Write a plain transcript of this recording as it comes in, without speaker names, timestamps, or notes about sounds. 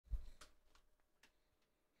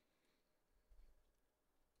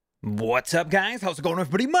What's up, guys? How's it going,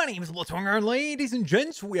 everybody? My name is Blitzwanger, ladies and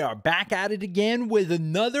gents. We are back at it again with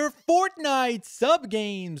another Fortnite sub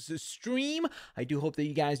games stream. I do hope that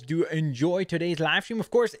you guys do enjoy today's live stream. Of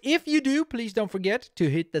course, if you do, please don't forget to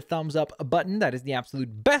hit the thumbs up button. That is the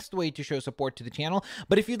absolute best way to show support to the channel.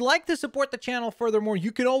 But if you'd like to support the channel furthermore,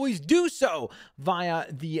 you can always do so via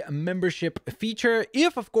the membership feature.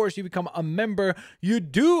 If, of course, you become a member, you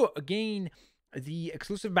do gain the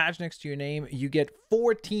exclusive badge next to your name. You get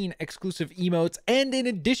 14 exclusive emotes, and in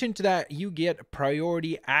addition to that, you get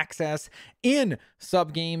priority access in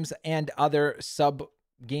sub games and other sub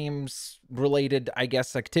games related, I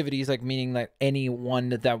guess, activities, like meaning that any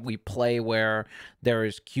one that we play where there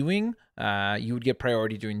is queuing, you would get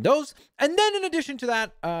priority doing those. And then in addition to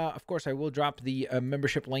that, of course, I will drop the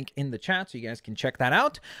membership link in the chat so you guys can check that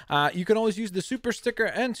out. You can always use the super sticker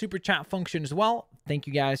and super chat function as well. Thank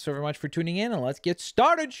you guys so very much for tuning in, and let's get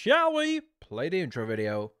started, shall we? Play the intro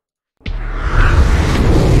video.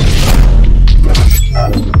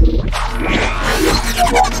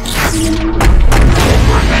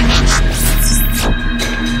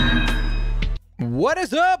 What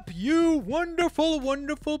is up, you wonderful,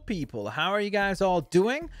 wonderful people? How are you guys all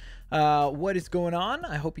doing? What is going on?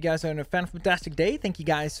 I hope you guys are having a fantastic day. Thank you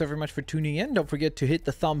guys so very much for tuning in. Don't forget to hit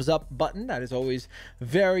the thumbs up button. That is always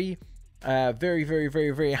very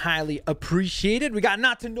highly appreciated. We got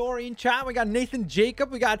Natanori in chat. We got Nathan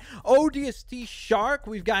Jacob. We got ODST Shark.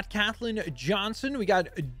 We've got Kathleen Johnson. We got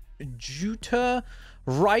Juta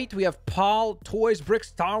Wright. We have Paul, Toys, Brick,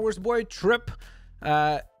 Star Wars Boy, Trip,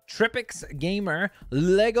 Tripix Gamer,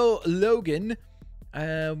 Lego Logan.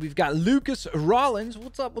 We've got Lucas Rollins.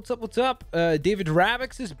 What's up? What's up? What's up? David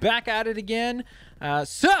Rabix is back at it again.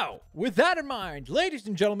 So with that in mind, ladies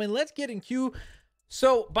and gentlemen, let's get in queue.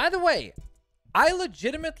 So, by the way, I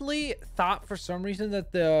legitimately thought for some reason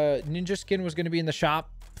that the ninja skin was going to be in the shop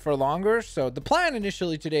for longer. So the plan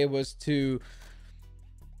initially today was to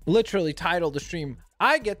literally title the stream,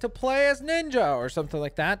 I get to play as Ninja or something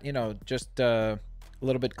like that. You know, just a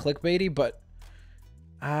little bit clickbaity, but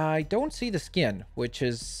I don't see the skin, which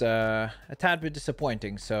is a tad bit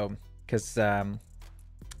disappointing. So, because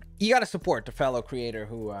you got to support the fellow creator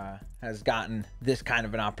who has gotten this kind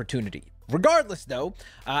of an opportunity. Regardless, though,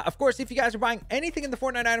 of course, if you guys are buying anything in the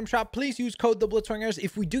Fortnite item shop, please use code TheBlitzwingers.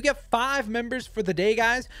 If we do get 5 members for the day,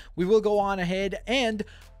 guys, we will go on ahead and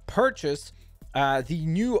purchase the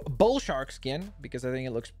new Bull Shark skin, because I think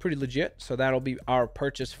it looks pretty legit. So that'll be our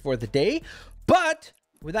purchase for the day. But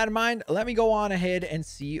with that in mind, let me go on ahead and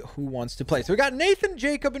see who wants to play. So we got Nathan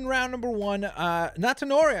Jacob in round number 1.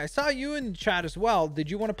 Natanori, I saw you in the chat as well. Did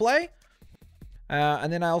you want to play?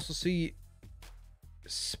 And then I also see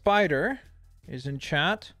Spider is in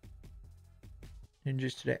chat.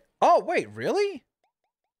 Ninjas today. Oh, wait, really?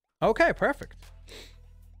 Okay, perfect.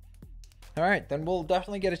 All right, then we'll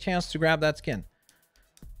definitely get a chance to grab that skin.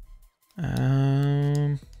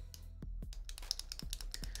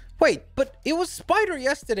 Wait, but it was Spider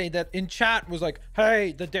yesterday that in chat was like,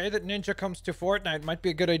 hey, the day that Ninja comes to Fortnite might be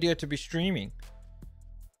a good idea to be streaming.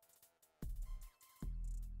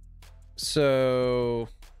 So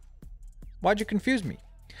why'd you confuse me?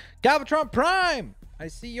 Galvatron Prime! I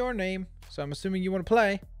see your name, so I'm assuming you want to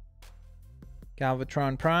play.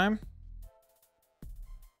 Galvatron Prime.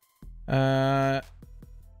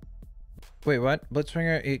 Wait, what?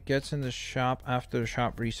 Blitzwinger, it gets in the shop after the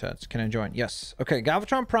shop resets. Can I join? Yes. Okay,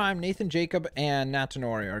 Galvatron Prime, Nathan Jacob, and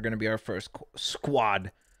Natanori are going to be our first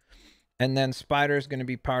squad. And then Spider is going to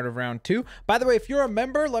be part of round 2. By the way, if you're a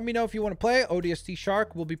member, let me know if you want to play. ODST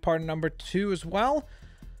Shark will be part of number 2 as well.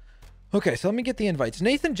 Okay, so let me get the invites.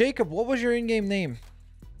 Nathan Jacob, what was your in-game name?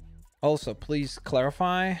 Also, please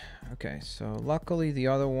clarify. Okay, so luckily the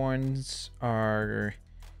other ones are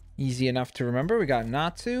easy enough to remember. We got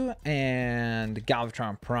Natsu and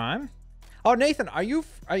Galvatron Prime. Oh, Nathan, are you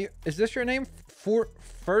is this your name? For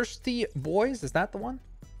Firsty Boys? Is that the one?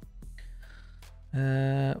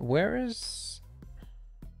 Where's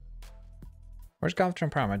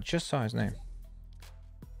Galvatron Prime? I just saw his name.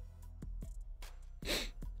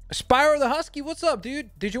 Spyro the Husky, what's up, dude?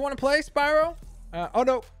 Did you want to play, Spyro? Oh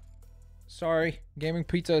no, sorry. Gaming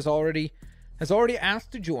Pizza has already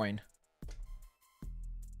asked to join.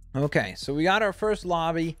 Okay, so we got our first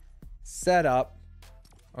lobby set up.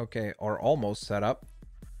 Okay, or almost set up.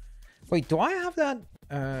 Wait, do I have that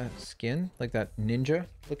skin, like that ninja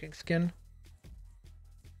looking skin?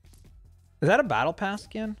 Is that a battle pass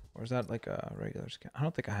skin, or is that like a regular skin? I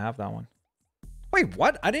don't think I have that one. Wait,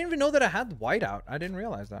 what? I didn't even know that I had whiteout. I didn't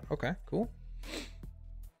realize that. Okay, cool.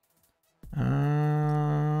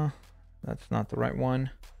 That's not the right one.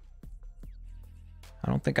 I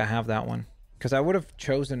don't think I have that one. Because I would have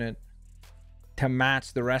chosen it to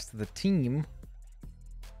match the rest of the team.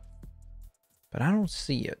 But I don't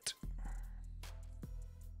see it.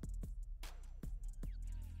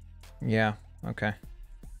 Yeah, okay.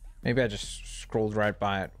 Maybe I just scrolled right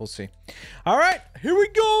by it. We'll see. All right, here we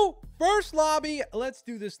go. First lobby. Let's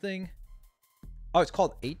do this thing. Oh, it's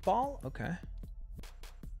called 8 Ball? Okay.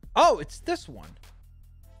 Oh, it's this one.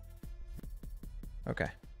 Okay.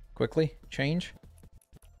 Quickly, change.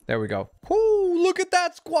 There we go. Whoo, look at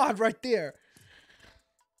that squad right there.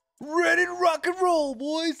 Ready to rock and roll,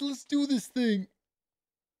 boys. Let's do this thing.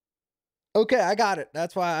 Okay, I got it.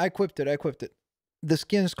 That's why I equipped it. I equipped it. The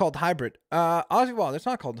skin is called Hybrid. Aussie Ball, it's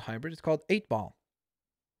not called Hybrid. It's called 8 Ball.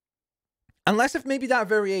 Unless if maybe that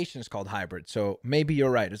variation is called Hybrid. So maybe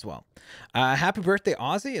you're right as well. Happy birthday,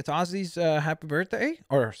 Aussie. It's Aussie's happy birthday.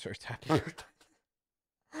 Or, sorry, it's happy birthday.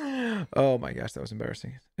 Oh my gosh, that was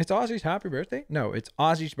embarrassing. It's Aussie's happy birthday? No, it's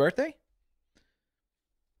Aussie's birthday.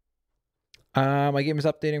 My game is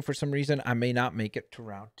updating for some reason. I may not make it to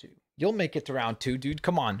round 2. You'll make it to round 2, dude.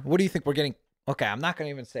 Come on. What do you think we're getting? Okay, I'm not going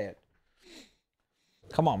to even say it.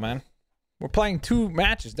 Come on, man. We're playing 2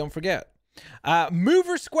 matches. Don't forget.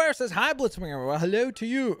 Mover Square says, hi, Blitzwinger. Well, hello to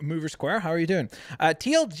you, Mover Square. How are you doing?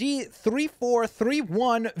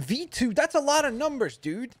 TLG3431V2. That's a lot of numbers,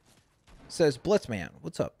 dude. Says Blitzman.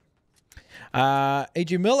 What's up?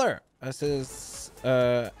 AJ Miller says,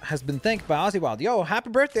 has been thanked by Aussie Wild. Yo, happy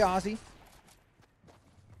birthday, Aussie.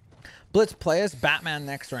 Blitz play as Batman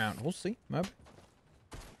next round. We'll see. Maybe.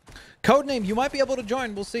 Codename, you might be able to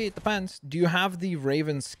join. We'll see. It depends. Do you have the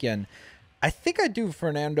Raven skin? I think I do,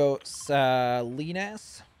 Fernando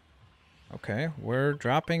Salinas. Okay, we're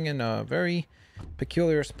dropping in a very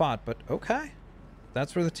peculiar spot, but okay.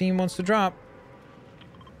 That's where the team wants to drop.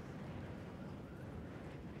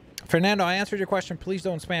 Fernando, I answered your question. Please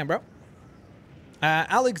don't spam, bro.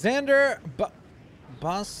 Alexander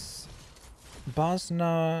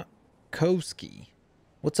Bosnakowski.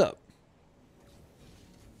 What's up?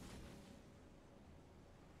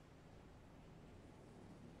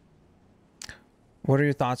 What are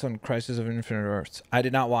your thoughts on Crisis of Infinite Earths? I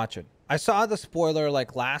did not watch it. I saw the spoiler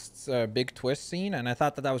like last big twist scene, and I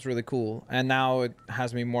thought that was really cool. And now it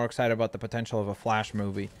has me more excited about the potential of a Flash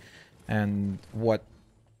movie and what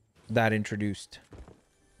that introduced.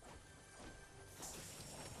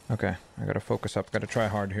 Okay, I gotta focus up. Gotta try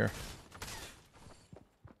hard here.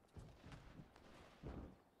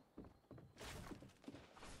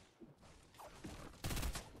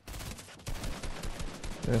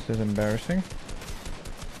 This is embarrassing.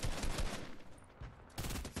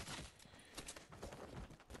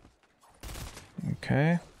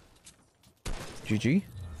 Okay. GG.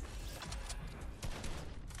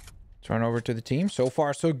 Turn over to the team. So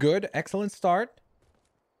far, so good. Excellent start.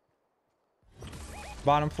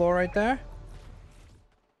 Bottom floor right there.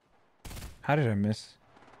 How did I miss?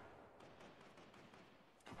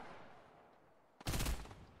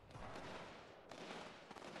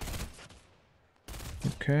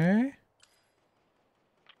 Okay.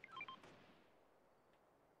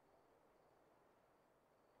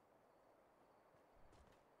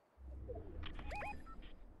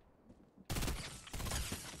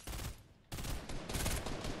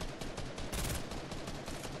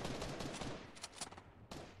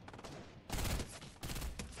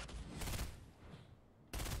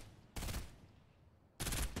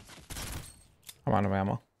 I'm out of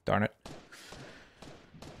ammo. Darn it.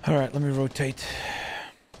 All right, let me rotate.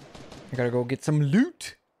 I gotta go get some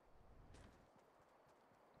loot.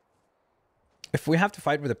 If we have to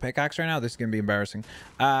fight with a pickaxe right now, this is gonna be embarrassing.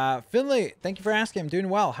 Finley, thank you for asking. I'm doing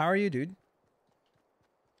well. How are you, dude?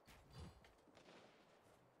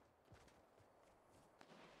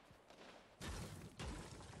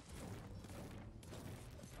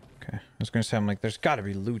 Okay, I was gonna say, I'm like, there's gotta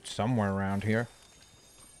be loot somewhere around here.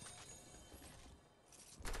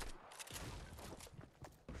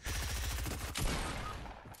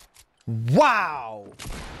 Wow!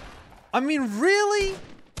 I mean, really?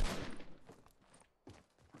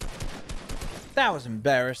 That was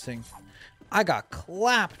embarrassing. I got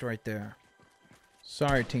clapped right there.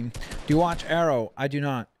 Sorry, team. Do you watch Arrow? I do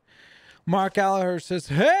not. Mark Gallagher says,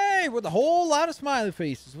 hey, with a whole lot of smiley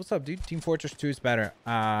faces. What's up, dude? Team Fortress 2 is better.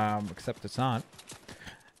 Except it's not.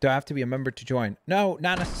 Do I have to be a member to join? No,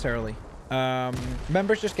 not necessarily.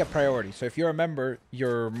 Members just get priority. So if you're a member,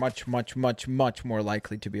 you're much more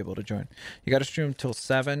likely to be able to join. You got to stream till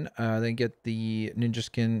 7, then get the ninja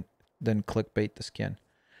skin, then clickbait the skin.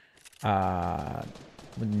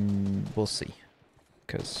 We'll see.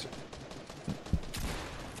 Because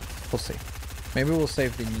we'll see. Maybe we'll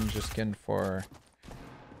save the ninja skin for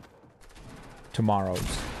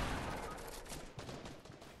tomorrow's.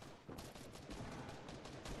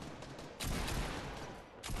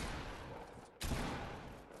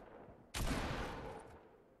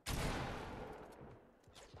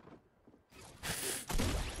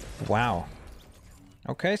 Wow.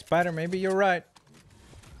 Okay, Spider, maybe you're right.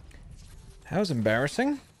 That was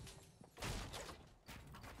embarrassing.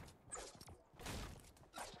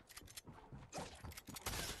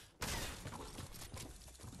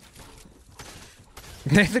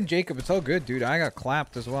 Nathan Jacob, it's all good, dude. I got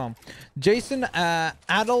clapped as well. Jason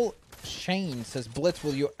Adel Shane says, Blitz,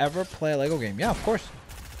 will you ever play a Lego game? Yeah, of course.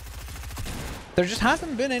 There just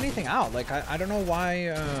hasn't been anything out. Like, I don't know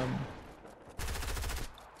why...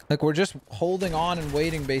 like, we're just holding on and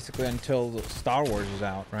waiting, basically, until Star Wars is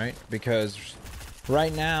out, right? Because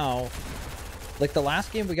right now... Like, the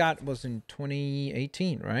last game we got was in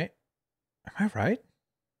 2018, right? Am I right?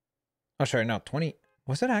 Oh, sorry, no, 20...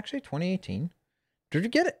 Was it actually 2018? Did we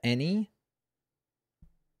get any?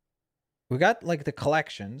 We got like the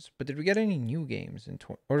collections, but did we get any new games in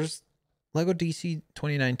or just Lego DC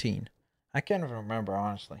 2019? I can't even remember,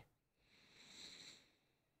 honestly.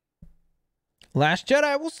 Last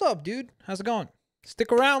Jedi, what's up, dude? How's it going?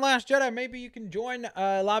 Stick around, Last Jedi. Maybe you can join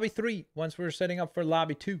Lobby 3 once we're setting up for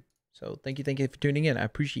Lobby 2. So thank you for tuning in. I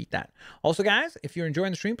appreciate that. Also, guys, if you're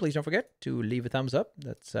enjoying the stream, please don't forget to leave a thumbs up.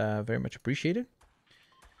 That's very much appreciated.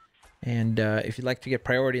 And if you'd like to get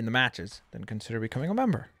priority in the matches, then consider becoming a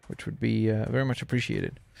member, which would be very much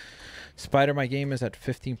appreciated. Spider, my game is at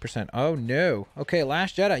 15%. Oh, no. Okay,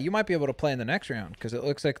 Last Jedi, you might be able to play in the next round, because it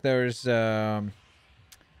looks like there's a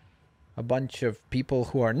bunch of people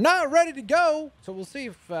who are not ready to go. So we'll see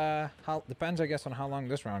if... how depends, I guess, on how long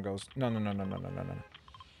this round goes. No.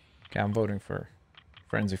 Okay, I'm voting for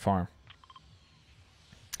Frenzy Farm.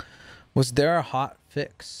 Was there a hot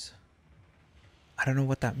fix? I don't know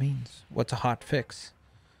what that means. What's a hot fix?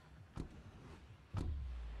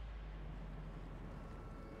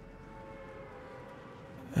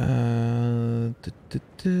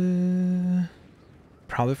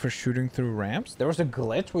 Probably for shooting through ramps. There was a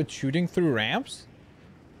glitch with shooting through ramps?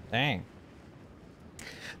 Dang.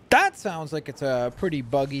 That sounds like it's a pretty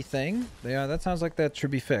buggy thing. Yeah, that sounds like that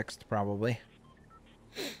should be fixed, probably.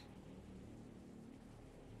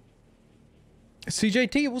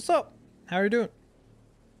 CJT, what's up? How are you doing?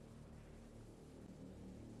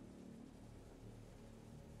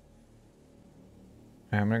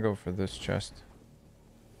 I'm gonna go for this chest.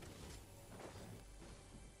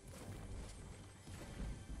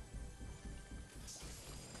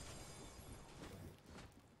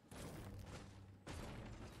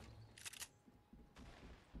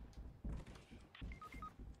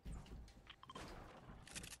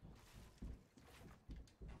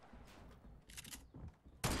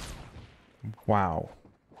 Wow.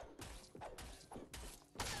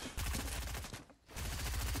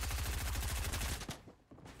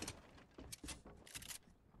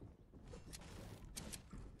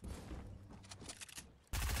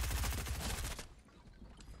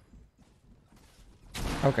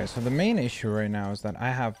 Okay, so the main issue right now is that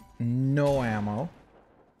I have no ammo.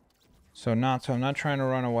 So I'm not trying to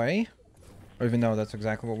run away, even though that's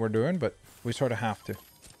exactly what we're doing, but we sort of have to.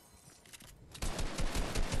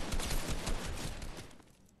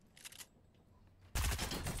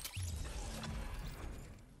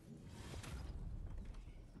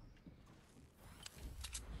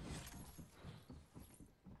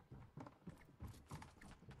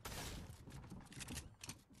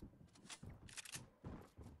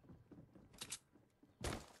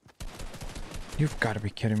 You've got to be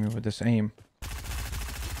kidding me with this aim.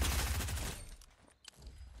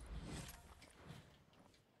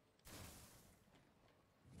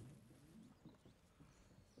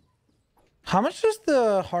 How much does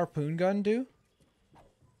the harpoon gun do?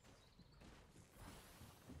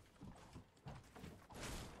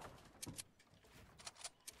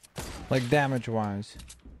 Like damage-wise.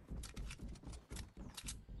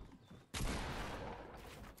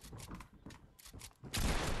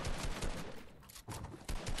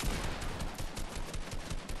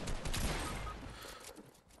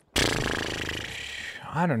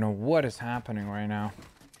 I don't know what is happening right now.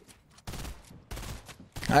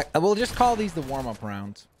 I will just call these the warm-up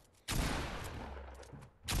rounds.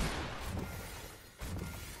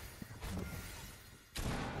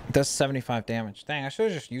 It does 75 damage. Dang, I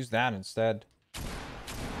should have just used that instead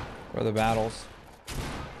for the battles.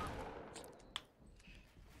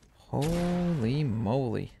 Holy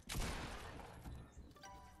moly.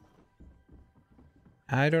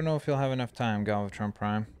 I don't know if you'll have enough time, Galvatron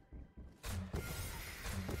Prime.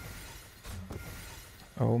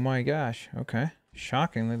 Oh my gosh. Okay.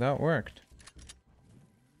 Shockingly, that worked.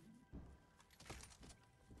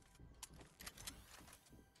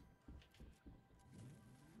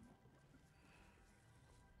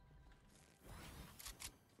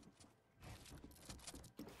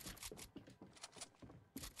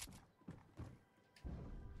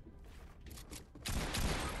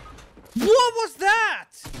 What was that?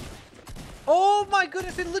 Oh my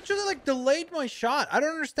goodness, it literally like delayed my shot. I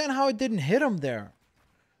don't understand how it didn't hit him there.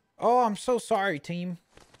 Oh, I'm so sorry, team.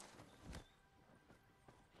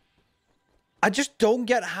 I just don't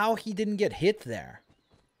get how he didn't get hit there.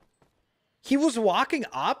 He was walking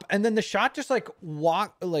up and then the shot just like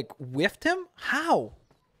whiffed him? How?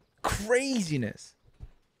 Craziness.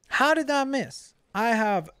 How did that miss? I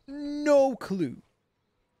have no clue.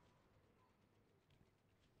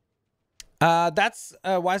 That's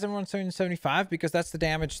why is everyone saying 75? Because that's the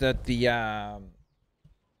damage that the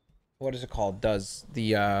what is it called? Does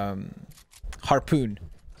the harpoon.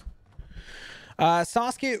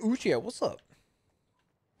 Sasuke Uchiha, what's up?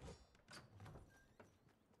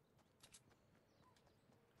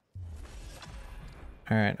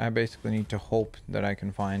 Alright, I basically need to hope that I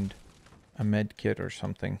can find a med kit or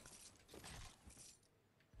something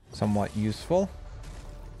somewhat useful.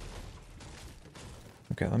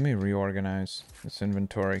 Okay, let me reorganize this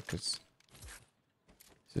inventory because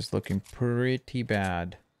this is looking pretty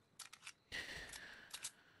bad.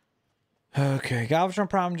 Okay, Galvatron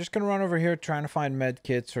problem. Just gonna run over here trying to find med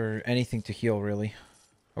kits or anything to heal, really.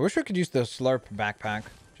 I wish we could use the Slurp backpack.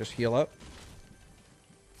 Just heal up.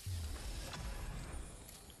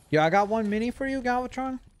 Yeah, I got one mini for you,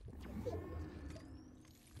 Galvatron.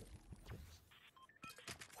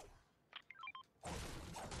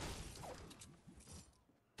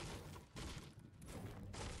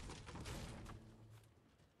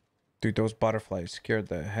 Dude, those butterflies scared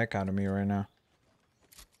the heck out of me right now.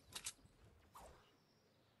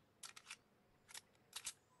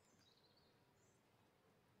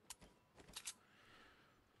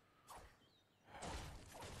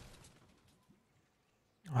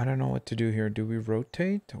 I don't know what to do here. Do we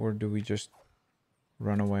rotate or do we just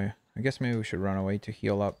run away? I guess maybe we should run away to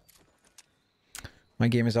heal up. My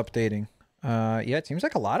game is updating. Yeah, it seems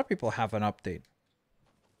like a lot of people have an update.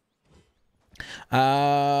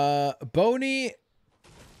 Boney,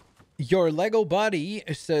 your Lego buddy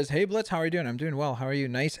says, "Hey Blitz, how are you doing?" I'm doing well. How are you?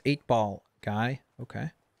 Nice 8-ball guy.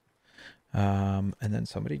 Okay. And then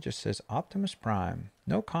somebody just says Optimus Prime.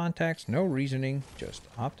 No context, no reasoning, just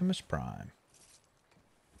Optimus Prime.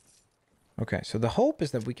 Okay, so the hope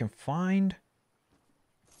is that we can find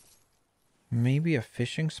maybe a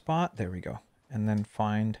fishing spot. There we go. And then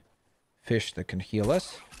find fish that can heal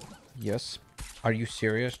us. Yes. Are you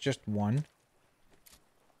serious? Just one?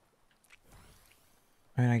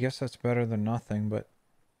 I mean, I guess that's better than nothing, but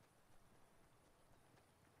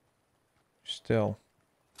still.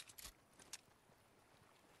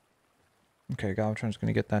 Okay, Galvatron's going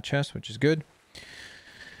to get that chest, which is good.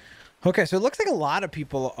 Okay, so it looks like a lot of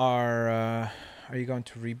people are you going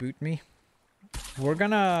to reboot me? We're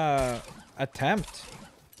gonna attempt.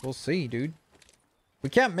 We'll see, dude. We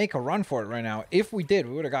can't make a run for it right now. If we did,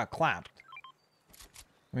 we would have got clapped.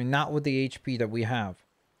 I mean, not with the HP that we have.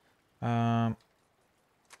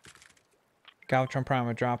 Galvatron Prime,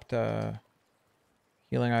 I dropped a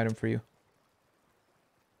healing item for you.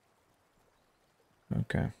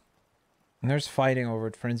 Okay. And there's fighting over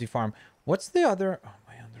at Frenzy Farm. What's the other... Oh,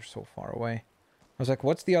 man, they're so far away. I was like,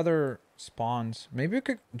 what's the other spawns? Maybe we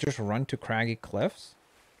could just run to Craggy Cliffs.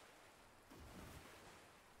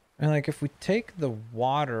 And, like, if we take the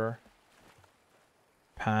water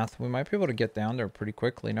path, we might be able to get down there pretty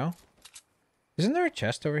quickly, no? Isn't there a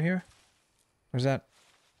chest over here? Or is that...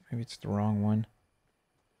 Maybe it's the wrong one.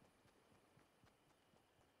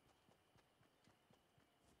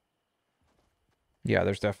 Yeah,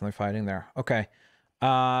 there's definitely fighting there. Okay.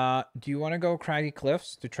 Do you want to go Craggy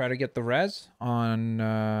Cliffs to try to get the res on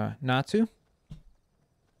Natsu?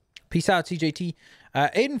 Peace out, CJT.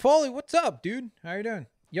 Aiden Foley, what's up, dude? How you doing?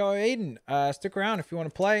 Yo, Aiden, stick around if you want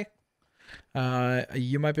to play.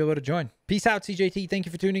 You might be able to join. Peace out, CJT. Thank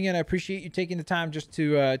you for tuning in. I appreciate you taking the time just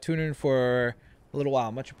to tune in for a little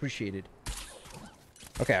while. Much appreciated.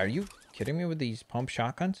 Okay, are you kidding me with these pump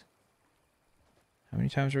shotguns? How many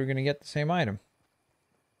times are we going to get the same item?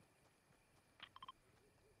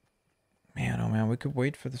 Man, oh man, we could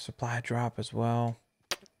wait for the supply drop as well.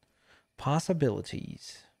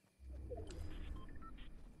 Possibilities.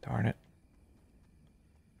 Darn it.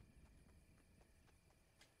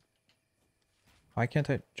 Why can't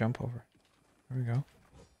I jump over? There we go.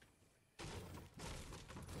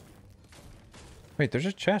 Wait, there's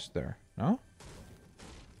a chest there, no?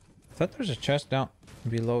 I thought there's a chest down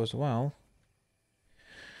below as well.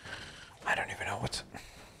 I don't even know what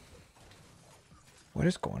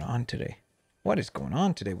is going on today. What is going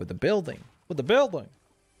on today with the building? With the building.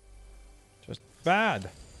 Just bad.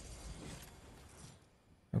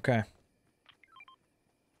 Okay.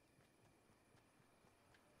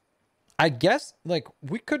 I guess, like,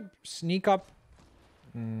 we could sneak up.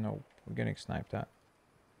 No, we're getting sniped at.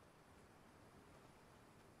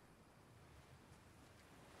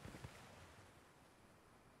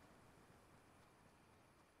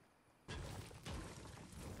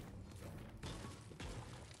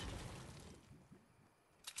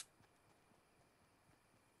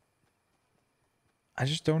 I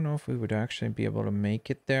just don't know if we would actually be able to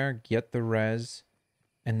make it there, get the res,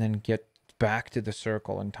 and then get back to the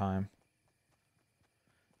circle in time.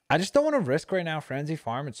 I just don't want to risk right now Frenzy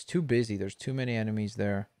Farm. It's too busy. There's too many enemies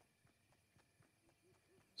there.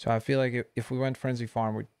 So I feel like if we went Frenzy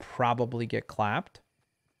Farm, we'd probably get clapped.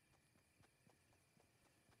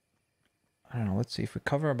 I don't know. Let's see. If we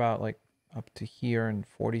cover about like up to here in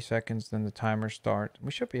 40 seconds, then the timer starts.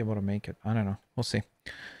 We should be able to make it. I don't know. We'll see.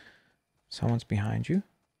 Someone's behind you.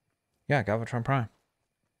 Yeah, Galvatron Prime.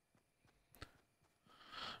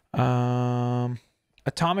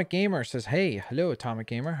 Atomic Gamer says, hey, hello, Atomic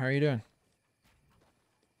Gamer. How are you doing?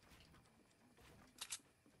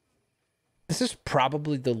 This is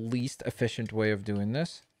probably the least efficient way of doing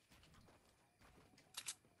this.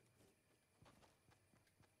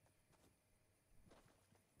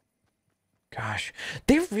 Gosh,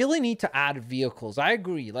 they really need to add vehicles. I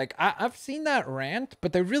agree. Like, I've seen that rant,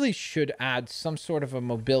 but they really should add some sort of a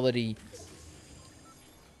mobility,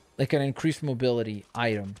 like an increased mobility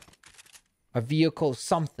item. A vehicle,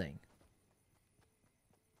 something.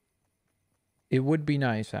 It would be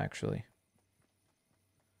nice, actually.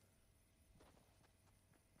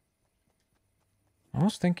 I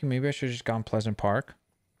was thinking maybe I should have just gone Pleasant Park.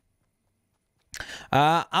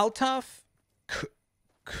 Altaf...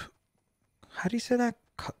 How do you say that?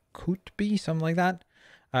 Kutbi, something like that.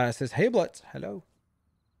 Says, hey, Blitz. Hello.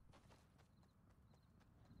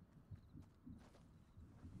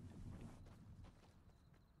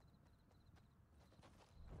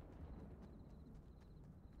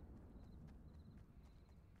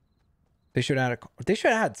 They should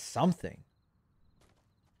add something.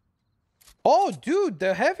 Oh, dude,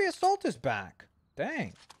 the heavy assault is back.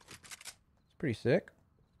 Dang. It's pretty sick.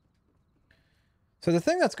 So the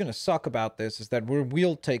thing that's going to suck about this is that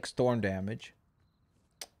we'll take storm damage.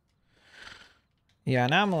 Yeah,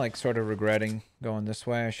 now I'm like sort of regretting going this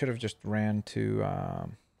way. I should have just ran to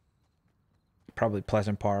probably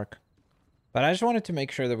Pleasant Park. But I just wanted to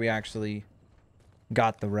make sure that we actually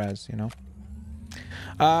got the res, you know.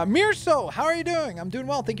 Mirso, how are you doing? I'm doing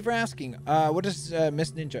well. Thank you for asking. What is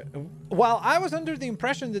Miss Ninja? Well, I was under the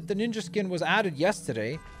impression that the ninja skin was added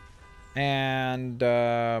yesterday. And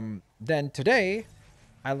then today,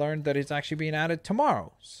 I learned that it's actually being added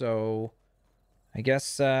tomorrow. So I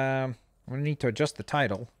guess I'm going to need to adjust the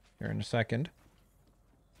title here in a second.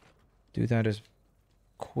 Do that as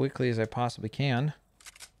quickly as I possibly can.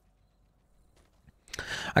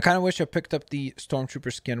 I kind of wish I picked up the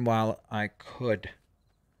Stormtrooper skin while I could.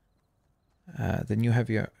 The new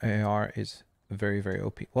heavy AR is very, very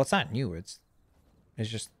OP. Well, it's not new. It's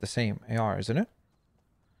just the same AR, isn't it?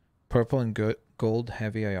 Purple and gold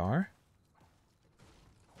heavy AR.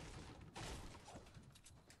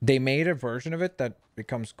 They made a version of it that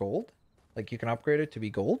becomes gold. Like you can upgrade it to be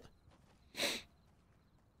gold.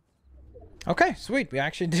 Okay, sweet. We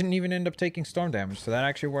actually didn't even end up taking storm damage. So that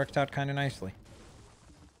actually worked out kind of nicely.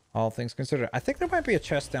 All things considered. I think there might be a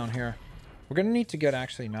chest down here. We're going to need to get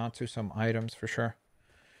actually Natsu some items for sure.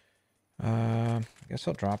 I guess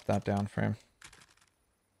I'll drop that down for him.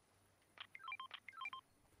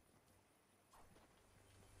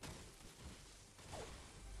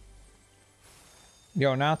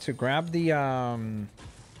 Yo, Natsu, grab the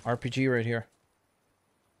RPG right here.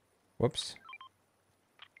 Whoops.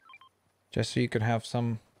 Just so you could have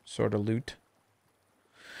some sort of loot.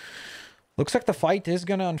 Looks like the fight is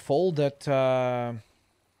going to unfold at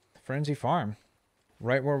Frenzy Farm.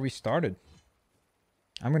 Right where we started.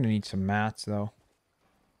 I'm going to need some mats, though.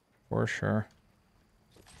 For sure.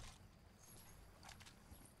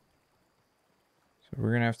 So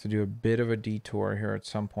we're going to have to do a bit of a detour here at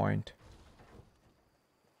some point.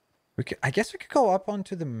 I guess we could go up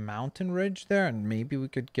onto the mountain ridge there, and maybe we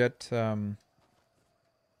could get some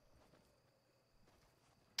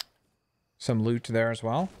loot there as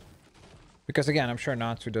well. Because again, I'm sure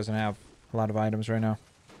Natsu doesn't have a lot of items right now.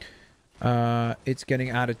 It's getting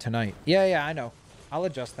added tonight. Yeah, I know. I'll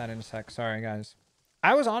adjust that in a sec. Sorry, guys.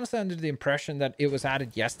 I was honestly under the impression that it was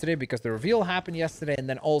added yesterday because the reveal happened yesterday, and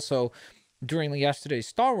then also during yesterday's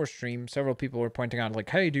Star Wars stream, several people were pointing out like,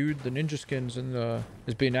 hey, dude, the ninja skins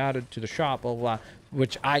is being added to the shop, blah, blah, blah,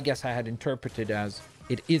 which I guess I had interpreted as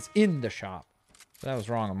it is in the shop. So that was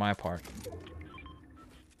wrong on my part.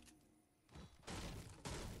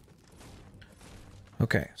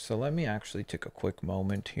 Okay, so let me actually take a quick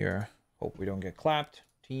moment here. Hope we don't get clapped.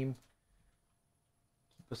 Team,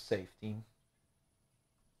 keep us safe, team.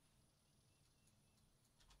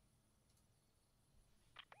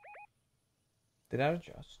 Did that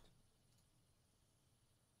adjust?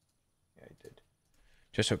 Yeah, I did.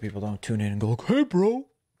 Just so people don't tune in and go, hey, bro,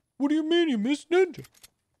 what do you mean you missed Ninja?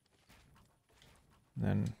 And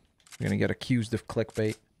then we're going to get accused of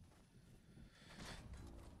clickbait.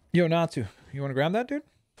 Yo, Natsu, you want to grab that, dude?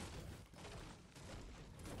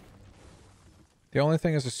 The only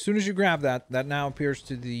thing is, as soon as you grab that, that now appears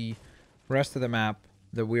to the rest of the map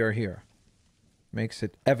that we are here. Makes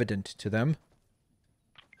it evident to them.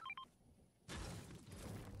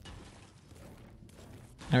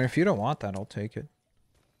 And if you don't want that, I'll take it.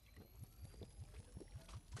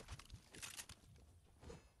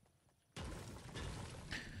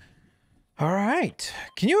 All right.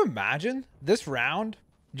 Can you imagine this round?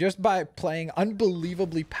 Just by playing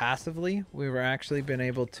unbelievably passively, we were actually been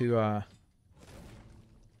able to...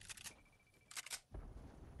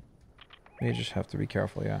 You just have to be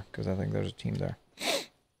careful, yeah, because I think there's a team there.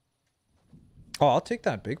 Oh, I'll take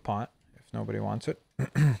that big pot if nobody wants it.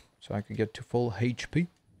 So I could get to full HP.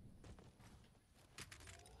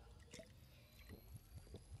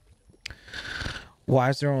 Why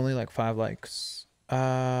is there only like 5 likes?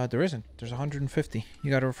 There isn't. There's 150. You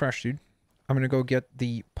gotta refresh, dude. I'm gonna go get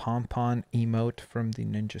the pom-pom emote from the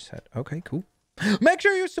ninja set. Okay, cool. Make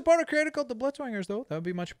sure you support a creator called the Blitzwingers, though. That would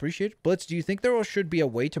be much appreciated. Blitz, do you think there should be a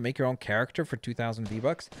way to make your own character for 2,000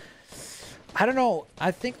 V-Bucks? I don't know.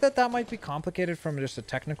 I think that that might be complicated from just a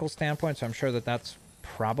technical standpoint, so I'm sure that that's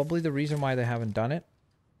probably the reason why they haven't done it.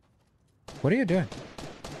 What are you doing?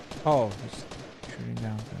 Oh, he's shooting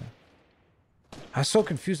down there. I was so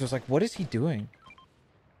confused. I was like, what is he doing?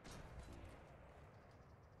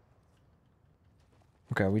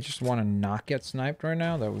 Okay, we just want to not get sniped right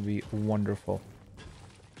now. That would be wonderful.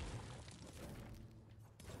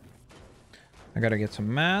 I gotta get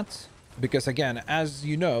some mats. Because again, as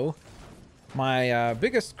you know, my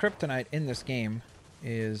biggest kryptonite in this game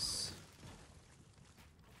is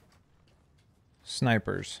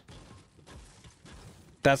snipers.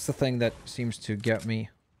 That's the thing that seems to get me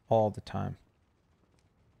all the time.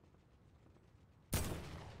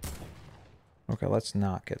 Okay, let's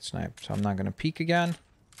not get sniped. So I'm not going to peek again.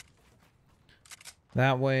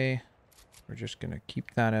 That way, we're just going to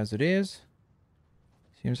keep that as it is.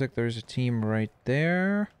 Seems like there's a team right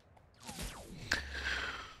there.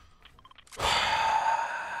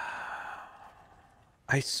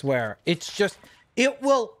 I swear, it's just, it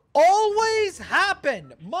will always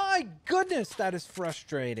happen. My goodness, that is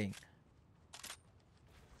frustrating.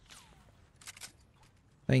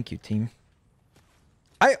 Thank you, team.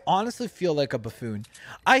 I honestly feel like a buffoon.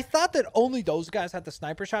 I thought that only those guys had the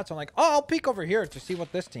sniper shots. I'm like, oh, I'll peek over here to see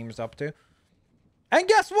what this team is up to. And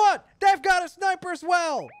guess what? They've got a sniper as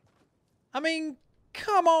well. I mean,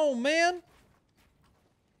 come on, man.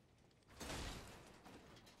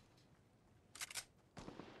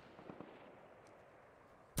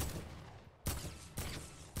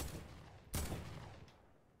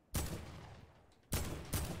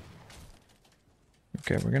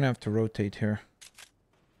 Okay, we're going to have to rotate here.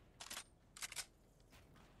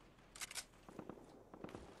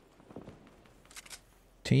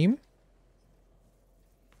 Team?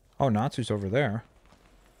 Oh, Natsu's over there.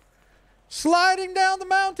 Sliding down the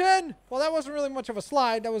mountain! Well, that wasn't really much of a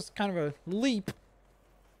slide. That was kind of a leap.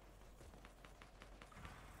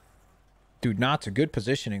 Dude, Natsu, good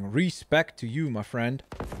positioning. Respect to you, my friend.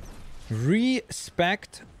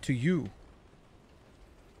 Respect to you.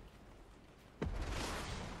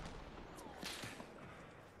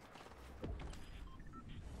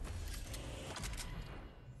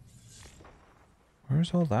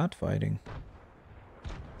 Where's all that fighting?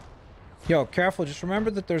 Yo, careful. Just remember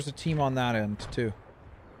that there's a team on that end, too.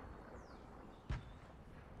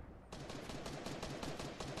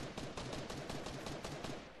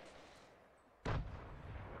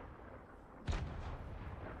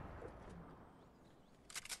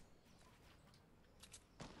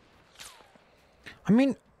 I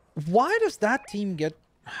mean, why does that team get...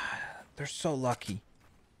 They're so lucky.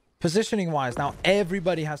 Positioning-wise, now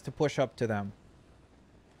everybody has to push up to them.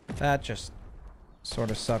 That just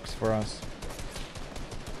sort of sucks for us.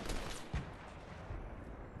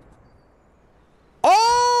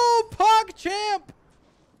 Oh, Pog Champ!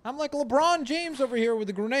 I'm like LeBron James over here with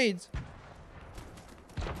the grenades.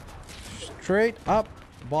 Straight up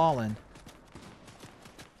balling.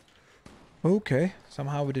 Okay,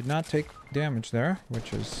 somehow we did not take damage there,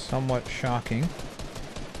 which is somewhat shocking.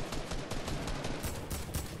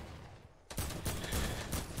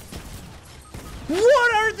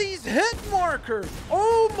 What are these hit markers?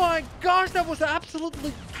 Oh my gosh, that was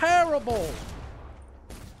absolutely terrible.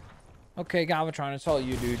 Okay, Galvatron, it's all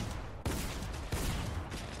you, dude.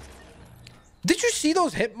 Did you see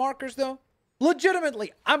those hit markers, though?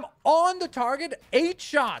 Legitimately, I'm on the target, 8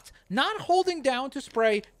 shots, not holding down to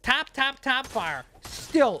spray, tap, tap, tap, fire.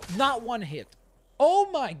 Still, not one hit. Oh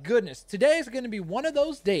my goodness. Today is going to be one of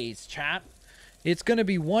those days, chat. It's going to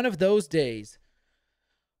be one of those days.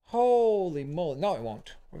 Holy moly. No, it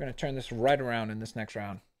won't. We're going to turn this right around in this next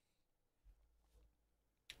round.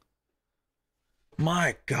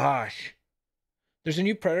 My gosh. There's a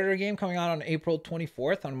new Predator game coming out on April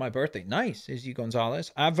 24th on my birthday. Nice, Izzy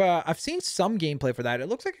Gonzalez. I've seen some gameplay for that. It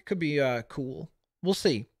looks like it could be cool. We'll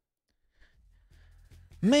see.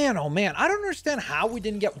 Man, oh man, I don't understand how we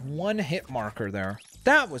didn't get one hit marker there.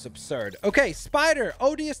 That was absurd. Okay, Spider,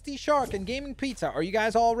 ODST Shark, and Gaming Pizza. Are you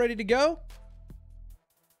guys all ready to go?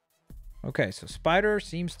 Okay, so Spider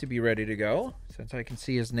seems to be ready to go, since I can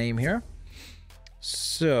see his name here.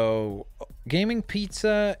 So, Gaming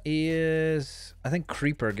Pizza is, I think,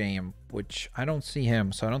 Creeper Game, which I don't see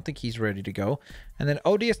him, so I don't think he's ready to go. And then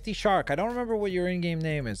ODST Shark. I don't remember what your in-game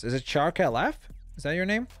name is. Is it Shark LF? Is that your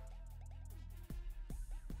name?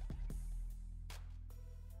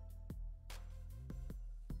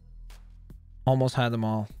 Almost had them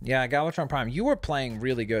all. Yeah, Galvatron Prime. You were playing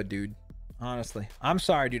really good, dude. Honestly. I'm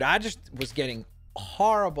sorry, dude. I just was getting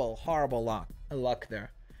horrible luck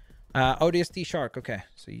there. ODST Shark. Okay,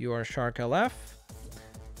 so you are Shark LF.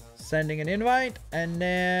 Sending an invite, and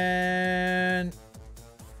then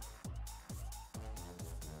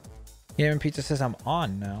Gaming Pizza says I'm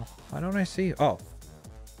on now. Why don't I see? Oh,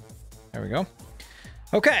 there we go.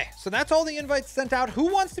 Okay, so that's all the invites sent out.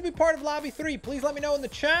 Who wants to be part of Lobby 3? Please let me know in the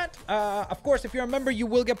chat. Of course, if you're a member, you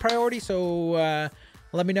will get priority, so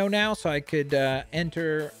let me know now so I could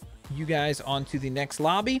enter you guys onto the next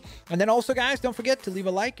lobby. And then also, guys, don't forget to leave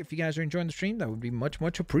a like if you guys are enjoying the stream. That would be much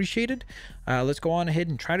appreciated. Let's go on ahead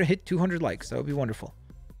and try to hit 200 likes. That would be wonderful.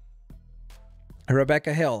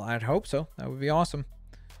 Rebecca Hill, I'd hope so. That would be awesome.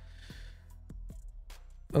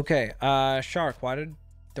 Okay, Shark, why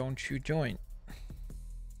don't you join?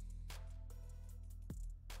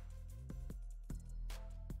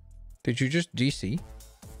 Did you just DC?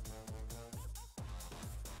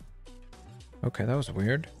 Okay, that was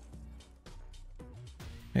weird.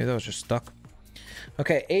 Maybe that was just stuck.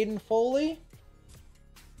 Okay, Aiden Foley.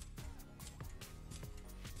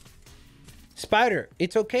 Spider,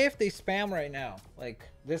 it's okay if they spam right now. Like,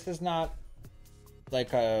 this is not like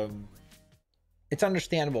it's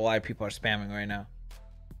understandable why people are spamming right now.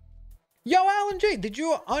 Yo, Alan J, did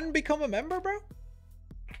you unbecome a member, bro?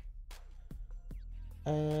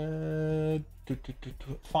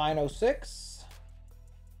 Fine 06.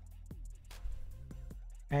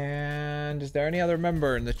 And is there any other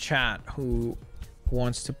member in the chat who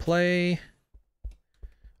wants to play?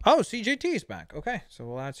 Oh, CJT is back. Okay, so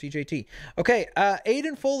we'll add CJT. Okay,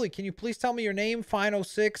 Aiden Foley, can you please tell me your name? Fine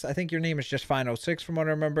 06. I think your name is just Fine 06 from what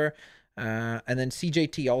I remember. And then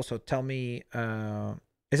CJT also, tell me,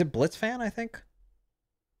 is it Blitz fan, I think?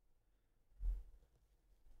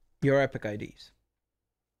 Your Epic IDs.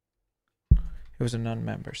 It was a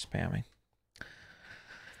non-member spamming.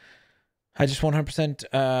 I just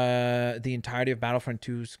 100% the entirety of Battlefront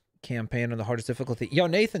 2's campaign on the hardest difficulty. Yo,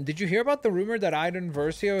 Nathan, did you hear about the rumor that Iden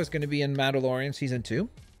Versio is going to be in Mandalorian Season 2?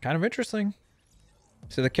 Kind of interesting.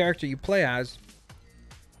 So the character you play as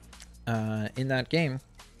in that game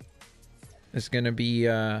is going to be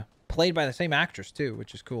played by the same actress too,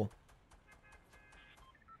 which is cool.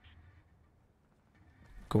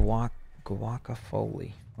 Guaca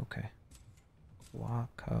Foley. Okay.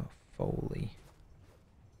 Guaca Foley.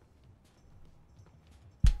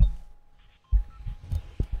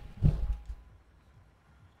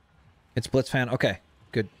 It's Blitz fan. Okay,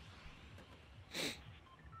 good.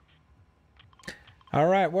 All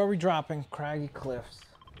right, where are we dropping? Craggy Cliffs.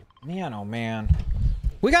 Man, oh man.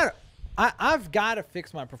 I've got to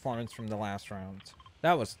fix my performance from the last round.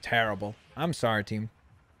 That was terrible. I'm sorry, team.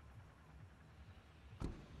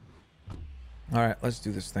 All right, let's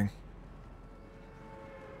do this thing.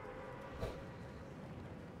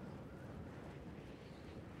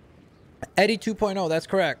 Eddie 2.0, that's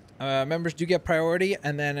correct. Members do get priority,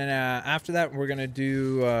 and then after that, we're gonna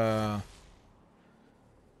do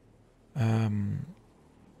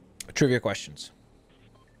trivia questions.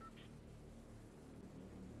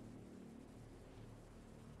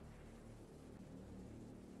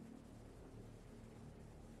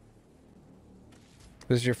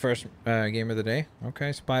 This is your first game of the day?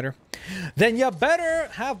 Okay, Spider. Then you better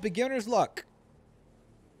have beginner's luck.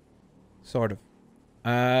 Sort of.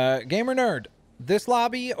 Gamer Nerd. this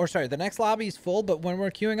lobby, or sorry, the next lobby is full, but when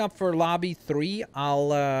we're queuing up for lobby 3,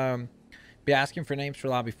 I'll be asking for names for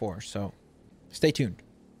lobby 4, so stay tuned.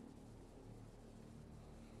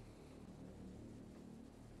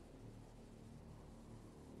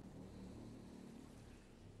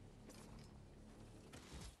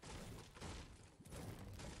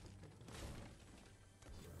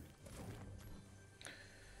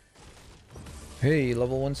 Hey,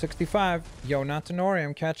 level 165. Yo, Natanori,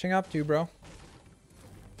 I'm catching up to you, bro.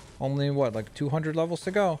 Only, what, like 200 levels to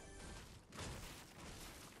go?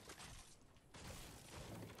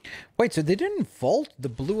 Wait, so they didn't vault the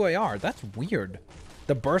blue AR? That's weird.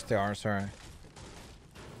 The burst AR, sorry.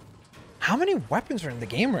 How many weapons are in the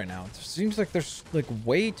game right now? It seems like there's, like,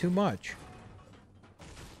 way too much.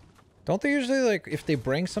 Don't they usually, like, if they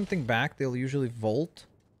bring something back, they'll usually vault?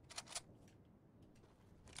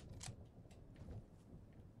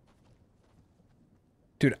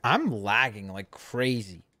 Dude, I'm lagging like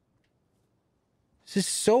crazy. This is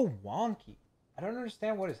so wonky. I don't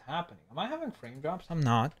understand what is happening. Am I having frame drops? I'm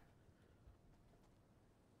not.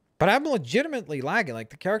 But I'm legitimately lagging.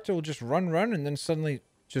 Like, the character will just run, and then suddenly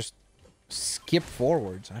just skip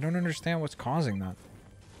forwards. I don't understand what's causing that.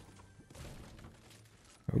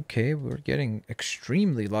 Okay, we're getting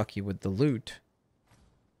extremely lucky with the loot.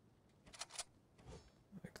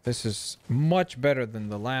 Like, this is much better than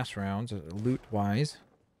the last rounds, loot-wise.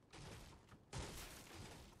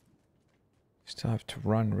 Still have to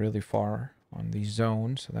run really far on these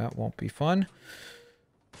zones, so that won't be fun.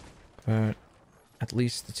 But at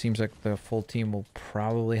least it seems like the full team will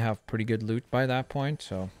probably have pretty good loot by that point,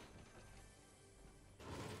 so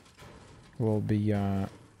we'll be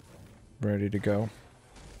ready to go.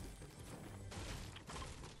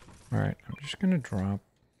 Alright, I'm just gonna drop.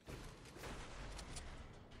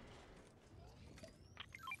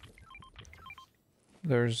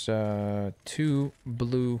 There's 2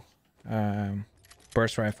 blue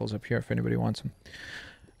burst rifles up here if anybody wants them.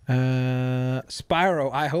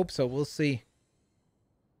 Spyro, I hope so. We'll see.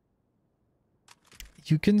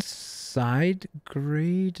 You can side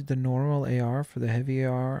grade the normal AR for the heavy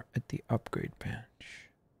AR at the upgrade bench.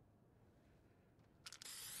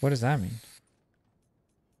 What does that mean?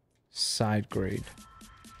 Side grade.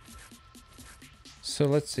 So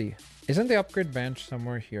let's see. Isn't the upgrade bench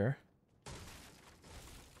somewhere here?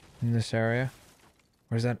 In this area?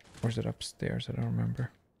 Where's that? Where's it upstairs? I don't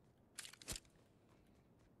remember.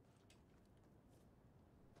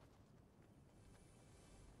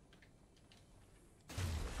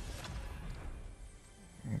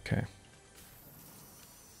 Okay.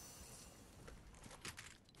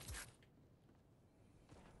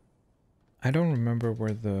 I don't remember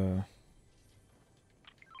where the...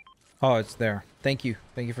 Oh, it's there. Thank you.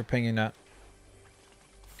 Thank you for pinging that.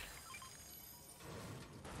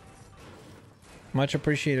 Much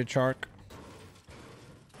appreciated, Shark.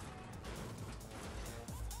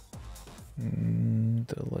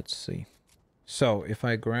 And let's see. So, if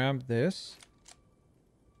I grab this,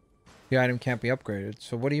 the item can't be upgraded.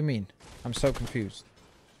 So what do you mean? I'm so confused.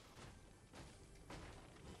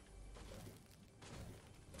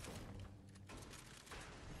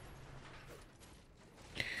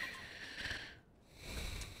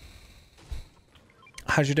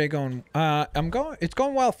 How's your day going? It's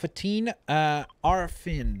going well. Fatine,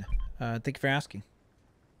 Arfin. Thank you for asking.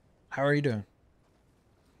 How are you doing?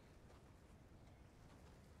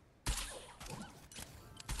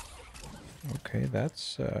 Okay,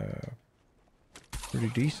 that's pretty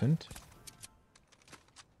decent.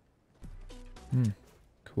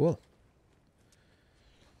 Cool.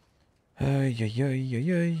 I'm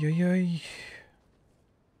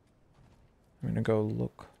gonna go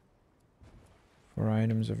look for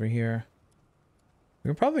items over here. We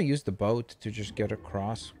can probably use the boat to just get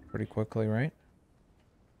across pretty quickly, right?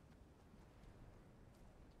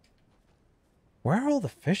 Where are all the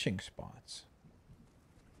fishing spots?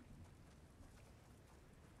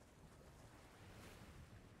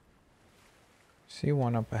 See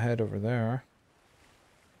one up ahead over there.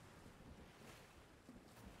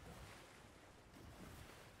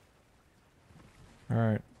 All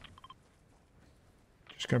right.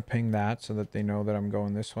 Just gonna ping that so that they know that I'm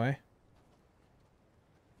going this way.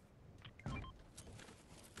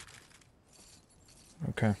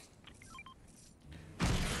 Okay.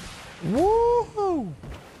 Woohoo!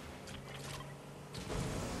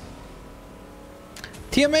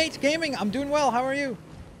 TMH Gaming, I'm doing well. How are you?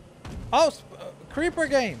 Oh, Creeper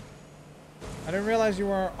Game. I didn't realize you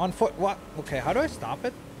were on foot. What? Okay, how do I stop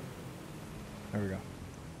it? There we go.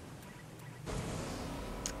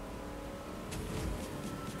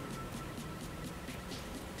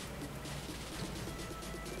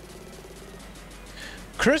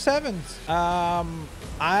 Chris Evans.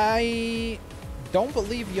 I don't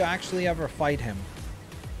believe you actually ever fight him.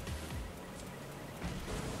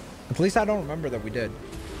 At least I don't remember that we did.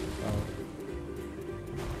 So.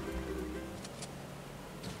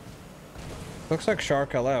 Looks like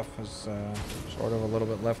Shark LF is sort of a little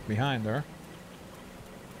bit left behind there.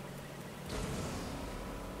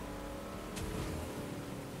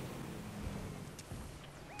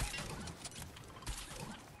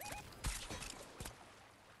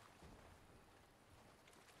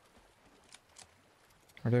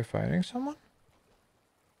 Are they fighting someone?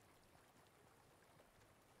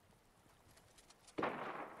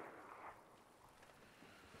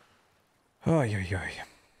 Oh, yeah, yeah.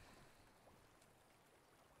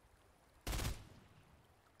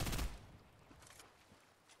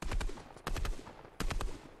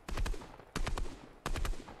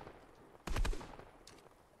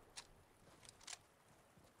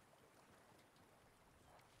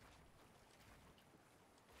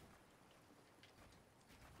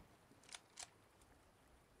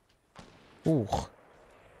 Ooh.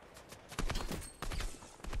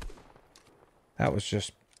 That was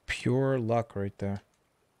just pure luck right there.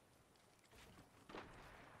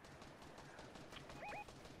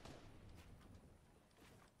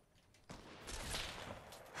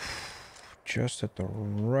 Just at the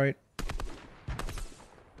right.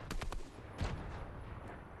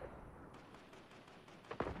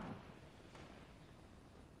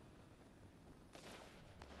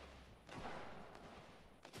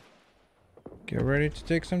 Get ready to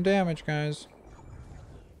take some damage, guys.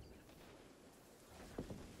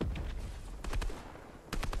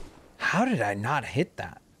 How did I not hit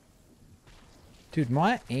that? Dude,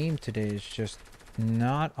 my aim today is just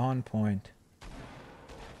not on point.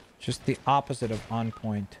 Just the opposite of on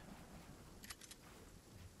point.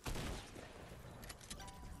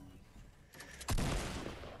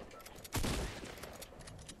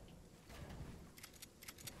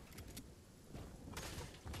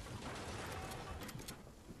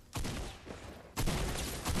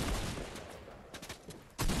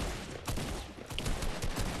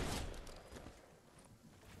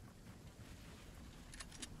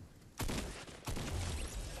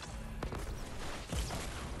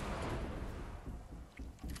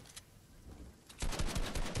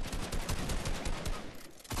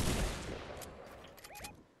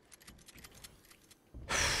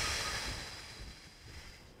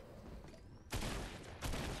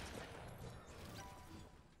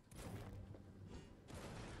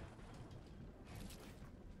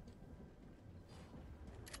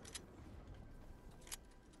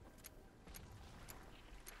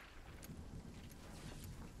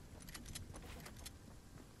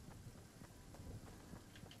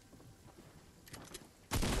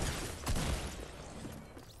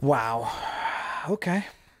 Wow. Okay.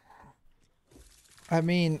 I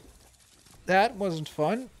mean, that wasn't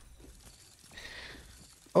fun.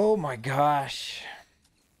 Oh my gosh.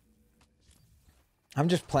 I'm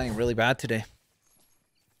just playing really bad today.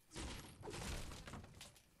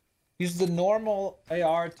 Use the normal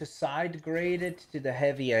AR to side grade it to the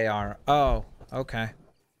heavy AR. Oh, okay.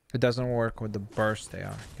 It doesn't work with the burst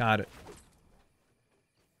AR. Got it.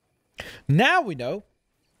 Now we know.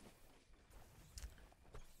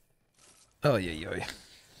 Oh, yeah, yeah.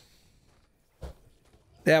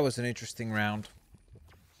 That was an interesting round.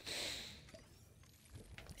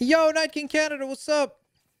 Yo, Night King Canada, what's up?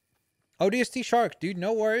 ODST Shark, dude,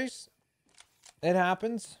 no worries. It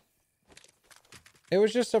happens. It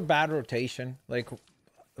was just a bad rotation. Like,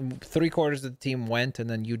 3/4 of the team went, and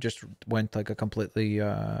then you just went like a completely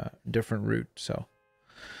different route. So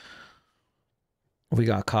we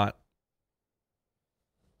got caught.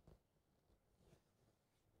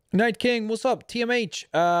 Night King, what's up? TMH,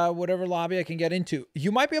 whatever lobby I can get into.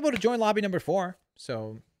 You might be able to join lobby number 4.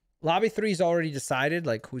 So lobby 3 is already decided,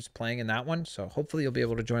 like who's playing in that one. So hopefully you'll be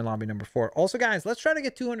able to join lobby number 4. Also, guys, let's try to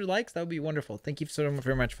get 200 likes. That would be wonderful. Thank you so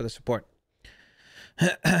very much for the support.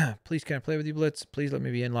 Please, can I play with you, Blitz? Please let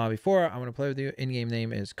me be in lobby 4. I'm going to play with you. In-game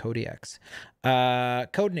name is Cody X.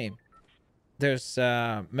 Code name. There's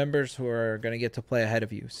members who are going to get to play ahead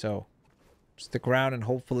of you. So stick around and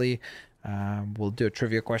hopefully we'll do a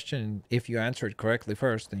trivia question. If you answer it correctly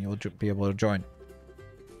first, then you'll be able to join.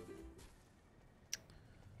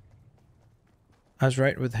 I was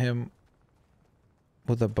right with him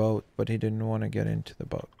with a boat, but he didn't want to get into the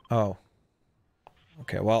boat. Oh.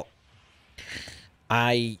 Okay, well,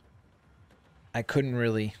 I couldn't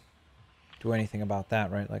really do anything about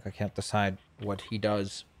that, right? Like, I can't decide what he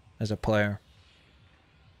does as a player.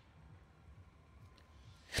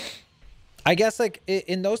 I guess like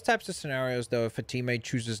in those types of scenarios, though, if a teammate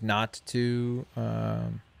chooses not to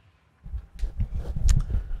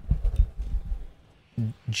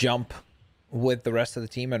jump with the rest of the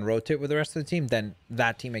team and rotate with the rest of the team, then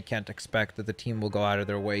that teammate can't expect that the team will go out of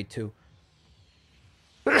their way to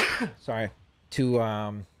sorry,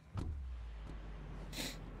 to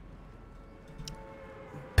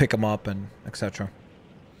pick them up and etc.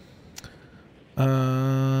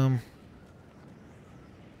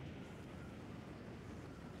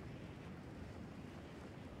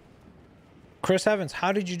 Chris Evans,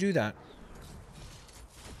 how did you do that?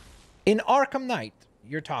 In Arkham Knight,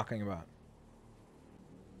 you're talking about.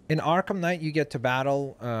 In Arkham Knight, you get to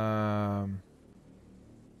battle.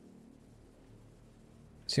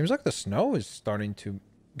 Seems like the snow is starting to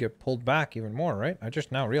get pulled back even more, right? I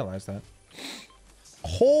just now realized that.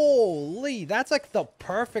 Holy, that's like the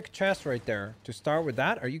perfect chest right there. To start with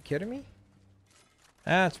that, are you kidding me?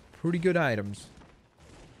 That's pretty good items.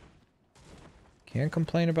 Can't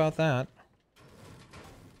complain about that.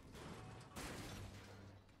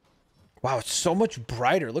 Wow, it's so much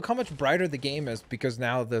brighter. Look how much brighter the game is because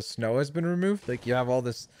now the snow has been removed. Like, you have all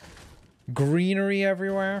this greenery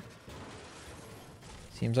everywhere.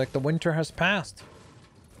 Seems like the winter has passed.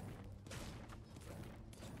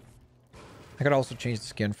 I could also change the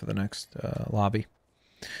skin for the next lobby.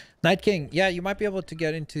 Night King, yeah, you might be able to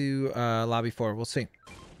get into lobby 4. We'll see.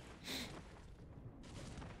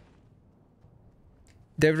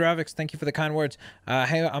 David Ravix, thank you for the kind words.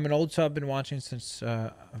 Hey, I'm an old sub, been watching since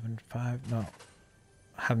I've been 5. No,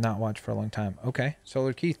 have not watched for a long time. Okay,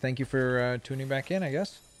 Solar Keith, thank you for tuning back in, I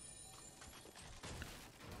guess.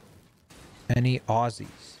 Any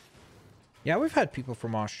Aussies? Yeah, we've had people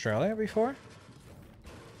from Australia before.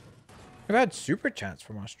 We've had super chats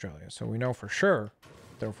from Australia, so we know for sure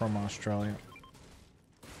they're from Australia.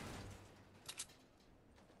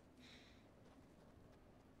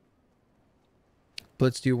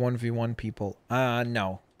 Let's do 1v1 people.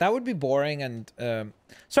 No. That would be boring and...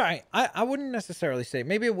 sorry, I wouldn't necessarily say...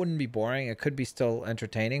 Maybe it wouldn't be boring. It could be still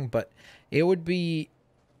entertaining, but it would be...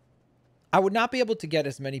 I would not be able to get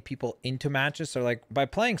as many people into matches. So, like, by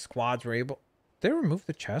playing squads, we're able... Did they remove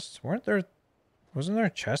the chests? Weren't there... Wasn't there a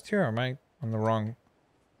chest here? Or am I on the wrong...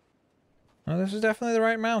 Oh, this is definitely the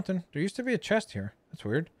right mountain. There used to be a chest here. That's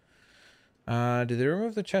weird. Did they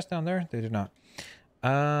remove the chest down there? They did not.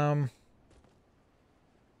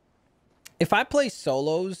 If I play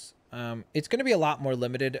solos, it's going to be a lot more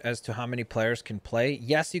limited as to how many players can play.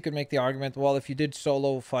 Yes, you could make the argument, well, if you did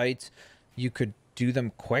solo fights, you could do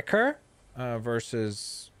them quicker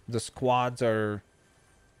versus the squads are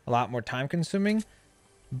a lot more time consuming.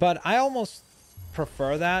 But I almost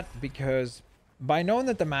prefer that because by knowing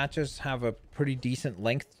that the matches have a pretty decent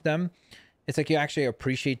length to them, it's like you actually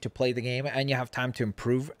appreciate to play the game and you have time to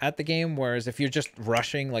improve at the game. Whereas if you're just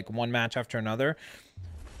rushing like one match after another,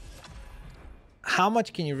 how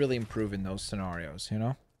much can you really improve in those scenarios, you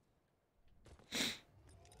know?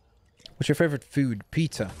 What's your favorite food?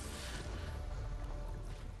 Pizza.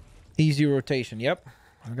 Easy rotation. Yep.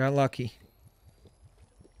 I got lucky.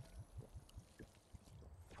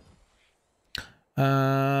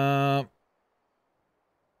 Alan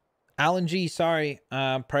G, sorry.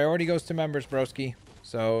 Priority goes to members, broski.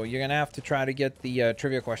 So you're going to have to try to get the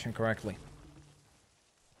trivia question correctly.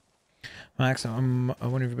 Max, I'm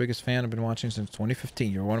one of your biggest fan. I've been watching since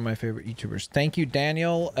 2015. You're one of my favorite YouTubers. Thank you,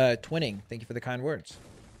 Daniel Twinning. Thank you for the kind words.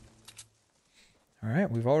 All right,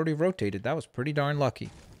 we've already rotated. That was pretty darn lucky.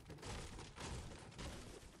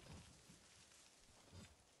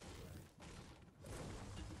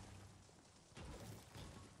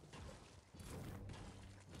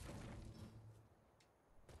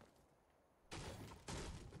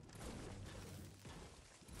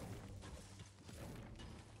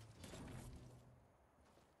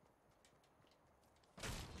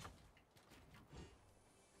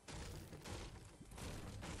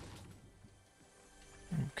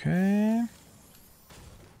 Okay.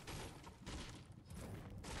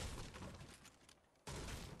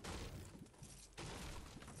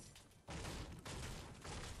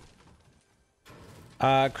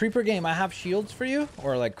 Creeper game, I have shields for you,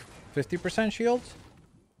 or like 50% shields.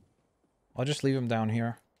 I'll just leave them down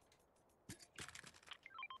here.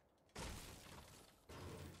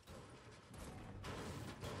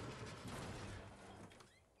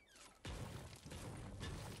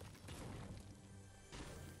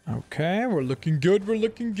 Okay, we're looking good. We're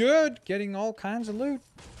looking good. Getting all kinds of loot.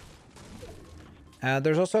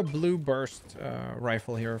 There's also a blue burst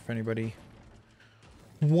rifle here if anybody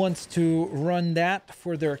wants to run that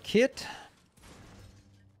for their kit.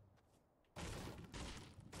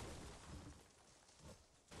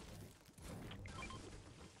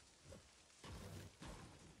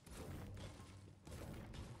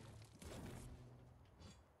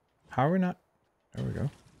 How are we not? There we go.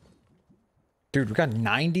 Dude, we got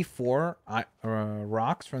 94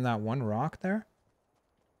 rocks from that one rock there.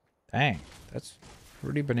 Dang, that's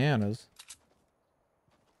pretty bananas.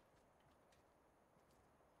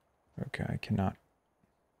 Okay, I cannot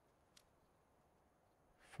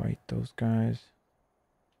fight those guys.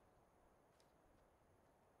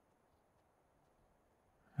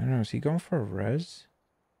 I don't know, is he going for a res?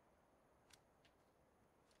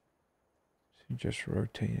 Is he just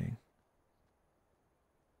rotating?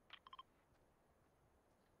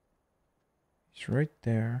 He's right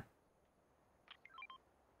there.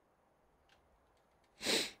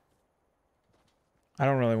 I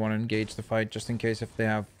don't really want to engage the fight just in case if they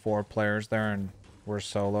have 4 players there and we're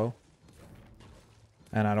solo.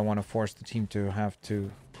 And I don't want to force the team to have to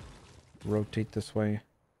rotate this way.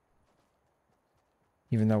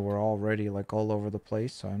 Even though we're already like all over the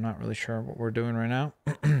place, so I'm not really sure what we're doing right now.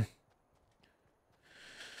 I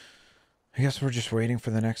guess we're just waiting for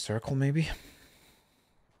the next circle, maybe.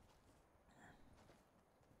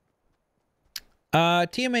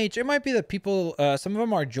 TMH, it might be that people, some of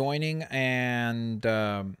them are joining and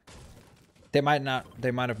they might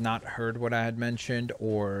have not heard what I had mentioned,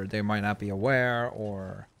 or they might not be aware,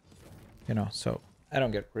 or, you know, so I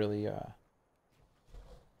don't get really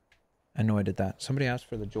annoyed at that. Somebody asked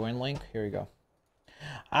for the join link. Here you go.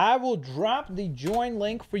 I will drop the join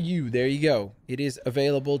link for you. There you go. It is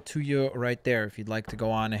available to you right there if you'd like to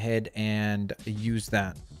go on ahead and use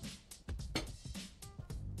that.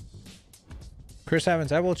 Chris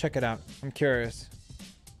Evans, I will check it out. I'm curious.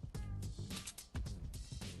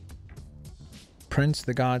 Prince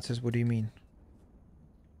the God says, what do you mean?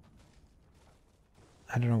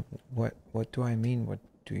 I don't know. What do I mean? What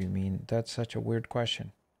do you mean? That's such a weird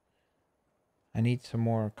question. I need some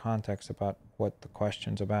more context about what the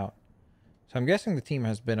question's about. So I'm guessing the team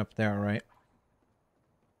has been up there, right?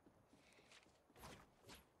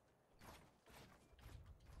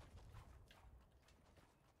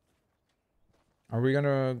 Are we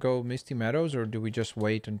gonna go Misty Meadows, or do we just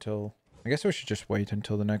wait until... I guess we should just wait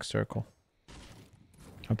until the next circle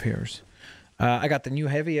appears. I got the new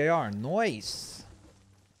heavy AR. Nice!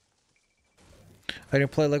 I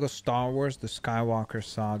didn't play Lego Star Wars, the Skywalker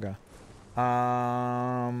Saga.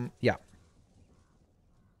 Yeah.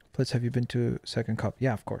 Plus, have you been to Second Cup?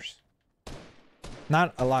 Yeah, of course.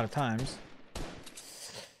 Not a lot of times.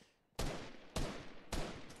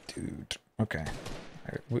 Dude. Okay.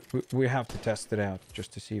 We have to test it out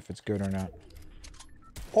just to see if it's good or not.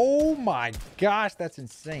 Oh my gosh, that's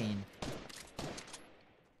insane.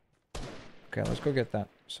 Okay, let's go get that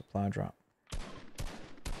supply drop.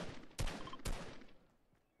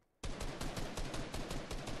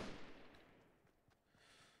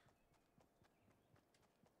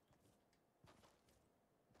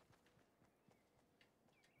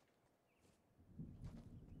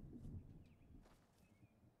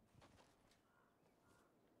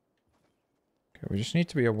 Okay, we just need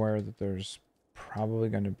to be aware that there's probably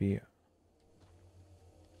going to be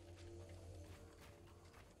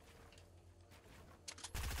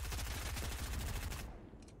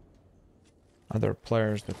other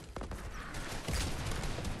players that...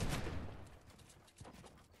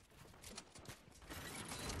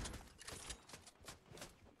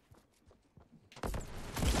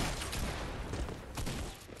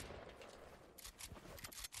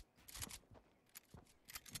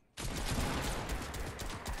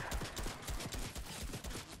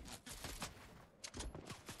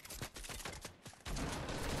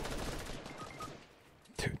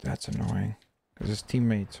 Dude, that's annoying. Because his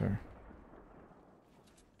teammates are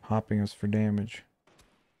hopping us for damage.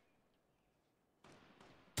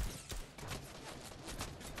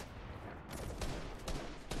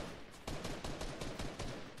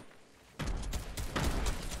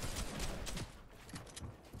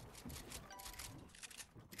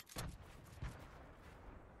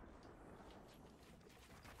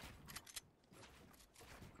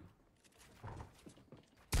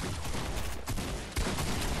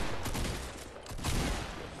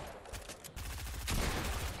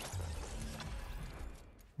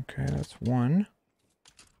 Okay, that's one.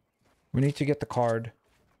 We need to get the card.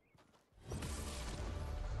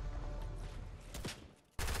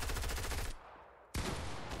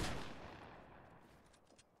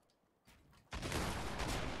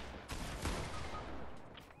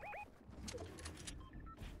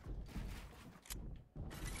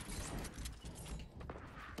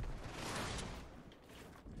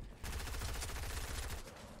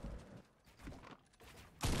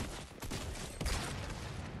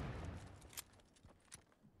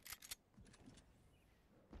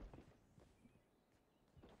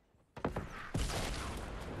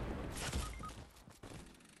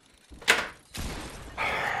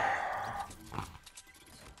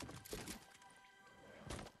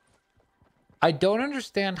 I don't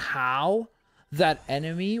understand how that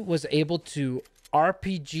enemy was able to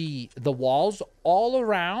RPG the walls all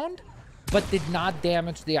around, but did not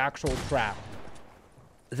damage the actual trap.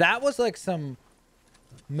 That was like some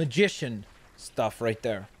magician stuff right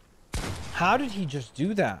there. How did he just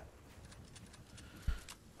do that?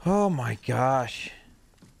 Oh my gosh.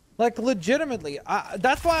 Like, legitimately.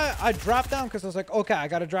 That's why I dropped down, because I was like, okay, I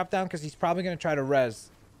gotta drop down because he's probably gonna try to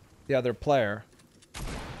res the other player.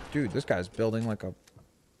 Dude, this guy's building like a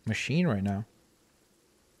machine right now.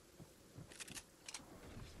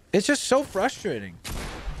 It's just so frustrating.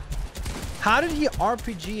 How did he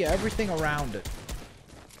RPG everything around it?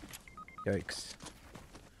 Yikes.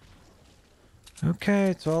 Okay,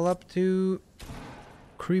 it's all up to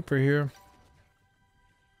Creeper here.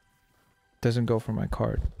 Doesn't go for my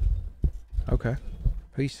card. Okay.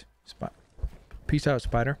 Peace. Peace out,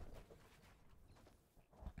 spider.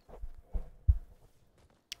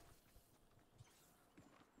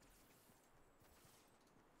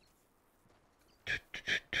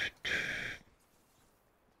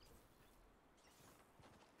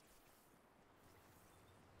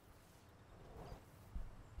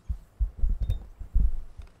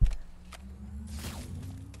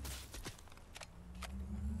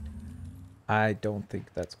 I don't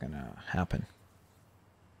think that's gonna happen.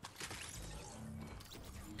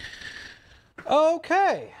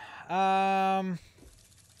 Okay.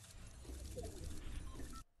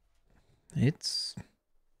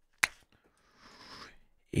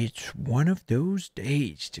 It's one of those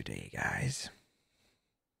days today, guys.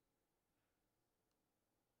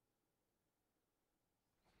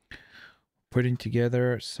 Putting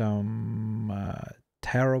together some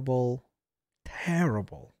terrible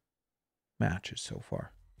matches so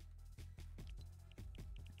far.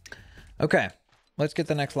 Okay, let's get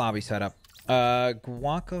the next lobby set up.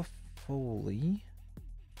 Guacafoley.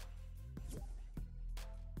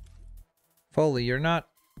 Foley, you're not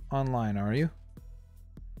online, are you?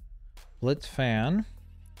 Blitz Fan.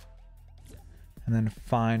 And then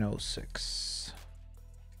Fine06.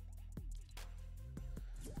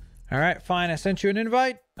 All right, fine. I sent you an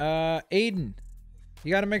invite. Aiden,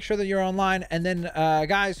 you got to make sure that you're online. And then,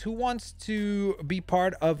 guys, who wants to be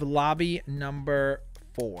part of lobby number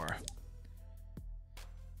 4?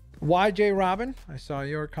 YJ Robin, I saw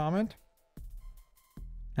your comment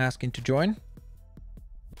asking to join.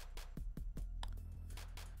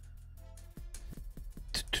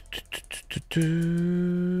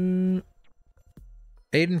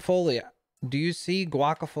 Aiden Foley, do you see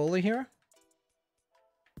Guacafoley here?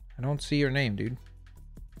 I don't see your name, dude.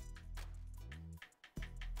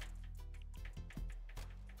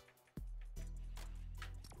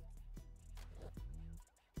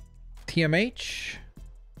 TMH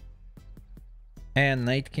and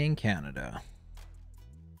Night King Canada.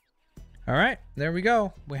 All right, there we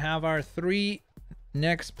go. We have our 3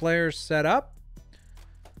 next players set up.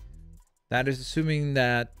 That is assuming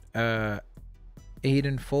that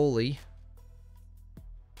Aiden Foley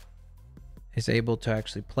is able to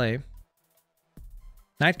actually play.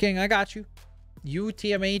 Night King, I got you. You,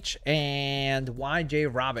 TMH, and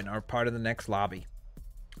YJ Robin are part of the next lobby.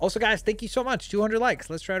 Also, guys, thank you so much. 200 likes.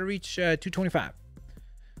 Let's try to reach 225.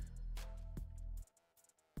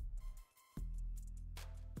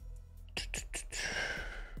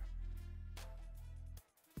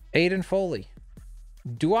 Aiden Foley.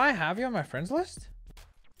 Do I have you on my friends list?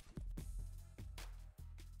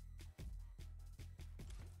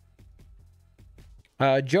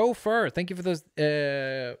 Joe Fur, thank you for those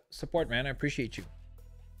support, man. I appreciate you.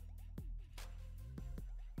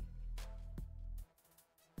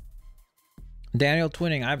 Daniel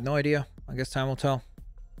Twinning, I have no idea. I guess time will tell.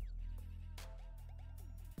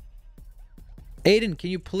 Aiden, can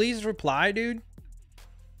you please reply, dude?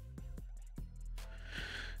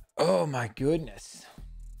 Oh my goodness.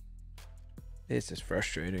 This is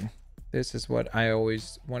frustrating. This is what I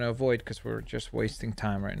always want to avoid because we're just wasting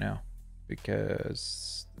time right now.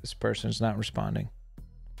 Because this person's not responding.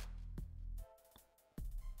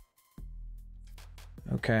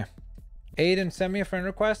 Okay. Aiden, send me a friend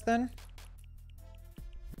request then.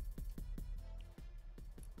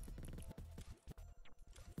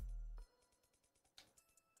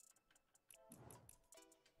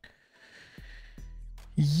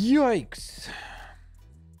 Yikes.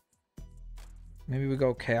 Maybe we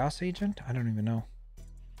go Chaos Agent? I don't even know.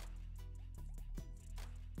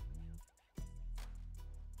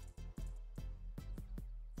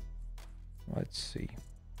 Let's see.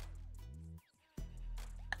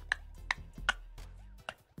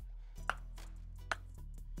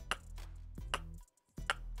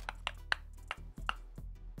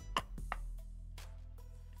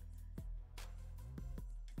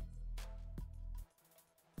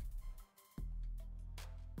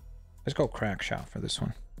 Let's go crack shot for this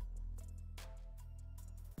one.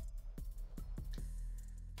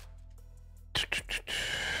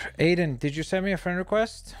 Aiden, did you send me a friend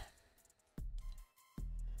request?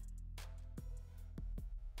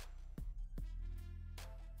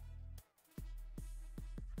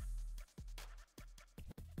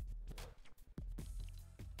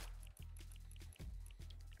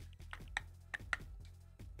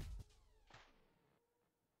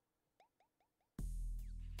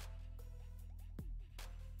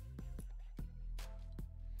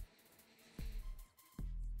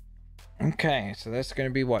 Okay, so that's going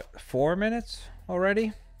to be what, 4 minutes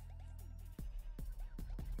already?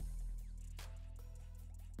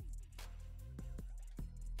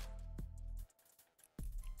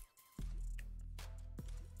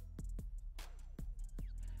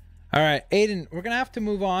 All right, Aiden, we're going to have to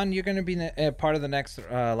move on. You're going to be part of the next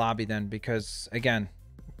lobby then, because again,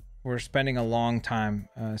 we're spending a long time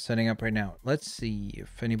setting up right now. Let's see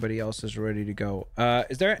if anybody else is ready to go.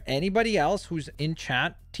 Is there anybody else who's in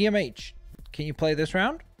chat? TMH, can you play this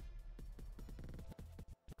round?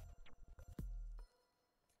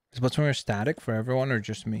 Is what's more static for everyone or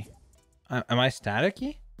just me? Am I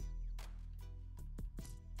staticky?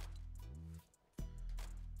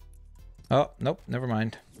 Oh, nope, never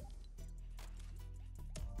mind.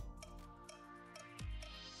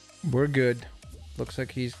 We're good. Looks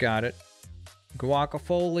like he's got it.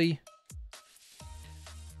 Guacafoli,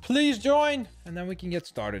 please join, and then we can get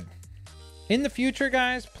started. In the future,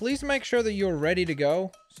 guys, please make sure that you're ready to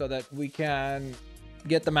go so that we can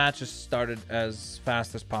get the matches started as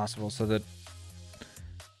fast as possible so that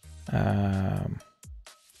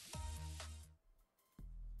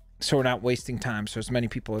so we're not wasting time, so as many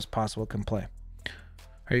people as possible can play.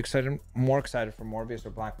 Are you excited? More excited for Morbius or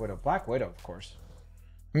Black Widow? Black Widow, of course.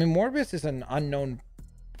 I mean, Morbius is an unknown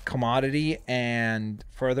commodity, and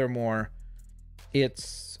furthermore,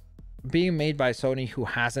 it's being made by Sony, who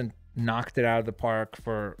hasn't knocked it out of the park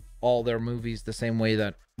for all their movies the same way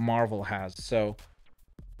that Marvel has. So,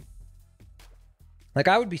 like,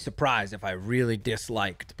 I would be surprised if I really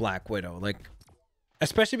disliked Black Widow, like,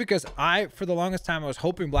 especially because for the longest time, I was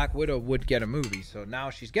hoping Black Widow would get a movie. So now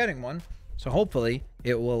she's getting one. So hopefully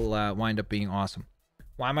it will wind up being awesome.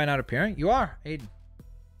 Why am I not appearing? You are, Aiden.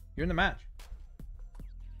 You're in the match.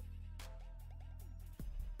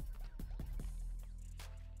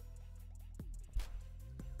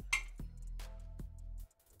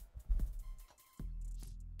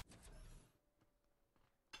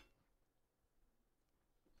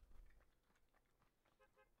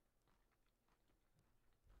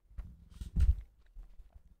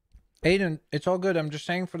 Aiden, it's all good. I'm just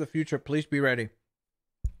saying for the future, please be ready.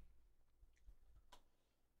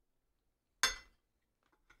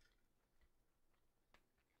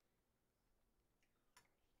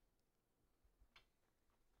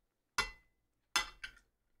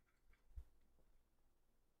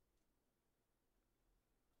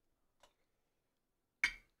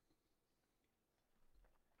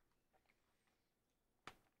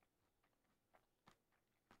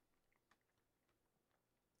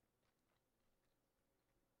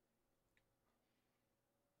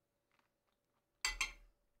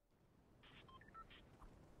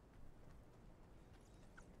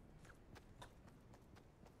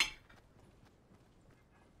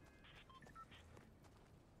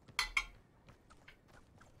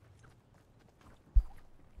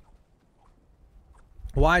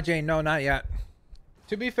 Why, Jane? No, not yet.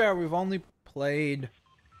 To be fair, we've only played...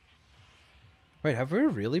 Wait, have we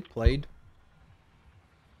really played?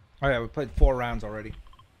 Oh yeah, we played 4 rounds already.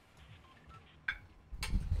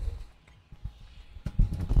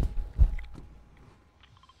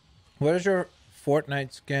 What is your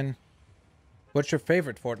Fortnite skin? What's your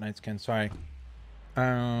favorite Fortnite skin? Sorry.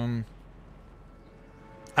 I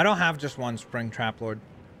don't have just one Springtrap Lord.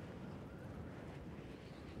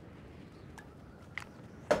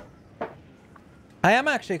 I am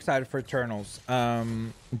actually excited for Eternals,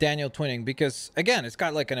 Daniel Twinning, because again, it's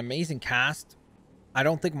got like an amazing cast. I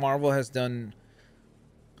don't think Marvel has done,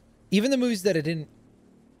 even the movies that I didn't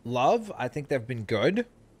love, I think they've been good.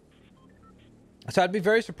 So I'd be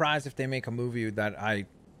very surprised if they make a movie that I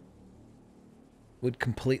would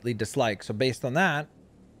completely dislike. So based on that,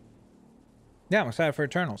 yeah, I'm excited for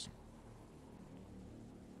Eternals.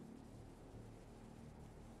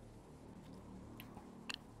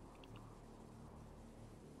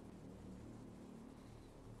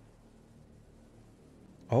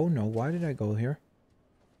 Oh no, why did I go here?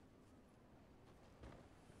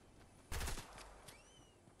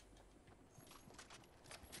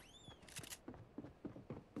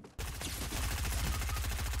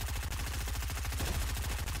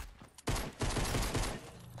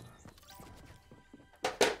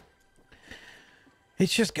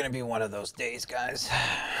 It's just gonna be one of those days, guys.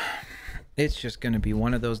 It's just gonna be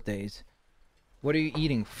one of those days. What are you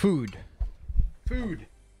eating? Food. Food.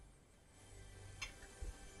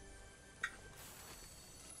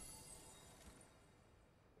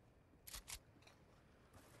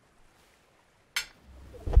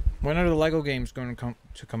 When are the Lego games going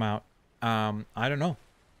to come out? I don't know.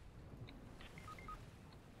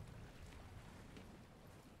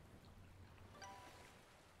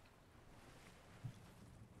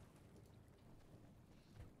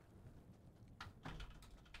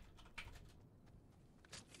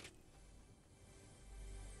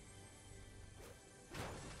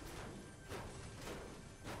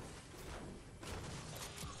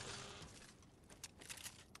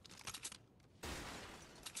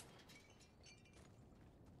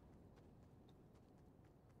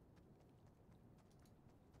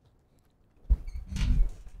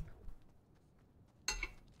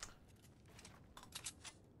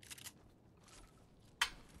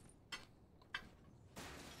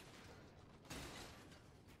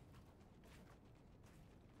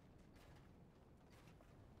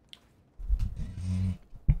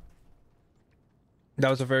 That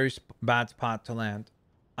was a very bad spot to land.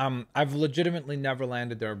 I've legitimately never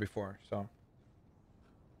landed there before, so.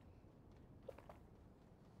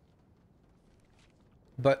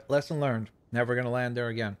 But lesson learned. Never gonna land there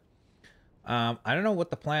again. I don't know what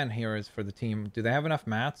the plan here is for the team. Do they have enough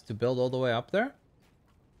mats to build all the way up there?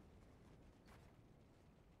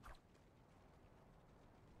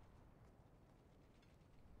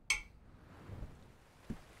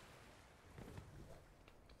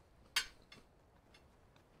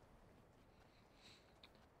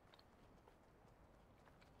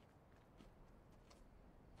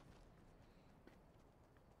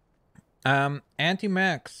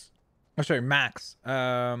 Anti-Max. Oh, sorry, Max.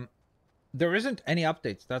 There isn't any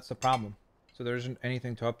updates. That's the problem. So there isn't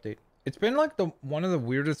anything to update. It's been like one of the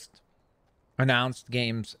weirdest announced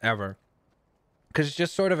games ever. Because it's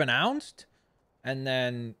just sort of announced. And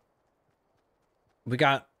then we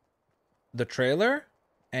got the trailer.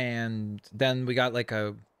 And then we got like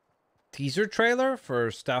a teaser trailer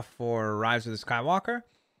for stuff for Rise of the Skywalker.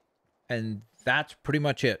 And that's pretty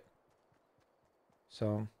much it.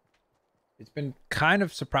 So it's been kind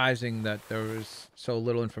of surprising that there was so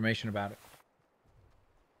little information about it.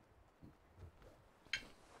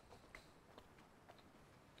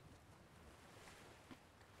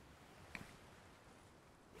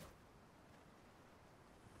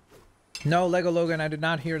 No, Lego Logan, I did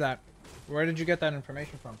not hear that. Where did you get that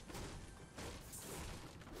information from?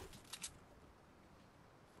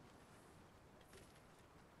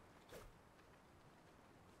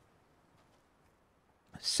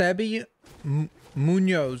 Sebi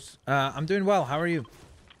Munoz. I'm doing well. How are you?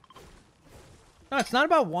 No, it's not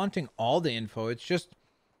about wanting all the info. It's just,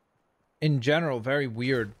 in general, very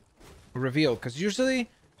weird reveal. Because usually,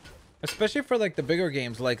 especially for like the bigger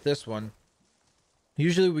games like this one,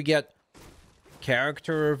 usually we get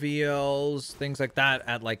character reveals, things like that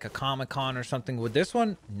at like a Comic-Con or something. With this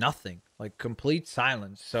one, nothing. Like complete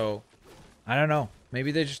silence. So, I don't know.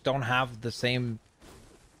 Maybe they just don't have the same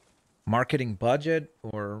marketing budget,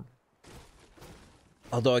 or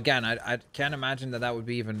although again I can't imagine that would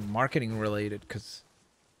be even marketing related, because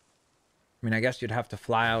I mean I guess you'd have to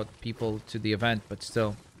fly out people to the event, but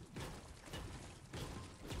still.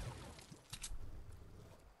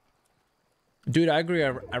 Dude, I agree.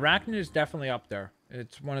 Arachnid is definitely up there.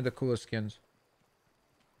 It's one of the coolest skins.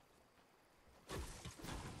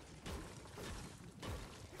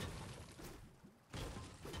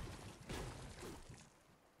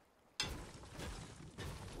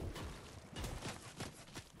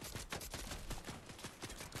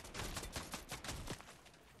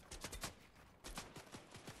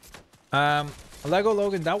 Lego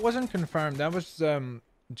Logan, that wasn't confirmed. That was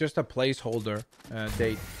just a placeholder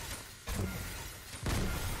date.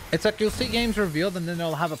 It's like you'll see games revealed and then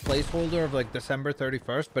they'll have a placeholder of like December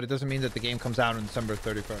 31st, but it doesn't mean that the game comes out on December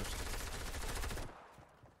 31st.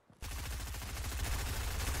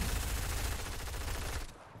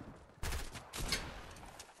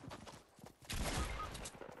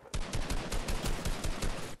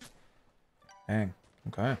 Dang.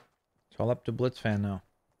 Okay. It's all up to Blitzfan now.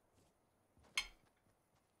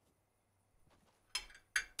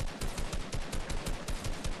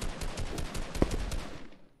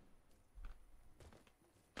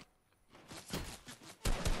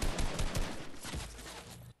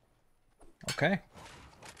 Okay.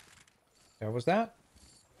 There was that.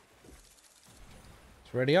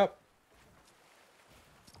 It's ready up.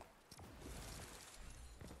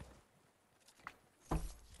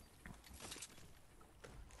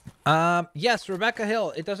 Yes, Rebecca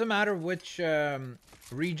Hill. It doesn't matter which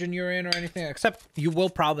region you're in or anything, except you will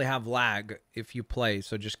probably have lag if you play.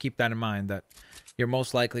 So just keep that in mind that you're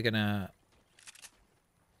most likely gonna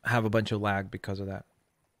have a bunch of lag because of that.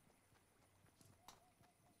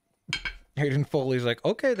 Hayden Foley's like,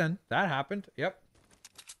 okay, then that happened. Yep.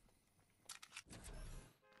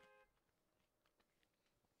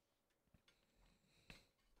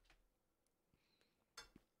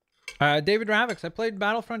 David Ravix, I played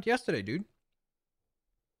Battlefront yesterday, dude.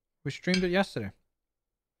 We streamed it yesterday.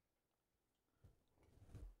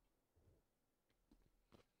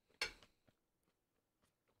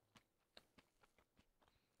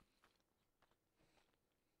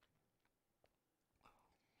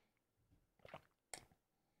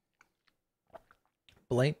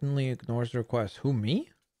 Blatantly ignores the request. Who, me?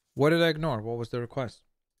 What did I ignore? What was the request?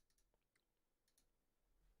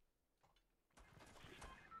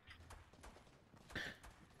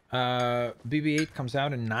 BB-8 comes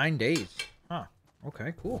out in 9 days. Huh.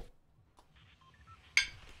 Okay, cool.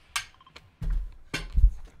 Here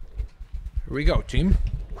we go, team.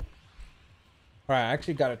 Alright, I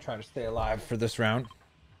actually gotta try to stay alive for this round.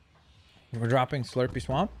 We're dropping Slurpy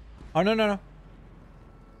Swamp. Oh, no, no, no.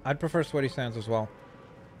 I'd prefer Sweaty Sands as well.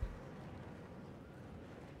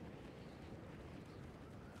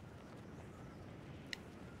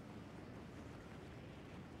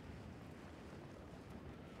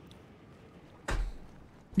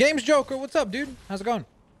 Games Joker, what's up, dude? How's it going?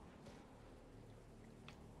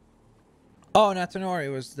 Oh,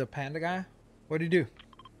 Natsunori was the panda guy? What did he do?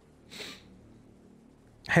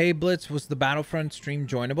 Hey Blitz, was the Battlefront stream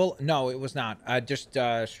joinable? No, it was not. I just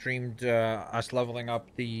streamed us leveling up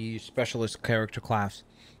the specialist character class.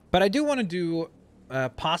 But I do want to do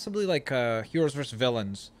possibly like Heroes vs.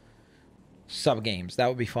 Villains sub games. That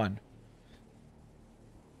would be fun.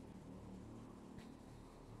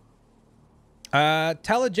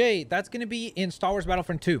 Tella J, that's going to be in Star Wars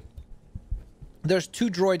Battlefront 2. There's 2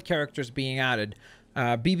 droid characters being added.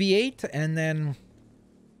 BB-8 and then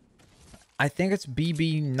I think it's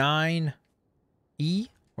BB-9E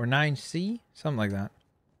or 9C, something like that.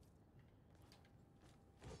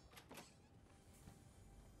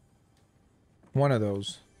 One of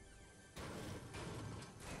those.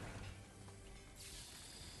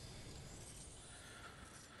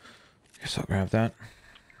 Guess I'll grab that.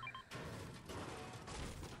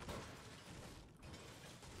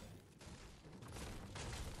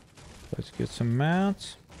 Let's get some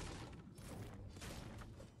mats.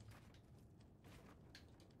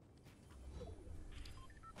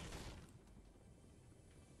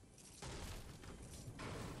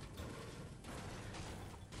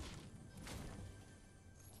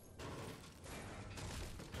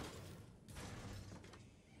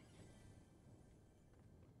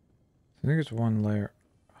 I think it's 1 layer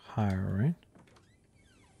higher, right?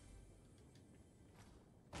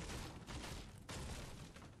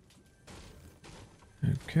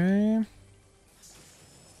 Okay.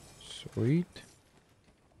 Sweet.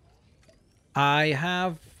 I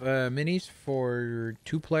have minis for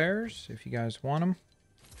 2 players if you guys want them.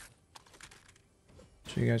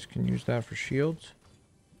 So you guys can use that for shields.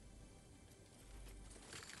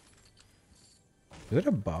 Is it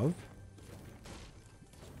above?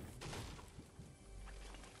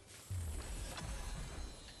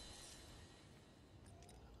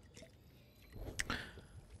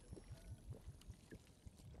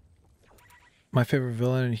 My favorite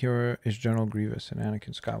villain and hero is General Grievous and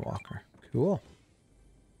Anakin Skywalker. Cool.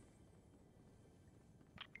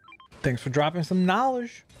 Thanks for dropping some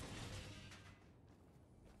knowledge.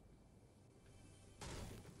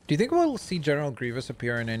 Do you think we'll see General Grievous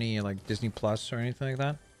appear in any like Disney Plus or anything like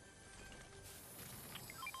that?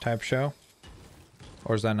 Type show?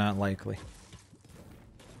 Or is that not likely?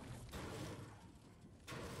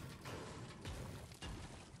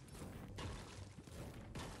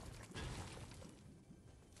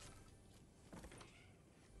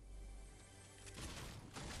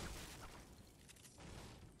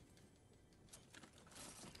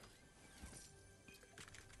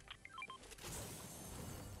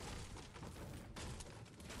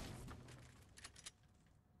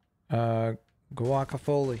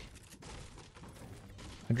 Guacafoli.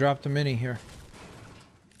 I dropped a mini here.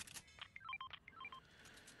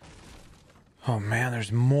 Oh man,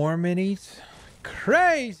 there's more minis.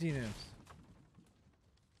 Craziness.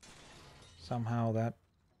 Somehow that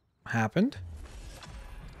happened.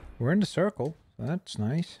 We're in the circle. That's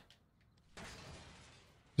nice.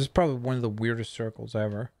 This is probably one of the weirdest circles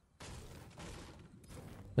ever.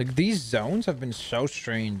 Like, these zones have been so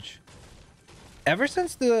strange. Ever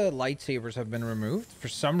since the lightsabers have been removed, for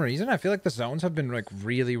some reason, I feel like the zones have been like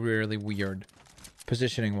really, really weird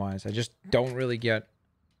positioning wise. I just don't really get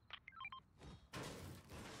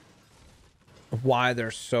why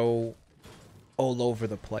they're so all over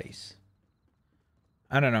the place.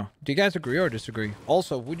 I don't know. Do you guys agree or disagree?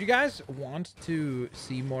 Also, would you guys want to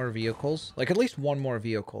see more vehicles? Like at least one more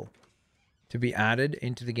vehicle to be added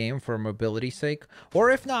into the game for mobility's sake? Or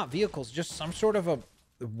if not vehicles, just some sort of a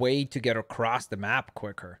way to get across the map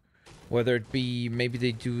quicker. Whether it be, maybe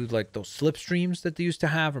they do like those slipstreams that they used to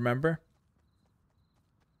have, remember?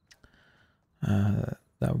 That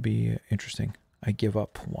would be interesting. I give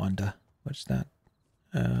up, Wanda. What's that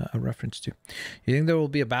a reference to? You think there will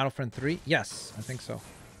be a Battlefront 3? Yes, I think so.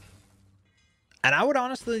 And I would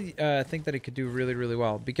honestly think that it could do really, really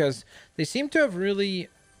well, because they seem to have really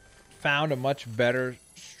found a much better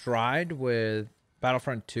stride with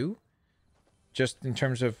Battlefront 2, just in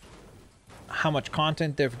terms of how much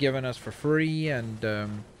content they've given us for free,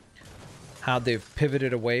 and how they've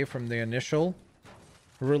pivoted away from the initial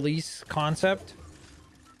release concept.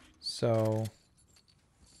 So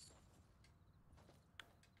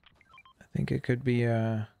I think it could be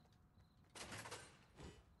a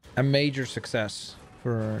major success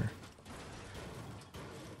for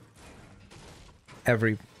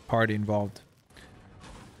every party involved.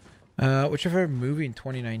 Whichever movie in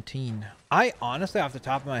 2019. I honestly, off the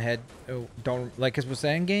top of my head, don't like. It was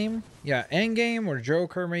Endgame. Yeah, Endgame or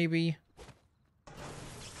Joker, maybe.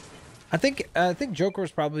 I think Joker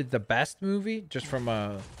was probably the best movie, just from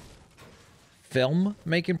a film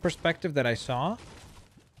making perspective, that I saw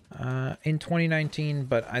in 2019.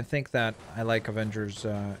 But I think that I like Avengers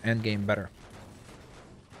Endgame better.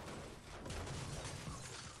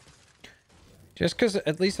 Just because,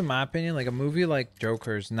 at least in my opinion, like a movie like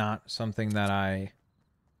Joker is not something that I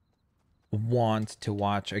want to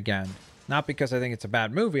watch again. Not because I think it's a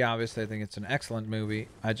bad movie, obviously. I think it's an excellent movie.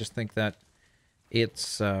 I just think that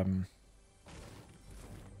it's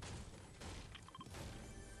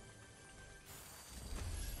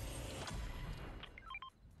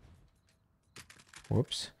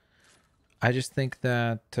whoops. I just think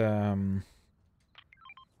that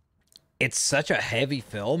it's such a heavy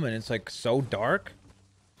film, and it's like so dark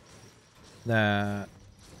that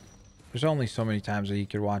there's only so many times that you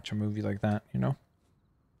could watch a movie like that, you know?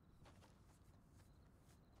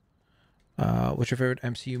 What's your favorite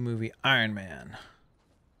MCU movie? Iron Man.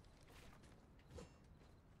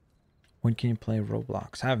 When can you play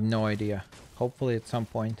Roblox? I have no idea. Hopefully at some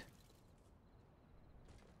point.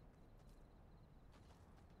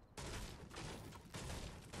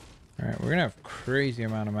 Alright, we're gonna have crazy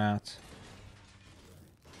amount of mats.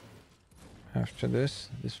 After this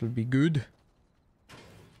will be good.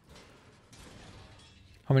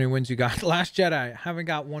 How many wins you got? Last Jedi. Haven't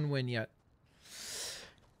got one win yet.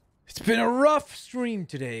 It's been a rough stream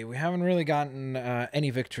today. We haven't really gotten any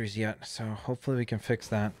victories yet. So hopefully we can fix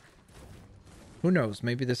that. Who knows?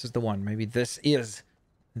 Maybe this is the one. Maybe this is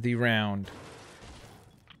the round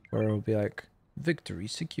where it'll be like, victory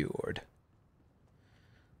secured.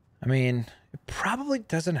 I mean, it probably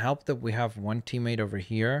doesn't help that we have one teammate over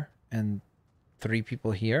here and 3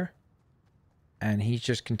 people here, and he's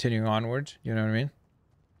just continuing onwards. You know what I mean?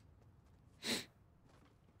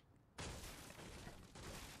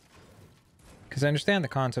 Because I understand the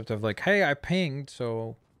concept of like, hey, I pinged,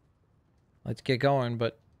 so let's get going,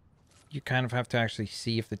 but you kind of have to actually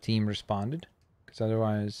see if the team responded, because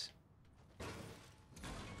otherwise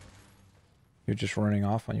you're just running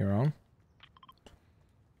off on your own.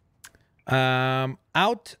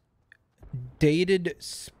 Outdated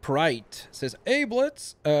Sprite says, hey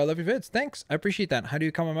Blitz, love your vids. Thanks, I appreciate that. How do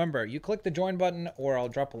you become a member? You click the join button, or I'll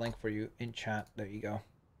drop a link for you in chat. There you go.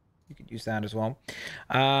 You could use that as well.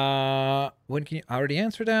 When can you already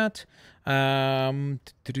answer that? Oh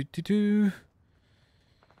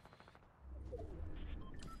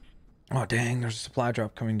dang, there's a supply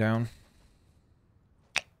drop coming down.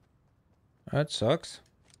 That sucks.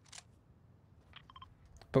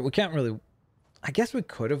 But we can't really... I guess we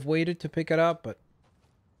could have waited to pick it up, but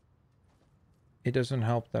it doesn't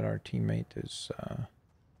help that our teammate is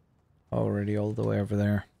already all the way over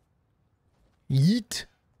there. Yeet!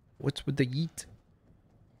 What's with the yeet?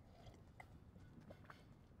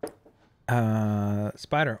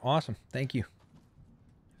 Spider, awesome. Thank you.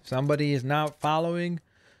 Somebody is now following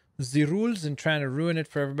the rules and trying to ruin it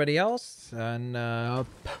for everybody else. And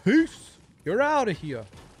peace! You're out of here.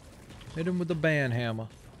 Hit him with the ban hammer.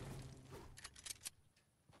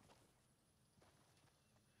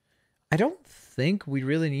 I don't think we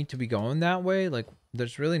really need to be going that way. Like,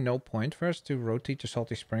 there's really no point for us to rotate to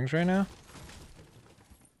Salty Springs right now.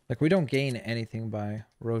 Like, we don't gain anything by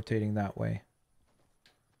rotating that way.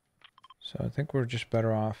 So I think we're just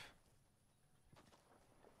better off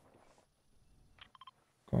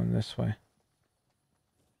going this way.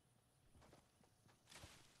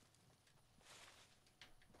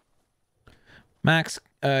 Max,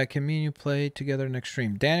 can me and you play together next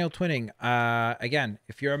stream? Daniel Twinning, again,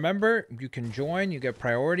 if you're a member, you can join. You get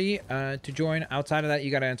priority to join. Outside of that,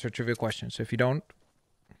 you got to answer trivia questions. So if you don't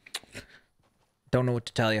know what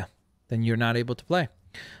to tell you, then you're not able to play.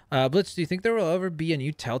 Blitz, do you think there will ever be a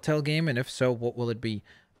new Telltale game? And if so, what will it be?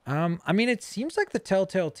 I mean, it seems like the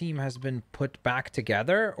Telltale team has been put back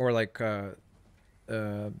together, or like the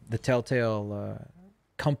Telltale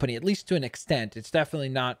company, at least to an extent. It's definitely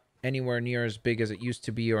not anywhere near as big as it used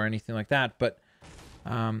to be or anything like that, but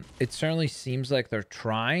it certainly seems like they're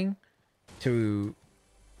trying to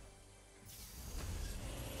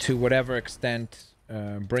whatever extent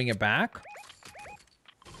bring it back.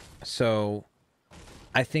 So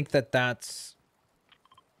I think that that's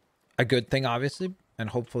a good thing, obviously, and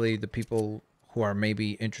hopefully the people who are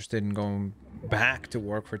maybe interested in going back to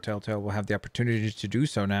work for Telltale will have the opportunity to do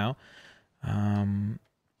so now.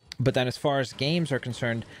 But then as far as games are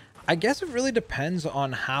concerned, I guess it really depends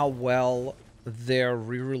on how well their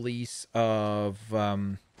re-release of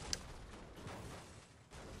not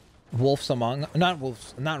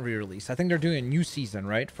re-release. I think they're doing a new season,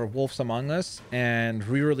 right, for Wolves Among Us, and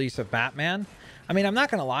re-release of Batman. I mean, I'm not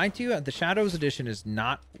gonna lie to you, the Shadows edition is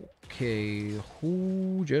not okay.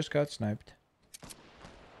 Who just got sniped?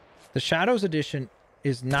 The Shadows edition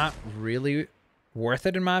is not really worth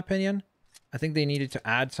it, in my opinion. I think they needed to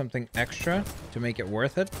add something extra to make it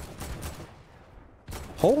worth it.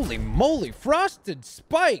 Holy moly, Frosted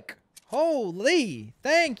Spike! Holy,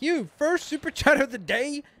 thank you. First super chat of the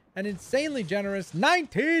day, an insanely generous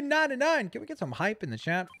 $19.99. Can we get some hype in the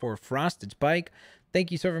chat for Frosted Spike?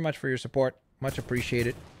 Thank you so very much for your support. Much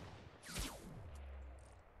appreciated.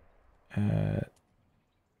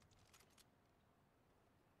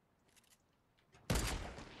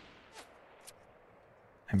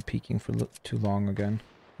 I'm peeking for too long again.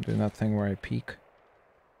 I'm doing that thing where I peek.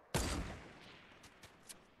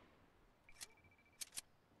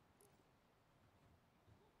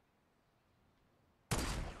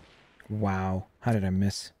 Wow. How did I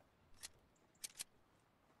miss?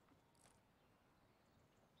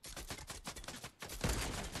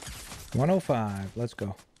 $105. Let's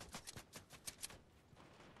go.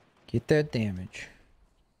 Get that damage.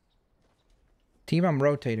 Team, I'm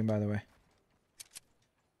rotating, by the way.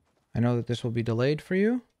 I know that this will be delayed for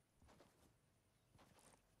you.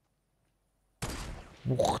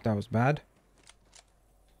 Ooh, that was bad.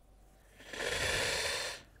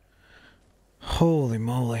 Holy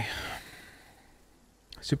moly.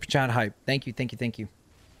 Super chat hype. Thank you, thank you, thank you.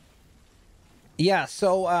 Yeah,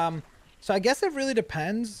 so so I guess it really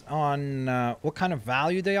depends on what kind of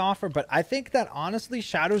value they offer, but I think that honestly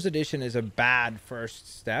Shadows Edition is a bad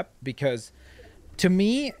first step, because to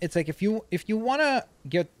me, it's like if you want to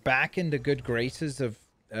get back into good graces of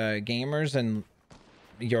gamers and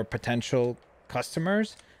your potential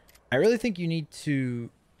customers, I really think you need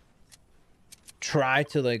to try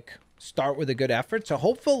to like start with a good effort. So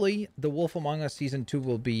hopefully the Wolf Among Us Season 2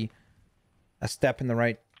 will be a step in the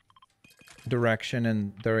right direction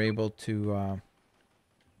and they're able to...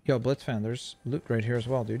 Yo, Blitzfan, there's loot right here as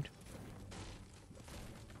well, dude.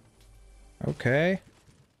 Okay.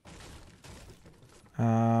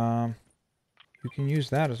 You can use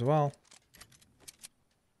that as well.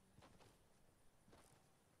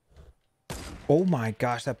 Oh my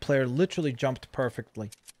gosh, that player literally jumped perfectly.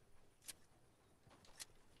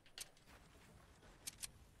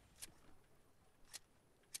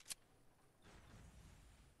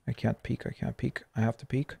 I can't peek, I can't peek. I have to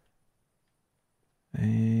peek.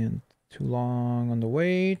 And too long on the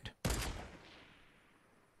wait.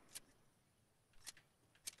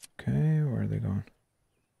 Okay, where are they going?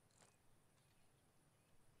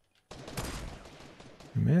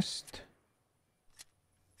 Missed.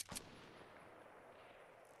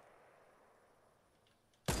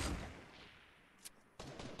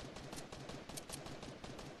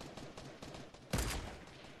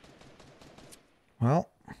 Well,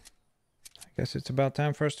 I guess it's about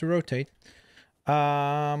time for us to rotate.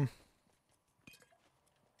 Guacafole,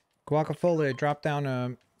 drop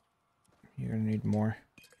down you're gonna need more.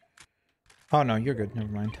 Oh no, you're good.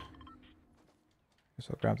 Never mind. Guess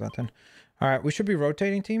I'll grab that then. All right, we should be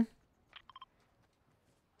rotating, team.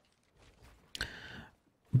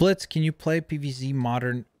 Blitz, can you play PVZ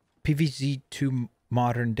 2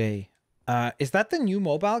 Modern Day? Is that the new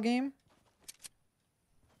mobile game?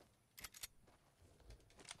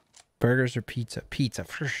 Burgers or pizza? Pizza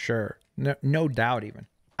for sure. No doubt even.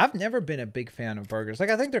 I've never been a big fan of burgers. Like,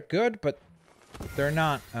 I think they're good, but they're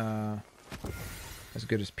not as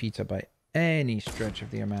good as pizza by any stretch of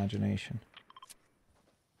the imagination.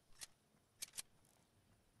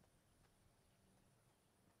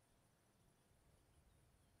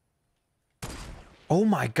 Oh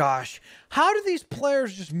my gosh. How do these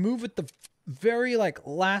players just move at the very, like,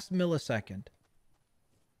 last millisecond?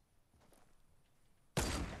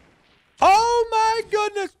 Oh my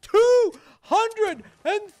goodness!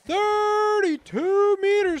 232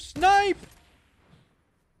 meters snipe!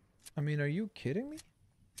 I mean, are you kidding me?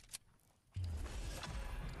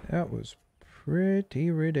 That was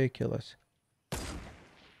pretty ridiculous.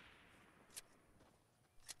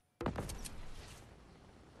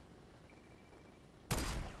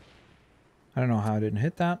 I don't know how I didn't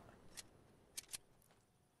hit that.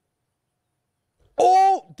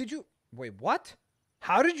 Oh! Did you... Wait, what?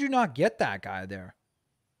 How did you not get that guy there?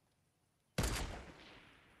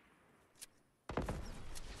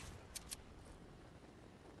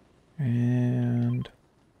 And...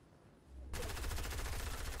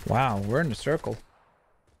 Wow, we're in the circle.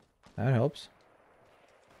 That helps.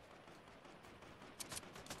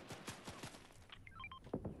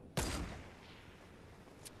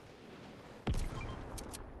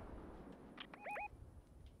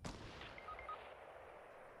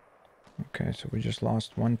 Okay, so we just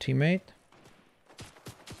lost one teammate.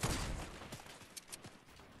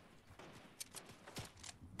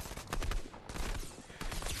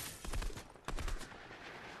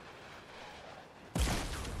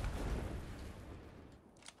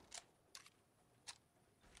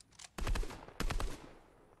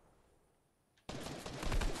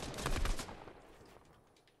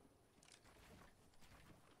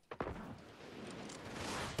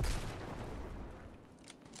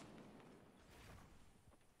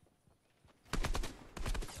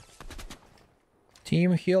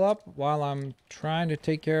 Team heal up while I'm trying to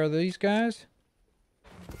take care of these guys.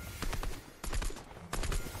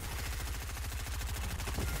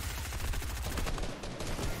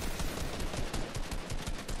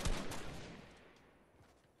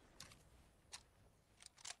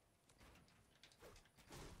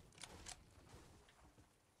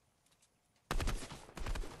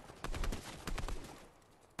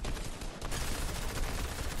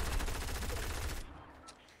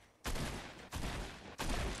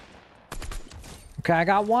 Okay, I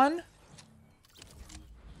got one.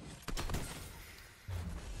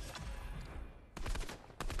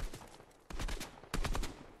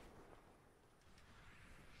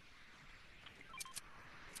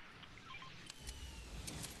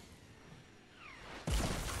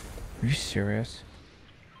 Are you serious?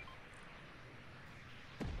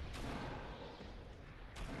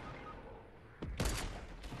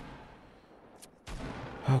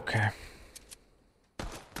 Okay.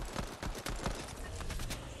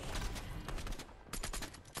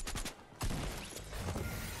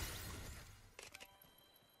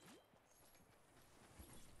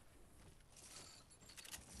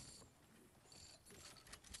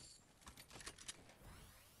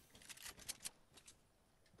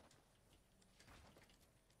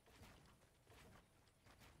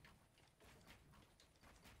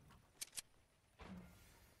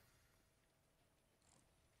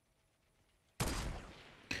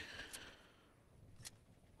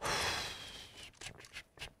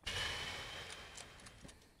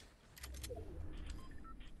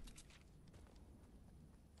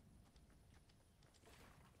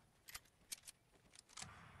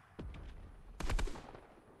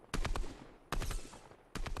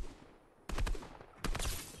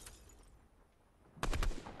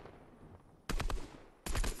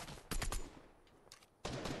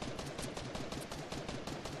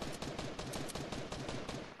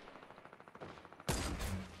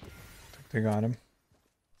 They got him.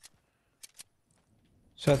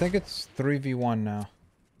 So I think it's 3v1 now.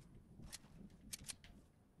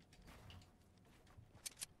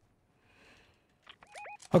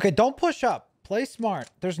 Okay, don't push up. Play smart.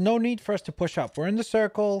 There's no need for us to push up. We're in the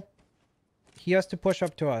circle. He has to push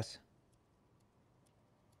up to us.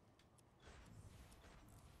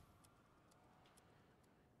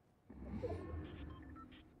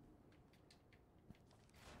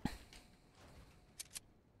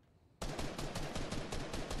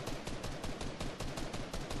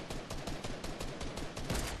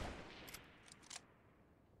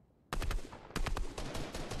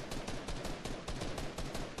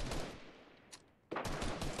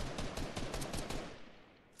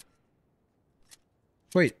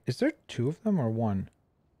 Wait, is there two of them or one?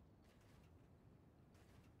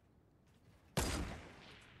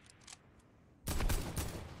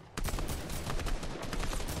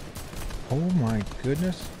 Oh my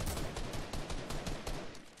goodness.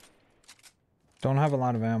 Don't have a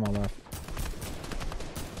lot of ammo left.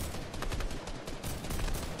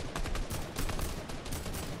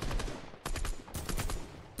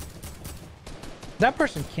 That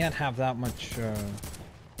person can't have that much,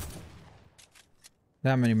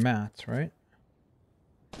 that many mats, right?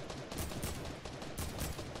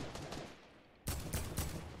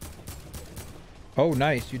 Oh,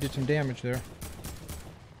 nice. You did some damage there.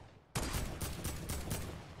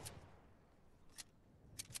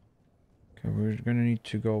 Okay, we're gonna need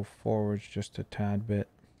to go forwards just a tad bit.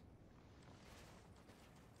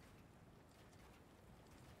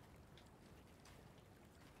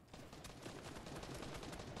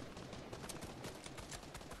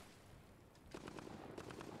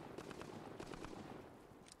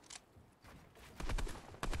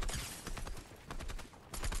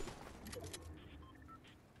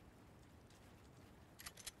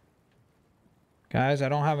 Guys, I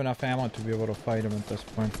don't have enough ammo to be able to fight him at this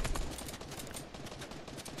point.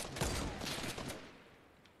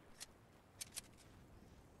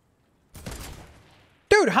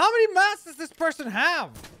 Dude, how many mats does this person have?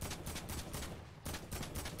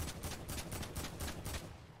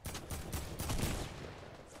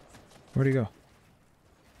 Where'd he go?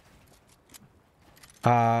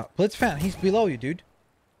 Blitz fan, he's below you, dude.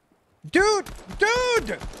 Dude!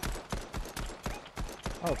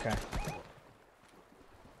 Okay.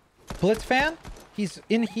 Blitz fan? He's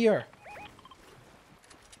in here.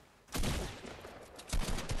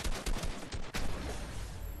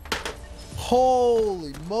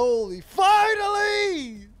 Holy moly.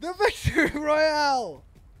 Finally! The victory royale!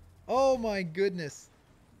 Oh my goodness.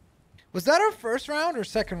 Was that our first round or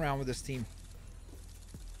second round with this team?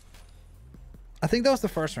 I think that was the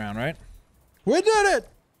first round, right? We did it!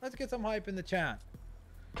 Let's get some hype in the chat.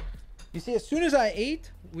 You see, as soon as I ate,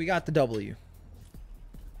 we got the W.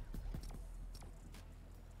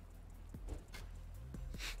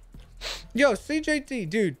 Yo, CJT,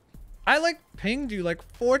 dude. I like pinged you like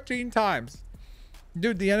 14 times.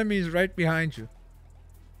 Dude, the enemy is right behind you.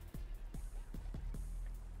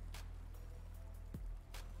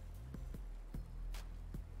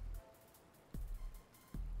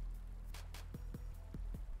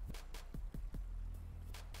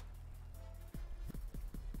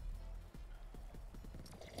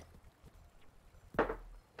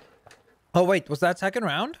 Oh, wait, was that second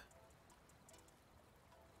round?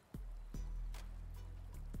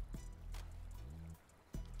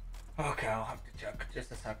 Okay, I'll have to check.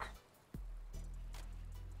 Just a sec.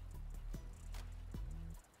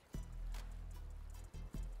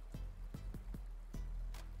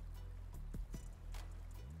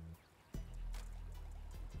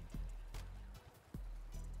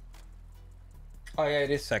 Oh yeah, it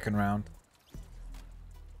is second round.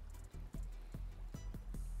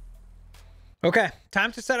 Okay,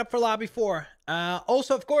 time to set up for lobby 4.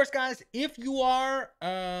 Also, of course, guys, if you are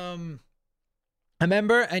a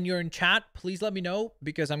member and you're in chat, please let me know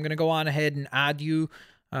because I'm going to go on ahead and add you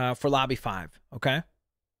for lobby 5. Okay.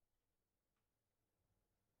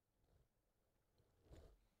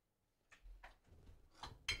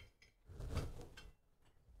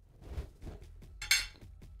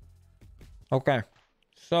 Okay.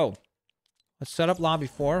 So let's set up lobby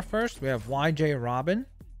 4 first. We have YJ Robin.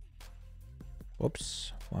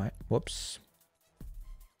 Whoops. Whoops.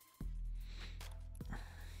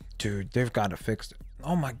 Dude, they've got to fix it.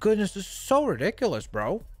 Oh my goodness, this is so ridiculous,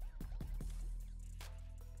 bro.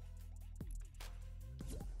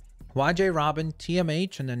 YJ Robin,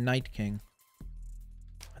 TMH, and then Night King.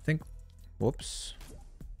 I think... Whoops.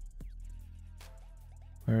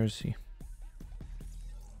 Where is he?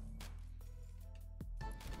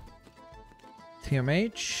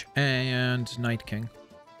 TMH and Night King.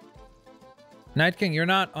 Night King, you're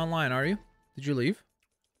not online, are you? Did you leave?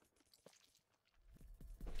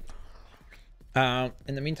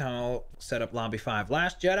 In the meantime, I'll set up lobby 5.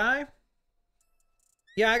 Last Jedi?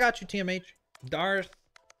 Yeah, I got you, TMH. Darth.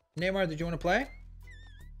 Neymar, did you want to play?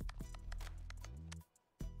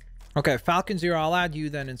 Okay, Falcon Zero, I'll add you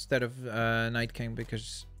then instead of Night King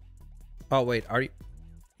because... Oh, wait, are you...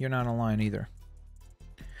 You're not online either.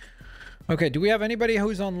 Okay, do we have anybody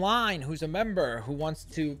who's online, who's a member, who wants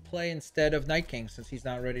to play instead of Night King since he's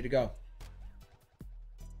not ready to go?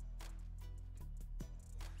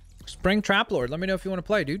 Spring Trap Lord, let me know if you want to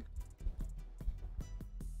play, dude.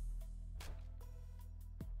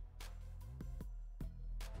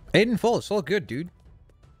 Aiden full, it's all good, dude.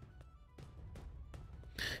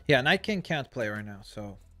 Yeah, Night King can't play right now,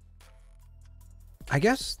 so... I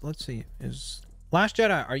guess, let's see, is... Last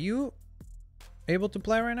Jedi, are you able to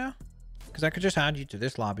play right now? Because I could just add you to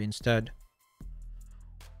this lobby instead.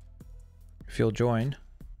 if you'll join.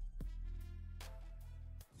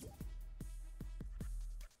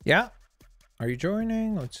 Yeah. Are you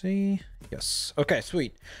joining? Let's see. Yes. Okay,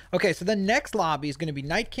 sweet. Okay, so the next lobby is going to be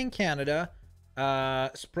Night King Canada,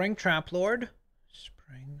 Spring Trap Lord,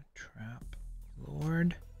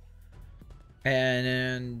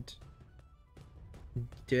 and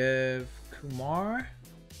Dev Kumar.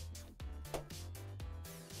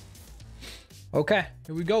 Okay,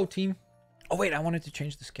 here we go, team. Oh wait, I wanted to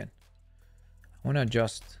change the skin. I want to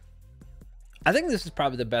adjust. I think this is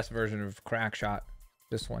probably the best version of Crackshot.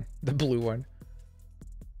 This one, the blue one.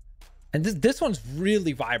 And this one's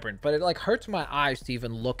really vibrant, but it like hurts my eyes to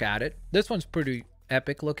even look at it. This one's pretty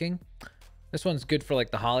epic looking. This one's good for like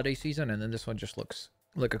the holiday season, and then this one just looks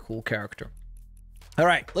like a cool character. All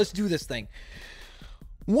right, let's do this thing.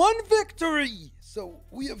 1 victory. So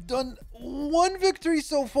we have done 1 victory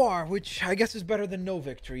so far, which I guess is better than no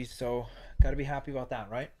victories. So gotta be happy about that,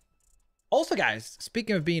 right? Also, guys,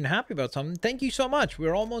 speaking of being happy about something, thank you so much.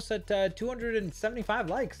 We're almost at 275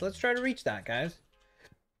 likes. Let's try to reach that, guys.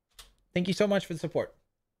 Thank you so much for the support.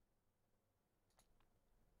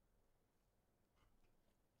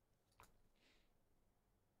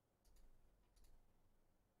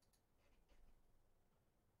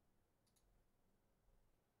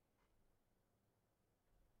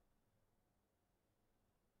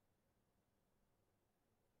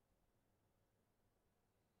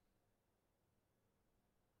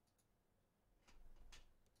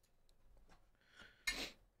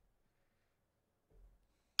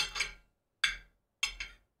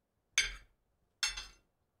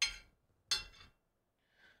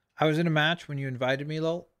 I was in a match when you invited me,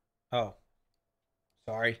 lol. Oh,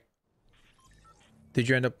 sorry. Did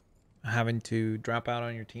you end up having to drop out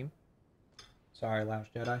on your team? Sorry,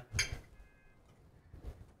 Lounge Jedi.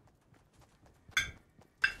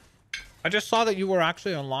 I just saw that you were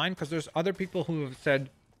actually online because there's other people who have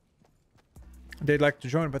said they'd like to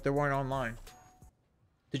join, but they weren't online.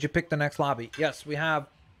 Did you pick the next lobby? Yes, we have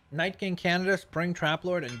Night King Canada, Spring Trap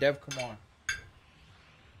Lord, and Dev Kumar.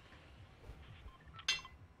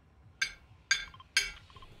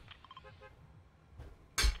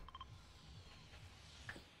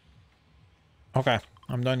 Okay,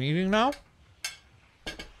 I'm done eating now.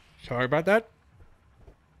 Sorry about that.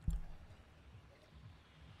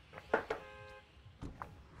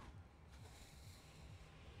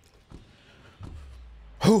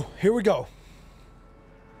 Whew, here we go.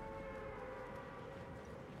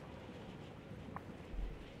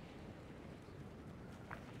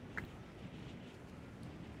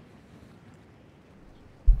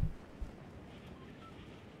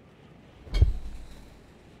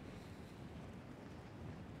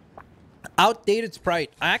 Outdated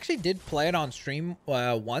Sprite. I actually did play it on stream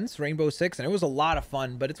once, Rainbow Six, and it was a lot of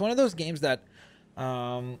fun, but it's one of those games that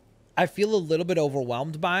I feel a little bit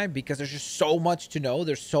overwhelmed by because there's just so much to know.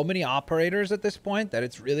 There's so many operators at this point that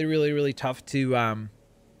it's really, really, really tough to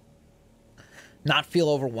not feel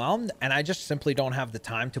overwhelmed, and I just simply don't have the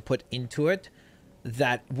time to put into it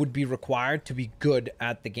that would be required to be good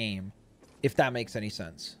at the game, if that makes any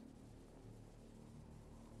sense.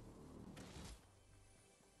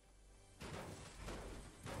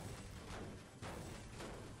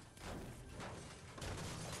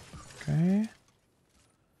 Okay.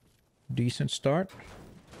 Decent start.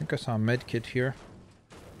 I think I saw a med kit here.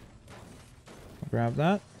 I'll grab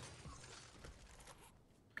that.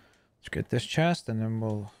 Let's get this chest and then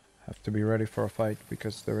we'll have to be ready for a fight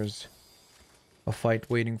because there is a fight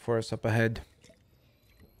waiting for us up ahead.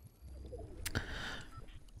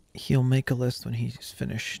 He'll make a list when he's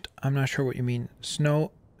finished. I'm not sure what you mean. Snowy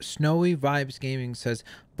Vibes Gaming says,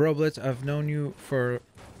 Bro Blitz, I've known you for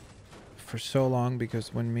so long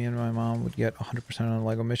because when me and my mom would get 100% on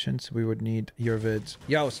Lego missions, we would need your vids.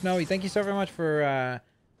 Yo, Snowy, thank you so very much for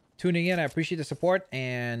tuning in. I appreciate the support,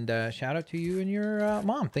 and shout out to you and your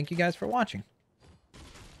mom. Thank you guys for watching.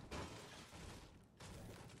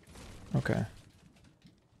 Okay.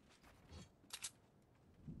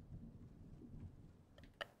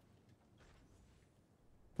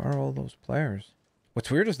 Where are all those players? What's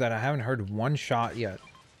weird is that I haven't heard one shot yet.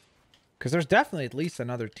 Because there's definitely at least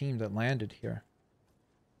another team that landed here.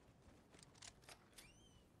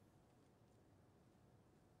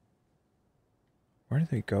 Where did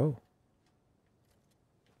they go?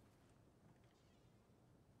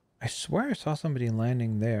 I swear I saw somebody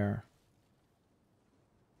landing there.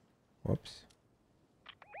 Whoops.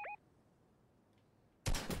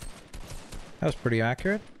 That was pretty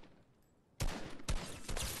accurate.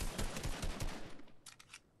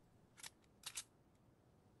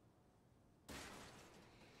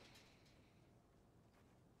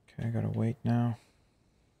 Okay, I gotta wait now.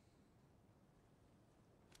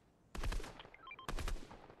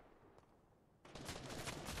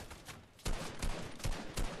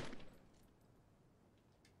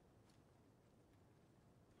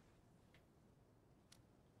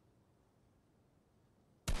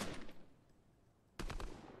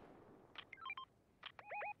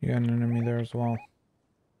 You got an enemy there as well.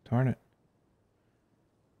 Darn it.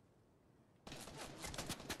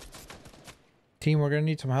 Team, we're gonna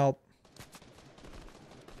need some help.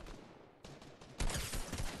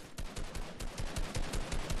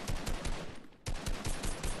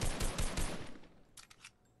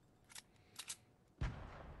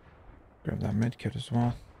 Grab that med kit as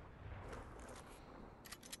well.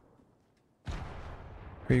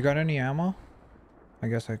 Hey, you got any ammo? I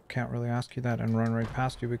guess I can't really ask you that and run right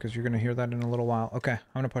past you because you're gonna hear that in a little while. Okay, I'm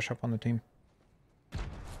gonna push up on the team.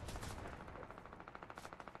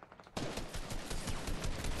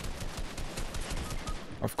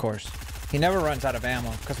 Of course. He never runs out of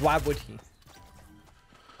ammo, because why would he?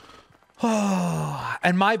 Oh,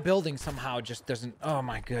 and my building somehow just doesn't... Oh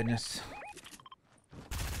my goodness.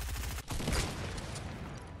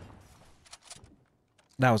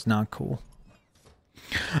 That was not cool.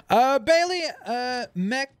 Bailey,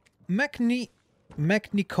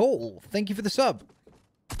 Nicole, thank you for the sub.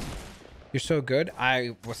 You're so good.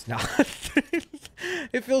 I was not.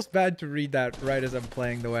 It feels bad to read that right as I'm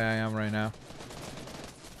playing the way I am right now.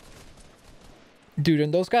 Dude,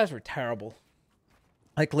 and those guys were terrible.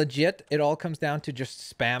 Like, legit, it all comes down to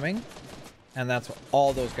just spamming. And that's what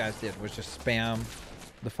all those guys did, was just spam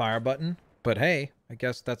the fire button. But hey, I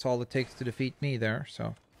guess that's all it takes to defeat me there,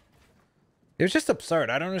 so... It was just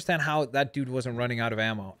absurd. I don't understand how that dude wasn't running out of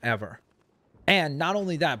ammo, ever. And not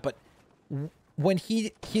only that, but when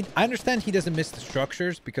I understand he doesn't miss the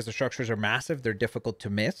structures, because the structures are massive, they're difficult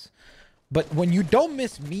to miss. But when you don't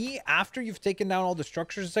miss me after you've taken down all the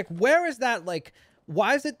structures, it's like, where is that, like...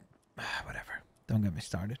 Why is it... Whatever. Don't get me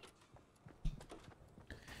started.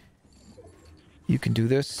 You can do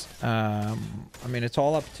this. I mean, it's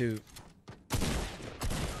all up to...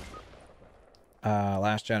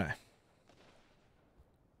 Last Jedi.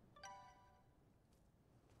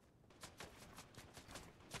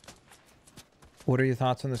 What are your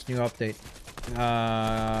thoughts on this new update?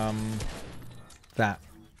 That.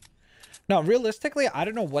 No, realistically, I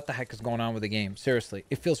don't know what the heck is going on with the game. Seriously,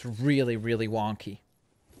 it feels really, really wonky.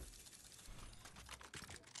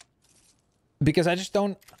 Because I just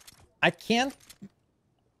don't... I can't...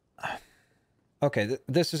 Okay,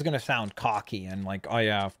 this is going to sound cocky and like, oh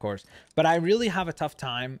yeah, of course. But I really have a tough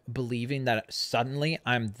time believing that suddenly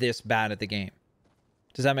I'm this bad at the game.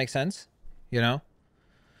 Does that make sense? You know?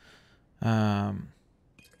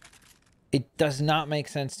 It does not make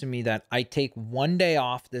sense to me that I take one day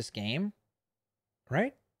off this game,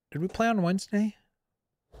 right? Did we play on Wednesday?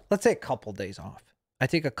 Let's say a couple days off. I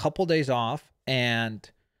take a couple days off and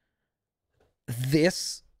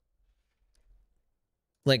this,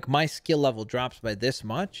 like, my skill level drops by this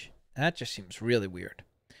much. That just seems really weird.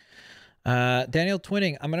 Daniel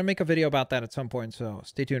Twinning, I'm going to make a video about that at some point, so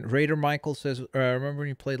stay tuned. Raider Michael says, remember when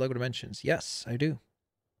you played LEGO Dimensions? Yes, I do.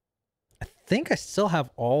 I think I still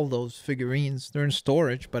have all those figurines. They're in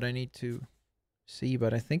storage, but I need to see.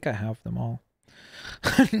 But I think I have them all.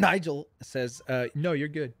 Nigel says, no, you're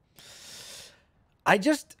good.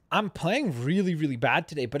 I'm playing really, really bad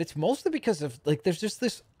today, but it's mostly because of, like, there's just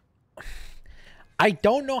this... I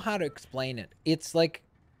don't know how to explain it. It's like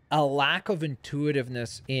a lack of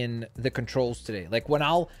intuitiveness in the controls today. Like, when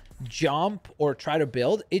I'll jump or try to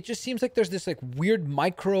build, it just seems like there's this like weird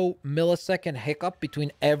micro millisecond hiccup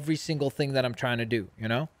between every single thing that I'm trying to do, you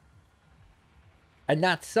know? And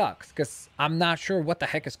that sucks because I'm not sure what the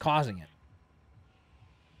heck is causing it.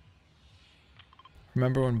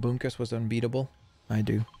 Remember when Bunkus was unbeatable? I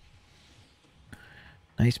do.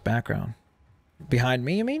 Nice background. Behind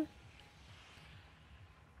me, you mean?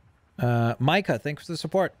 Micah, thanks for the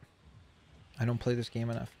support. I don't play this game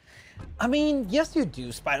enough. I mean, yes, you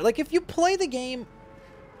do, Spider. Like, if you play the game...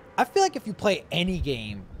 I feel like if you play any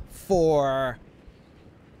game for...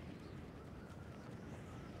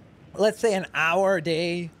 let's say an hour a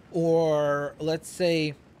day, or let's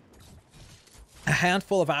say a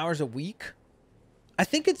handful of hours a week, I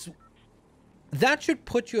think it's... that should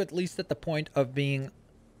put you at least at the point of being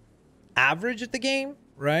average at the game,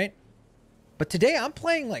 right? But today I'm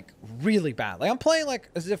playing like really bad. Like, I'm playing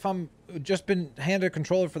like as if I'm just been handed a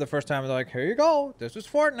controller for the first time. They're like, here you go. This is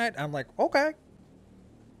Fortnite. I'm like, okay.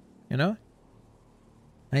 You know?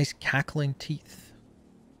 Nice cackling teeth.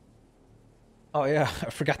 Oh yeah,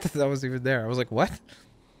 I forgot that was even there. I was like, what?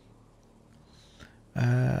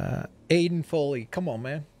 Aiden Foley. Come on,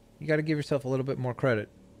 man. You got to give yourself a little bit more credit.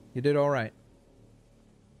 You did all right.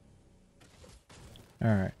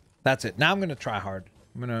 All right. That's it. Now I'm going to try hard.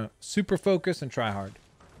 I'm going to super focus and try hard.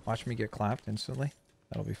 Watch me get clapped instantly.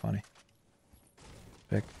 That'll be funny.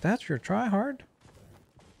 Vic, that's your try hard?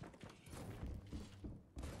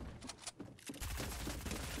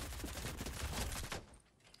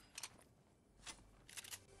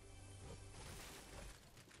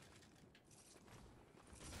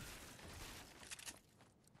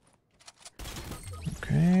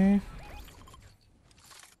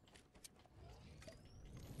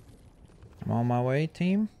 On my way,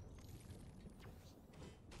 team.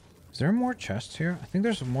 Is there more chests here? I think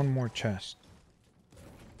there's one more chest.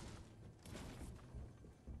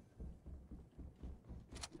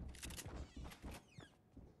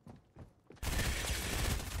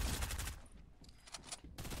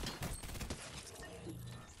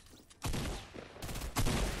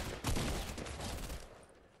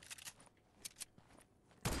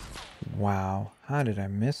 Wow, how did I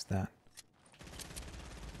miss that?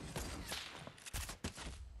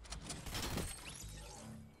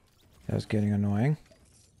 That was getting annoying.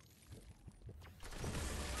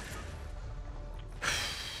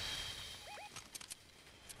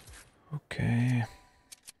 Okay.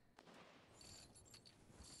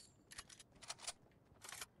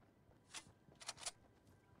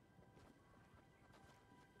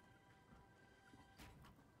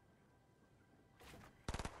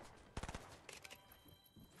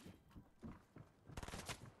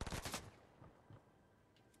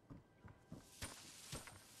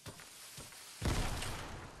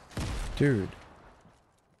 Dude,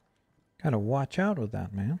 gotta watch out with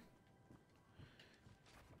that, man.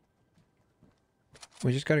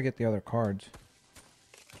 We just gotta get the other cards.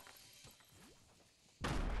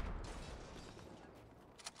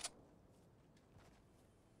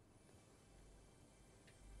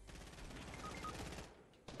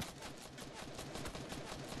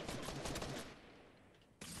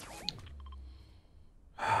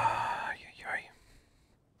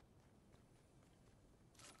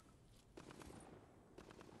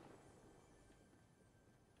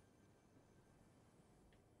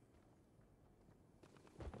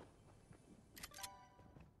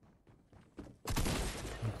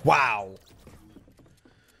 Wow.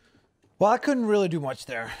 Well, I couldn't really do much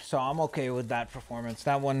there, so I'm okay with that performance.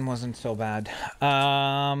 That one wasn't so bad.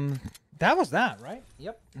 That was that, right?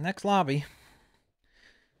 Yep. Next lobby.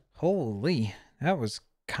 Holy, that was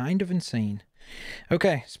kind of insane.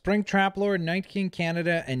 Okay, Spring Trap Lord, Night King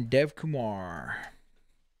Canada, and Dev Kumar.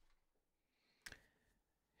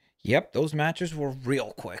 Yep, those matches were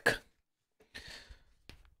real quick.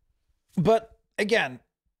 But again,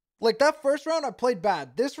 like that first round, I played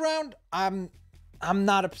bad. This round, I'm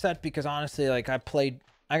not upset because honestly, like I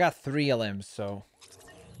got 3 elims, so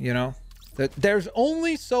you know, there's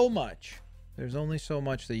only so much. There's only so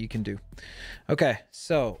much that you can do. Okay,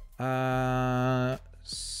 so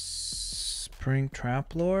Spring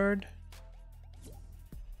Trap Lord,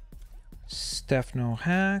 Stefano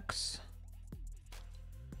Hacks,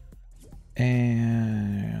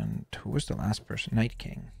 and who was the last person? Night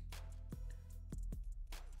King.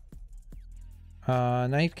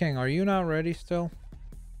 Night King, are you not ready still?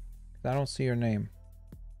 I don't see your name.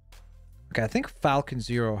 Okay, I think Falcon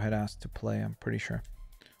Zero had asked to play, I'm pretty sure.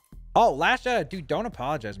 Oh, Last Jedi, dude, don't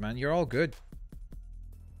apologize, man. You're all good.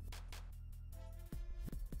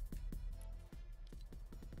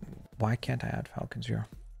 Why can't I add Falcon Zero?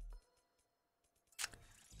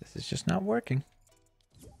 This is just not working.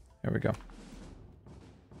 There we go.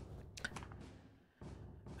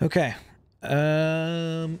 Okay.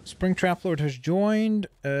 Spring Trap Lord has joined.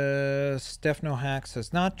 Stefano Hacks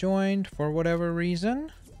has not joined for whatever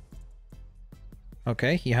reason.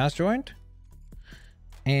 Okay, he has joined.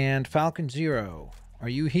 And Falcon Zero, are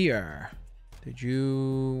you here? Did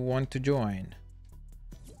you want to join?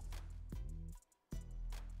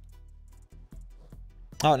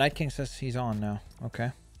 Oh, Night King says he's on now.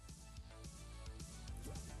 Okay.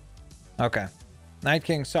 Okay. Night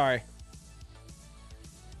King, sorry.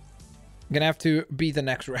 Gonna have to be the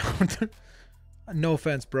next round. No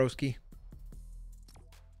offense, broski.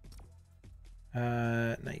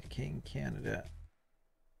 Night King Canada.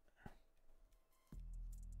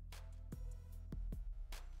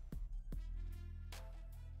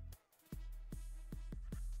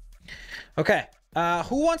 Okay.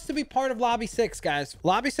 Who wants to be part of Lobby 6, guys?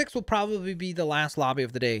 Lobby 6 will probably be the last lobby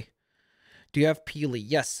of the day. Do you have Peely?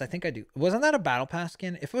 Yes, I think I do. Wasn't that a Battle Pass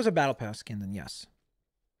skin? If it was a Battle Pass skin, then yes.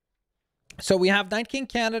 So we have Night King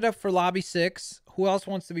Canada for Lobby 6. Who else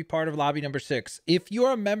wants to be part of Lobby number 6? If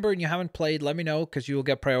you're a member and you haven't played, let me know because you will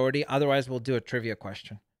get priority. Otherwise, we'll do a trivia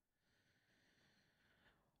question.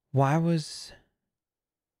 Why was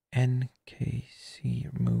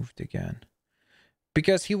NKC removed again?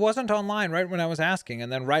 Because he wasn't online right when I was asking. And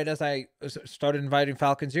then right as I started inviting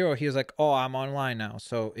Falcon Zero, he was like, oh, I'm online now.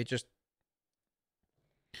 So it just...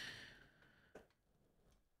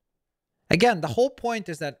 Again, the whole point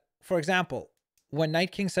is that, for example, when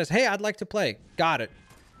Night King says, hey, I'd like to play. Got it.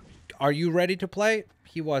 Are you ready to play?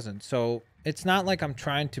 He wasn't. So it's not like I'm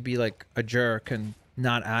trying to be like a jerk and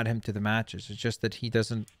not add him to the matches. It's just that he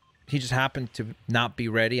just happened to not be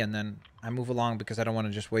ready. And then I move along because I don't want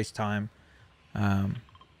to just waste time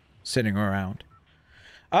sitting around.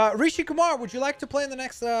 Rishi Kumar, would you like to play in the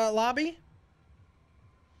next lobby?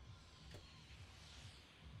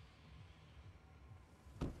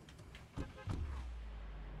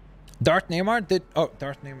 Darth Neymar did... Oh,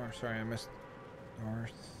 Darth Neymar. Sorry, I missed...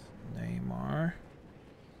 Darth Neymar.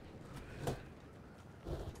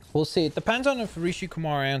 We'll see. It depends on if Rishi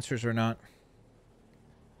Kumar answers or not.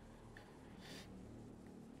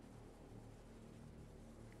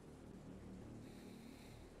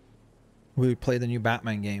 We play the new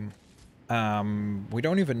Batman game. We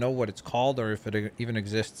don't even know what it's called or if it even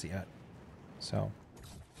exists yet. So,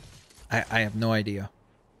 I have no idea.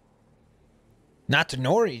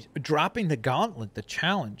 Natanori dropping the gauntlet, the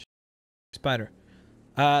challenge. Spider.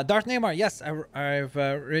 Darth Neymar, yes, I've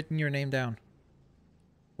written your name down.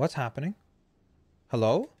 What's happening?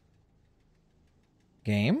 Hello?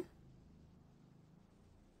 Game?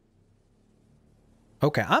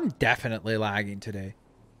 Okay, I'm definitely lagging today.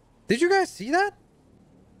 Did you guys see that?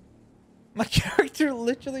 My character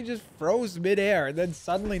literally just froze midair, and then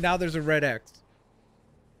suddenly now there's a red X.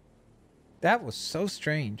 That was so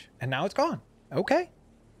strange. And now it's gone. Okay.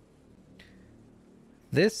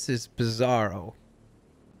 This is bizarro.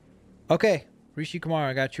 Okay, Rishi Kumar,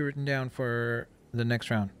 I got you written down for the next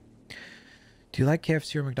round. Do you like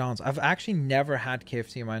KFC or McDonald's? I've actually never had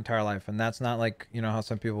KFC in my entire life, and that's not like, you know how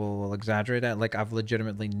some people will exaggerate that. Like, I've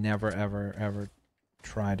legitimately never, ever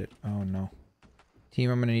tried it. Oh, no. Team,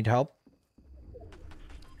 I'm gonna need help.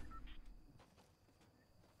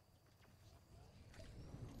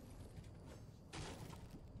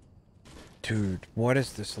 Dude, what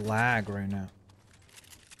is this lag right now?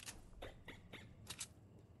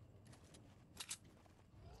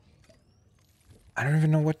 I don't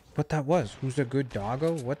even know what that was. Who's a good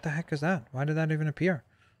doggo? What the heck is that? Why did that even appear?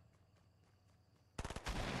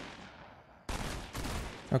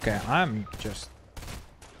 Okay, I'm just...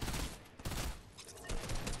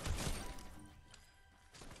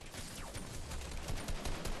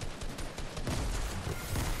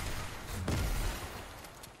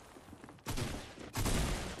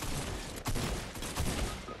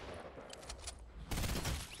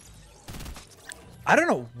 I don't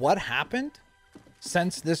know what happened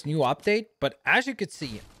since this new update, but as you could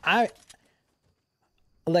see, I'm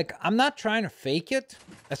not trying to fake it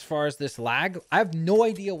as far as this lag. I have no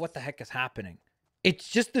idea what the heck is happening. It's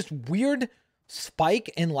just this weird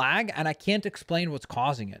spike in lag, and I can't explain what's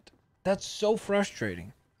causing it. That's so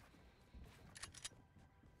frustrating.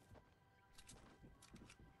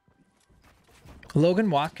 Logan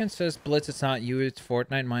Watkins says, Blitz, it's not you, it's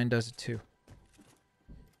Fortnite. Mine does it too.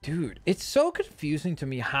 Dude, it's so confusing to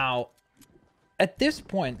me how, at this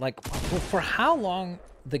point, like, for how long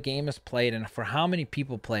the game is played and for how many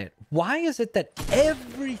people play it, why is it that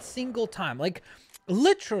every single time, like,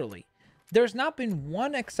 literally, there's not been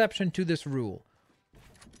one exception to this rule.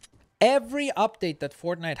 Every update that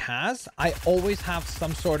Fortnite has, I always have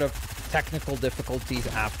some sort of technical difficulties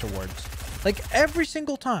afterwards. Like, every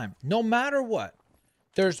single time, no matter what,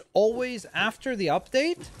 there's always, after the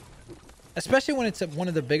update... Especially when it's one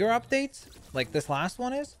of the bigger updates, like this last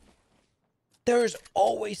one is, there's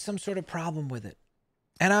always some sort of problem with it.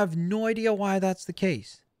 And I have no idea why that's the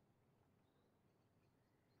case.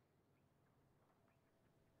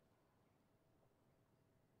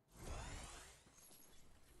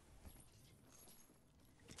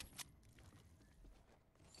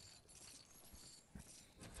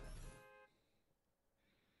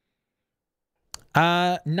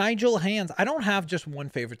 Nigel Hands. I don't have just one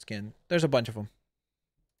favorite skin. There's a bunch of them.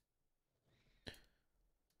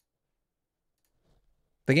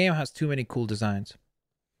 The game has too many cool designs.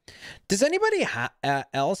 Does anybody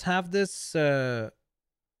else have this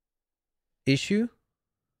issue?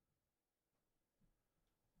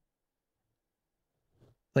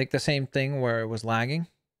 Like the same thing where it was lagging?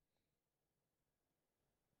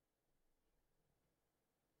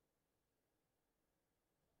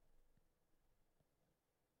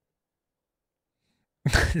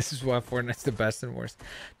 This is why Fortnite's the best and worst.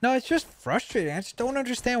 No, it's just frustrating. I just don't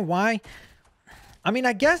understand why. I mean,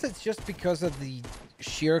 I guess it's just because of the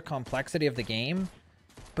sheer complexity of the game,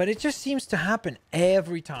 but it just seems to happen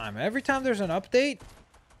every time. Every time there's an update,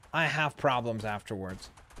 I have problems afterwards.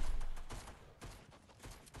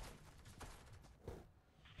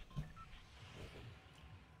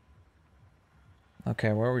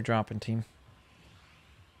 Okay, where are we dropping, team?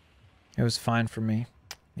 It was fine for me.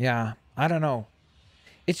 Yeah, I don't know.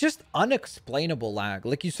 It's just unexplainable lag.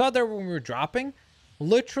 Like you saw there when we were dropping,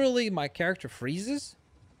 literally my character freezes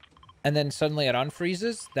and then suddenly it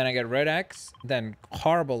unfreezes. Then I get red X, then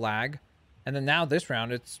horrible lag. And then now this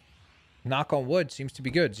round, it's Knock on wood, seems to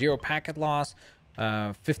be good. 0 packet loss,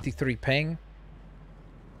 53 ping.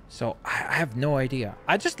 So I have no idea.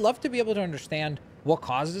 I just love to be able to understand what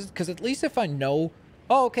causes it, because at least if I know,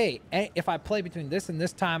 oh, okay, if I play between this and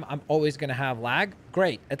this time, I'm always going to have lag.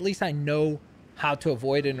 Great. At least I know how to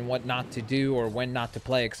avoid it and what not to do or when not to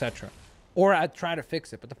play, etc. Or I'd try to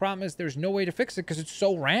fix it. But the problem is there's no way to fix it because it's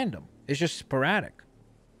so random. It's just sporadic.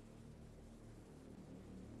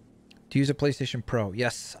 Do you use a PlayStation Pro?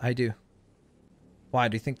 Yes, I do. Why?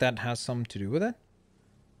 Do you think that has something to do with it?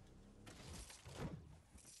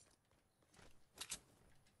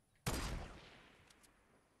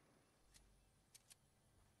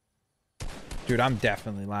 Dude, I'm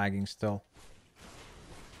definitely lagging still.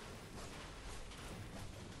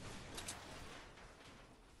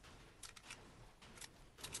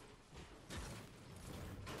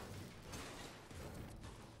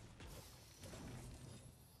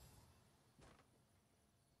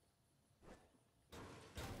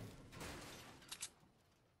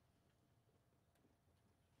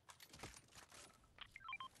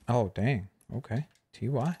 Oh, dang. Okay.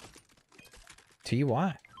 TY.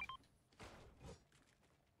 TY.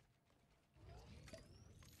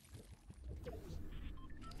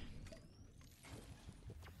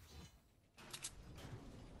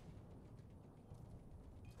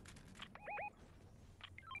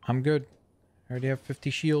 I'm good. I already have 50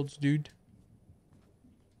 shields, dude.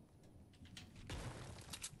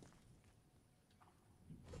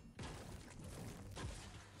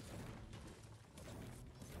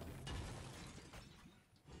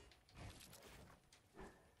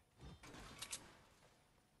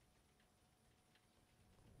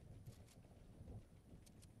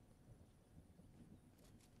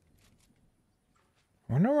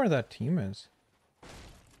 I wonder where that team is.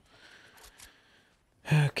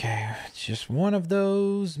 Okay, it's just one of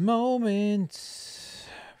those moments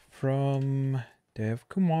from Dev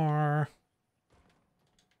Kumar.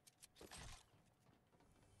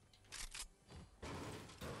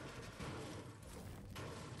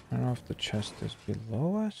 I don't know if the chest is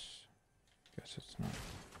below us. Guess it's not.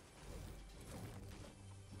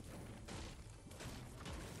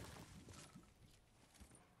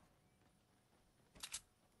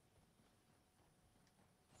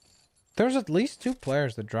 There's at least 2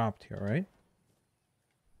 players that dropped here, right?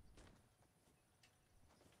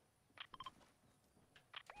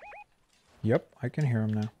 Yep, I can hear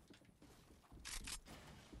him now.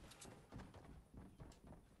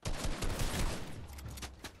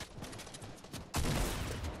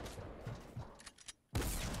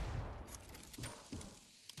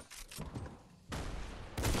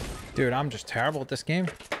 Dude, I'm just terrible at this game.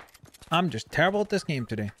 I'm just terrible at this game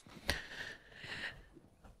today.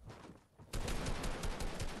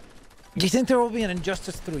 Do you think there will be an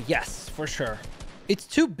Injustice 3? Yes, for sure. It's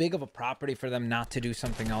too big of a property for them not to do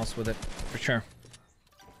something else with it, for sure.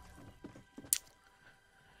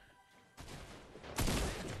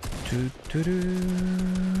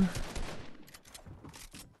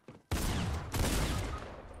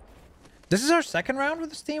 This is our second round with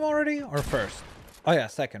this team already, or first? Oh yeah,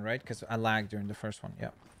 second, right? Because I lagged during the first one.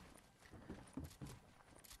 Yep.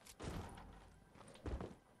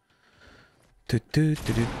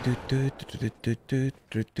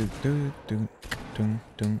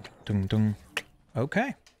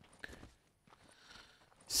 Okay.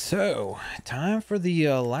 So, time for the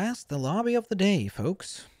last lobby of the day,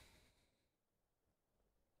 folks.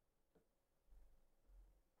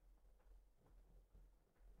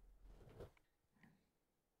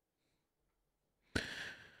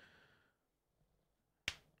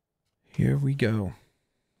 Here we go.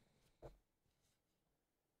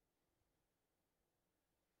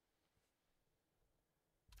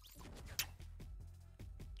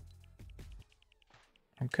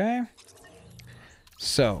 Okay.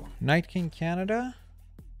 So, Night King Canada.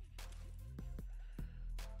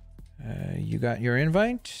 You got your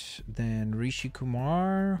invite. Then Rishi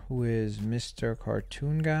Kumar, who is Mr.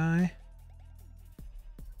 Cartoon Guy.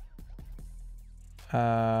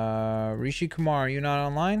 Rishi Kumar, are you not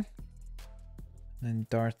online? Then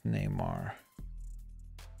Darth Neymar.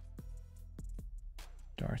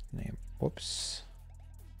 Darth Neymar. Whoops.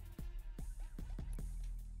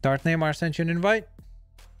 Darth Neymar sent you an invite.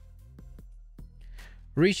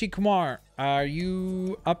 Rishi Kumar, are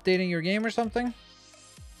you updating your game or something?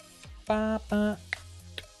 Oh no.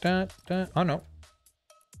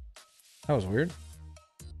 That was weird.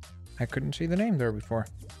 I couldn't see the name there before.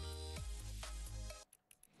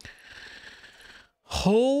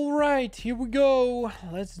 All right, here we go.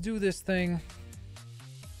 Let's do this thing.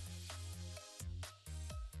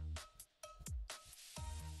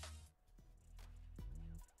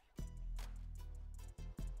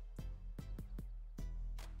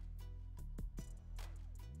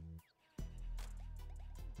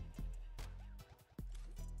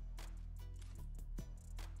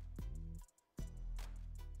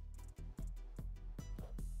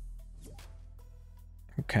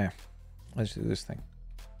 Okay, let's do this thing.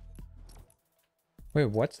 Wait,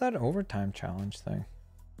 what's that overtime challenge thing?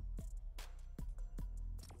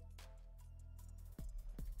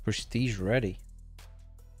 Prestige ready.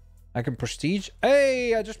 I can prestige.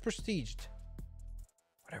 Hey, I just prestiged.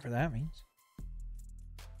 Whatever that means.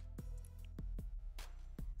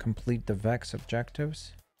 Complete the Vex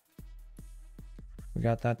objectives. We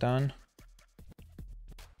got that done.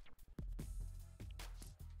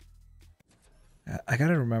 I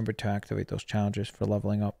gotta remember to activate those challenges for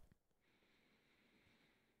leveling up.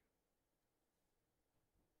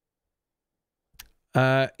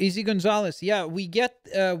 Easy Gonzalez. Yeah, we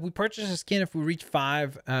purchase a skin if we reach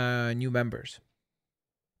 5 new members.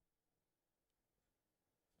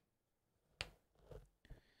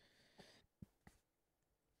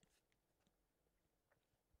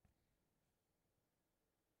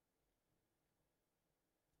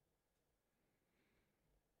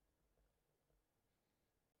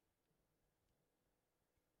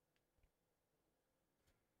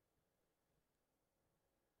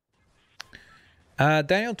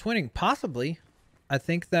 Daniel Twinning, possibly. I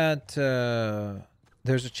think that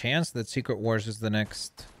there's a chance that Secret Wars is the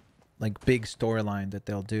next like big storyline that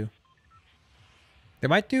they'll do. They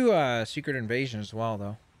might do Secret Invasion as well,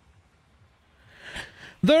 though.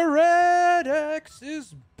 The Red X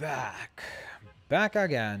is back. Back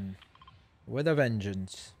again. With a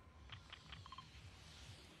vengeance.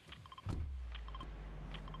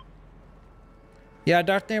 Yeah,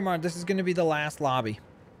 Darth Neymar, this is going to be the last lobby.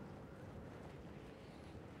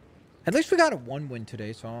 At least we got a 1 win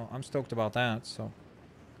today, so I'm stoked about that. So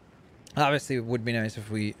obviously it would be nice if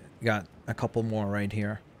we got a couple more right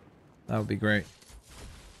here. That would be great.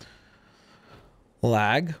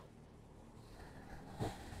 Lag.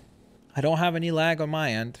 I don't have any lag on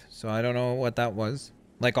my end, so I don't know what that was.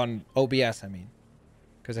 Like on OBS, I mean.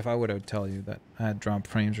 Because if I would, I would tell you that I had dropped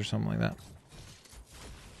frames or something like that.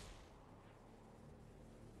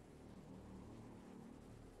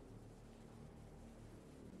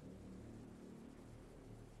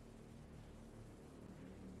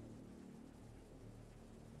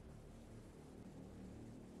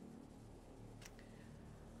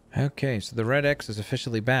 Okay, so the Red X is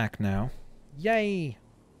officially back now. Yay!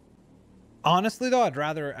 Honestly, though, I'd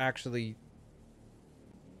rather actually,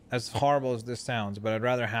 as horrible as this sounds, but I'd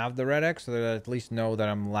rather have the Red X so that I at least know that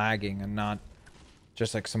I'm lagging and not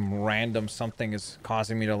just like some random something is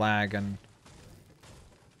causing me to lag and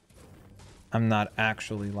I'm not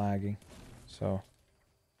actually lagging. So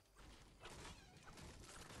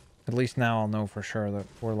at least now I'll know for sure that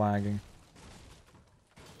we're lagging.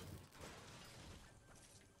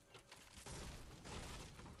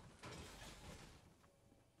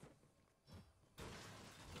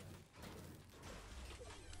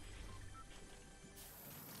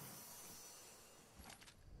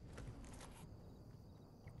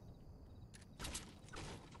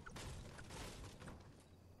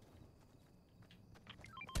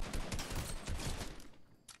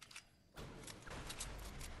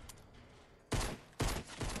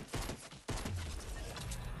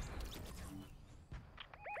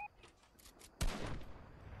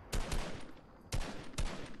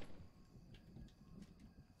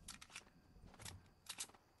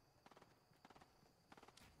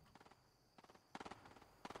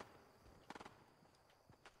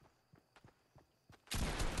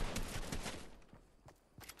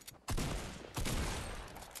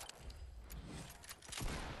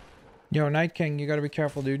 Yo, Night King, you gotta be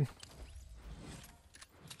careful, dude.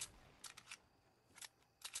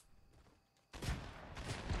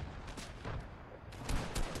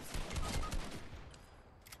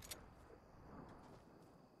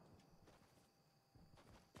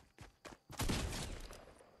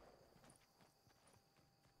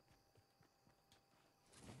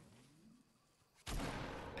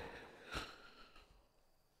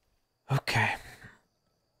 Okay.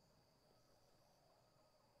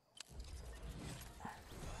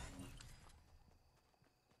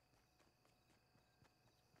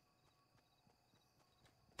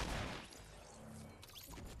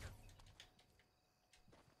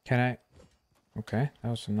 Can I? Okay, that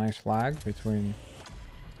was some nice lag between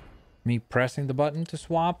me pressing the button to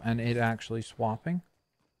swap and it actually swapping.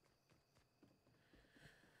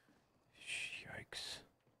 Yikes.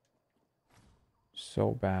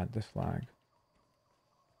 So bad, this lag.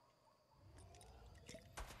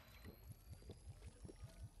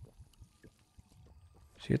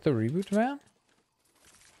 Is he at the reboot van?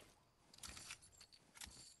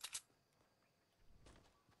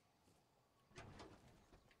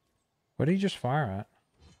 What did he just fire at?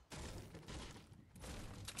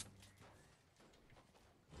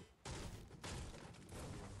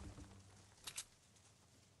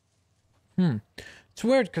 It's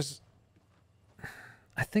weird because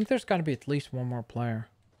I think there's got to be at least one more player.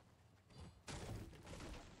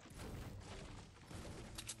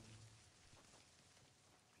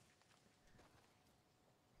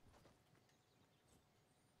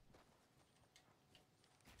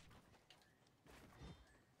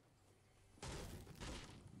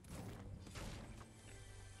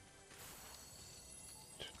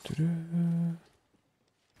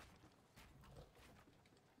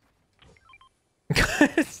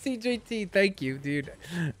 CJT, thank you, dude.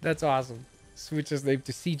 That's awesome. Switch his name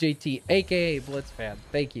to CJT, aka Blitzfan.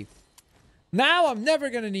 Thank you. Now I'm never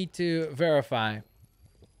gonna need to verify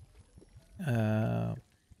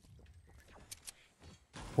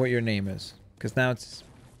what your name is, because now it's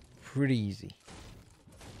pretty easy.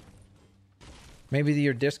 Maybe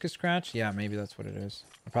your disc is scratched? Yeah, maybe that's what it is.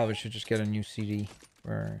 I probably should just get a new CD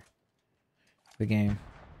for the game.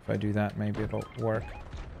 If I do that, maybe it'll work.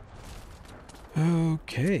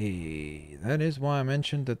 Okay, that is why I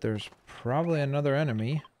mentioned that there's probably another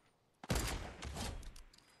enemy.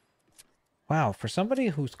 Wow, for somebody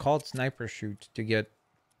who's called sniper shoot to get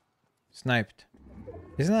sniped.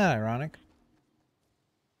 Isn't that ironic?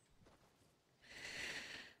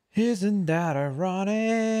 Isn't that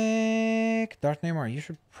ironic? Darth Neymar, you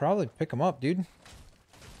should probably pick him up, dude.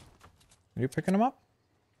 Are you picking him up?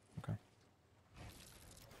 Okay.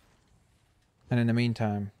 And in the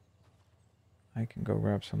meantime, I can go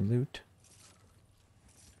grab some loot.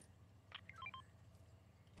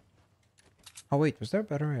 Oh wait, was there a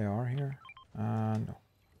better AR here? No,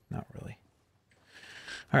 not really.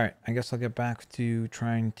 Alright, I guess I'll get back to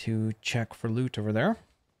trying to check for loot over there.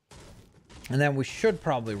 And then we should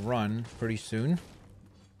probably run pretty soon,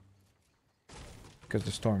 because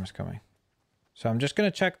the storm is coming. So I'm just going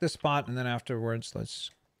to check this spot, and then afterwards,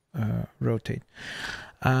 let's rotate.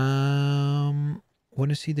 Want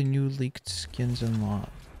to see the new leaked skins and lot.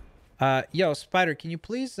 Yo, Spider, can you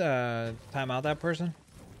please time out that person?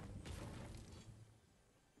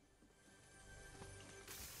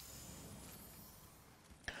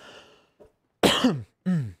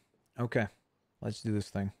 Okay, let's do this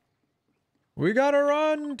thing. We gotta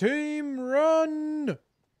run, team, run!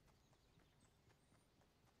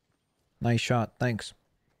 Nice shot, thanks.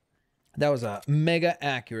 That was a mega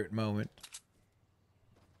accurate moment.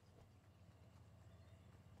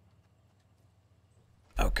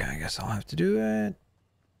 Okay, I guess I'll have to do it.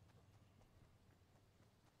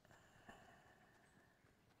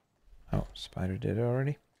 Oh, Spider did it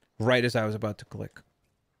already. Right as I was about to click.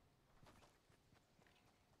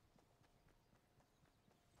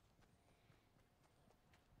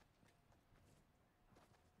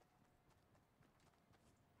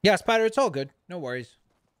 Yeah, Spider, it's all good. No worries.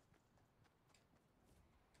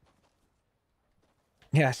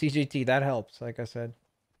 Yeah, CGT, that helps, like I said.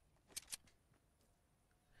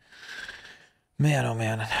 Man, oh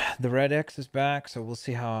man. The Red X is back, so we'll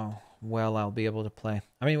see how well I'll be able to play.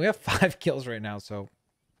 I mean, we have 5 kills right now, so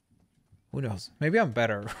who knows? Maybe I'm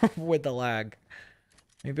better with the lag.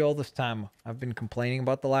 Maybe all this time I've been complaining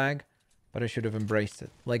about the lag, but I should have embraced it.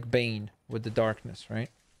 Like Bane with the darkness, right?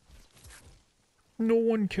 No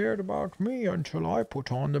one cared about me until I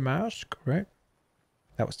put on the mask, right?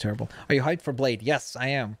 That was terrible. Are you hyped for Blade? Yes, I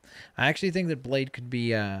am. I actually think that Blade could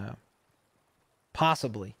be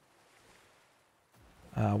possibly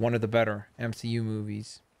one of the better MCU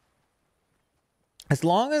movies. As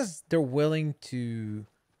long as they're willing to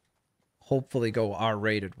hopefully go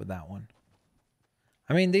R-rated with that one.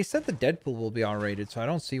 I mean, they said the Deadpool will be R-rated, so I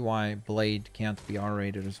don't see why Blade can't be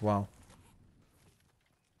R-rated as well.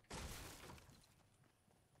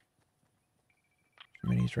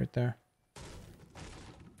 Minis right there.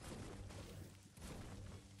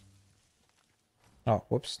 Oh,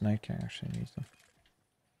 whoops. Night King actually needs them.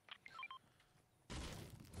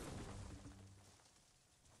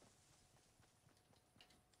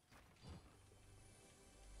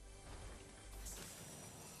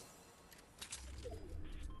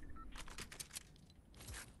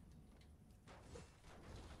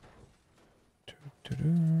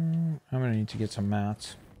 I'm gonna need to get some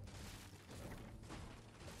mats.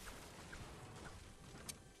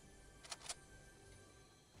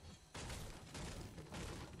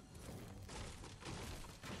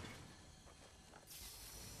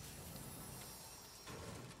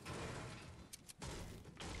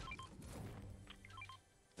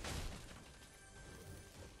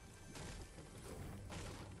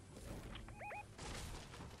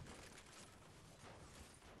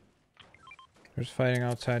 There's fighting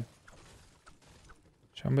outside.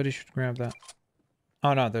 Somebody should grab that.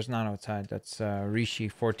 Oh no, there's not outside. That's Rishi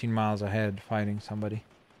 14 miles ahead fighting somebody.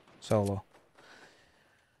 Solo.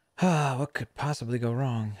 What could possibly go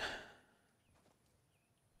wrong?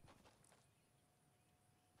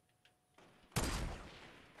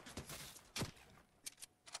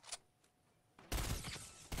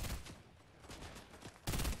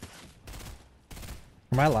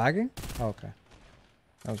 Am I lagging? Oh, okay.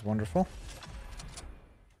 That was wonderful.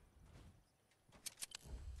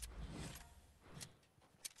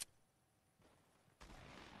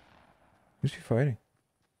 Who's he fighting?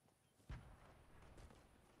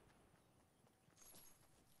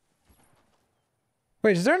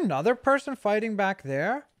 Wait, is there another person fighting back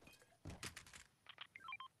there?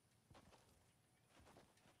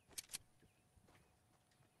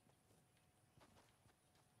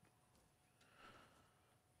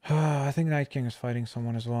 I think Night King is fighting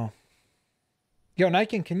someone as well. Yo, Night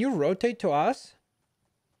King, can you rotate to us?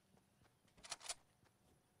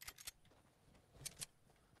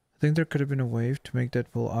 I think there could have been a wave to make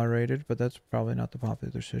Deadpool R-rated, but that's probably not the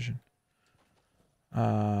popular decision.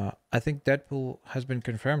 I think Deadpool has been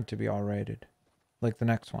confirmed to be R-rated, like the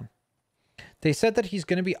next one. They said that he's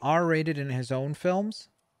going to be R-rated in his own films,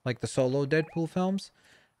 like the solo Deadpool films,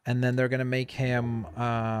 and then they're going to make him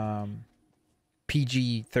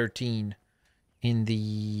PG-13 in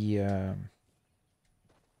the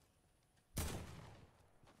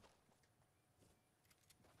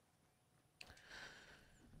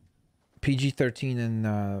PG-13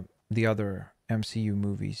 in the other MCU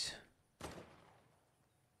movies.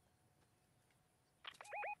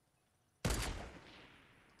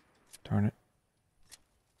 Darn it.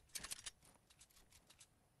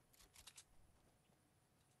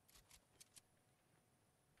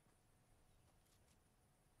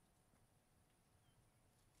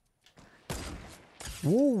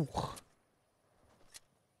 Whoa.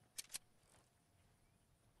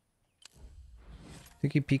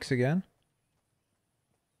 Think he peeks again?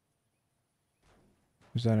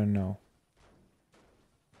 Was that a no?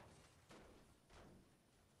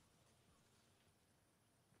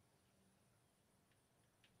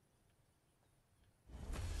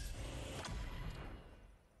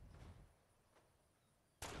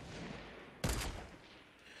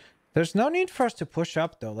 There's no need for us to push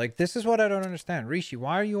up, though. Like, this is what I don't understand. Rishi,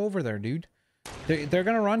 why are you over there, dude? They're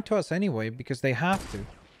gonna run to us anyway because they have to.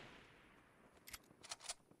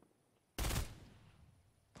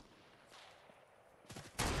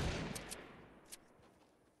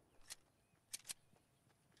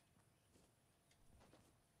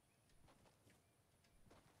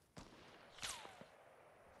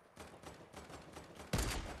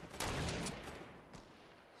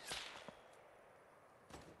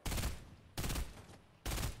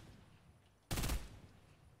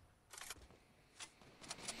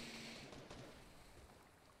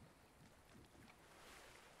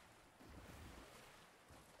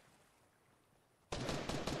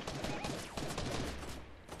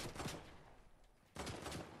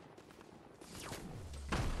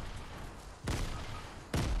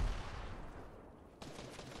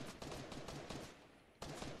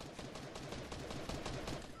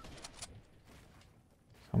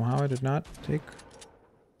 Somehow I did not take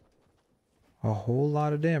a whole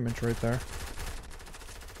lot of damage right there.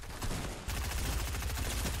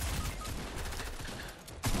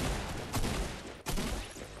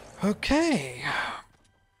 Okay.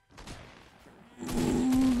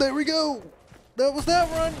 There we go. That was that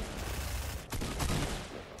run.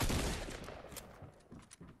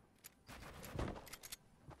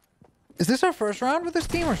 Is this our first round with this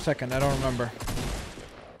team or second? I don't remember.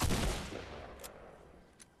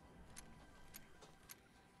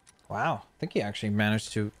 Wow. I think he actually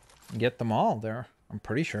managed to get them all there. I'm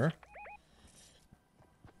pretty sure.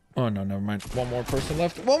 Oh, no, never mind. One more person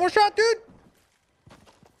left. One more shot, dude!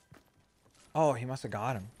 Oh, he must have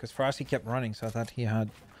got him. Because for us, he kept running, so I thought he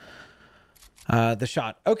had the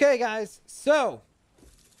shot. Okay, guys. So,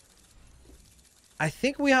 I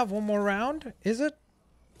think we have one more round. Is it?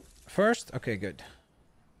 First? Okay, good.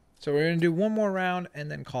 So we're going to do one more round and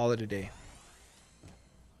then call it a day.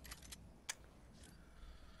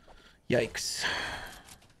 Yikes.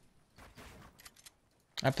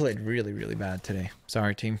 I played really, really bad today.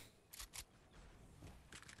 Sorry, team.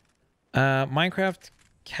 Minecraft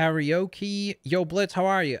karaoke. Yo, Blitz, how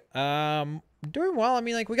are you? Doing well. I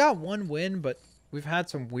mean, like, we got one win, but we've had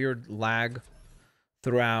some weird lag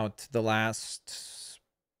throughout the last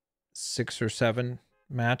 6 or 7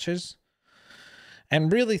 matches.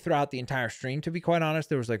 And really throughout the entire stream, to be quite honest,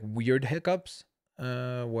 there was like weird hiccups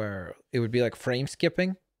where it would be like frame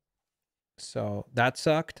skipping. So that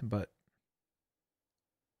sucked, but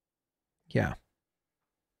yeah,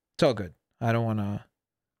 it's all good. I don't want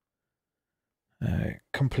to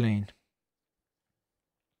complain.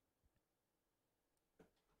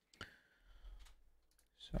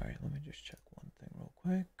 Sorry, let me just check one thing real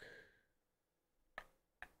quick.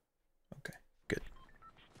 Okay, good.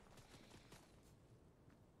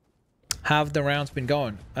 How have the rounds been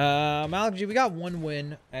going? Alex G, we got 1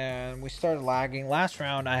 win and we started lagging. Last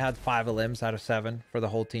round I had 5 elims out of 7 for the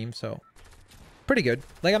whole team, so pretty good.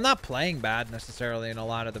 Like, I'm not playing bad necessarily in a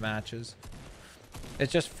lot of the matches.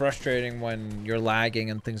 It's just frustrating when you're lagging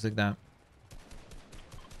and things like that.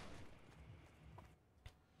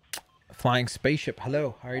 Flying spaceship,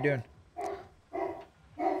 hello, how are you doing?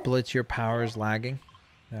 Blitz, your power is lagging.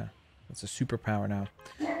 Yeah, it's a superpower now.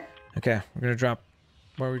 Okay, we're gonna drop.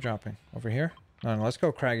 Where are we dropping? Over here? No, let's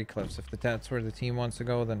go Craggy Cliffs. If that's where the team wants to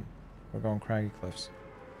go, then we're going Craggy Cliffs.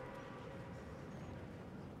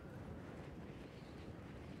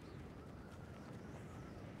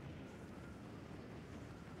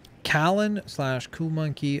 Callan / Cool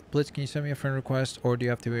Monkey. Blitz, can you send me a friend request or do you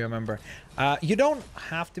have to be a member? You don't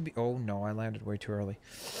have to be. Oh no, I landed way too early.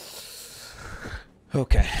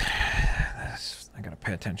 Okay. I gotta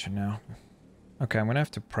pay attention now. Okay, I'm gonna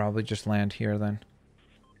have to probably just land here then.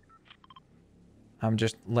 I'm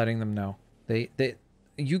just letting them know.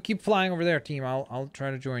 You keep flying over there, team. I'll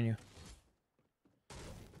try to join you.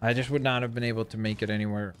 I just would not have been able to make it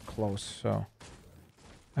anywhere close, so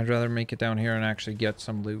I'd rather make it down here and actually get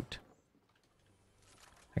some loot.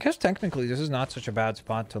 I guess technically this is not such a bad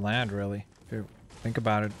spot to land, really, if you think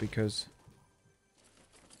about it, because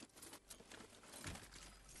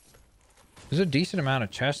there's a decent amount of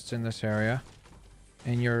chests in this area,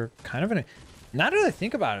 and you're kind of in a... Now that I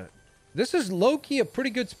think about it, this is low-key a pretty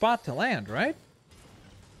good spot to land, right?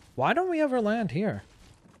 Why don't we ever land here?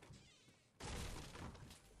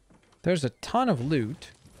 There's a ton of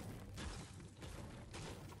loot.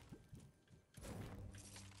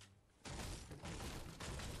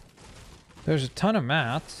 There's a ton of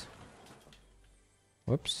mats.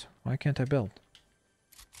 Whoops. Why can't I build?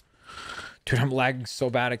 Dude, I'm lagging so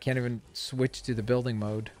bad I can't even switch to the building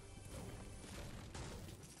mode.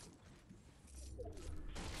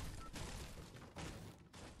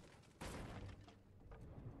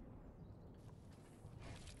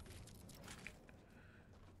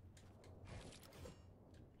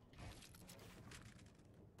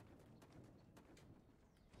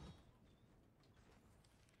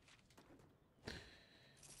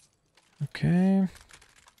 Okay.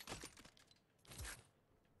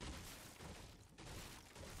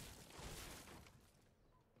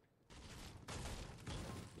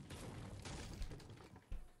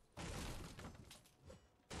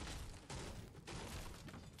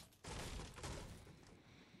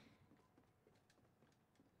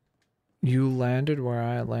 You landed where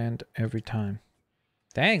I land every time.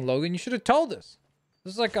 Dang, Logan, you should have told us.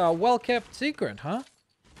 This is like a well-kept secret, huh?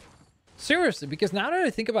 Seriously, because now that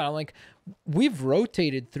I think about it, like, we've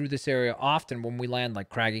rotated through this area often when we land like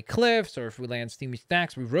Craggy Cliffs or if we land Steamy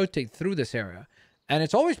Stacks, we rotate through this area. And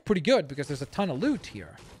it's always pretty good because there's a ton of loot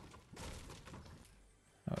here.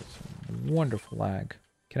 Oh, it's a wonderful lag.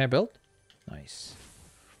 Can I build? Nice.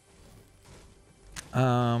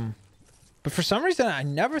 But for some reason, I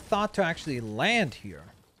never thought to actually land here.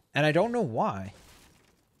 And I don't know why.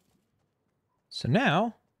 So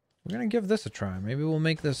now, we're going to give this a try. Maybe we'll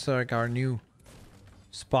make this like our new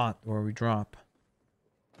spot where we drop.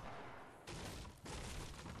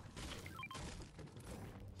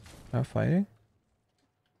 Not fighting?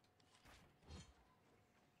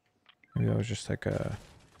 Maybe that was just like a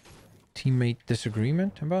teammate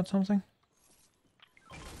disagreement about something?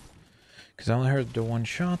 Because I only heard the one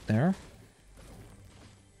shot there.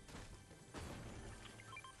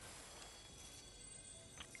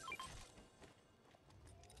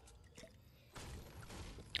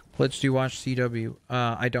 Let's do watch CW.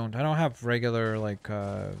 I don't have regular like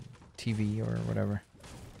TV or whatever.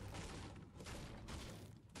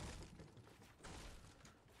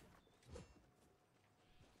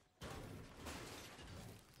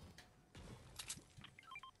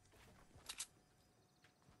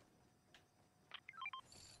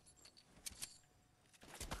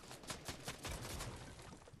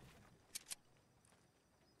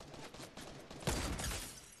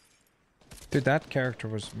 Dude, that character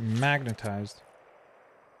was magnetized.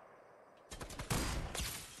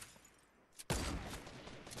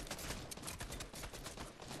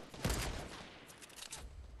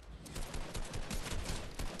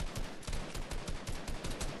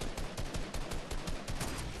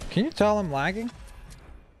 Can you tell I'm lagging?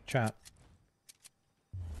 Chat.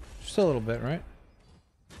 Just a little bit, right?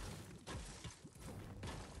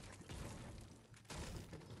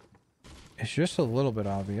 It's just a little bit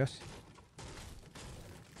obvious.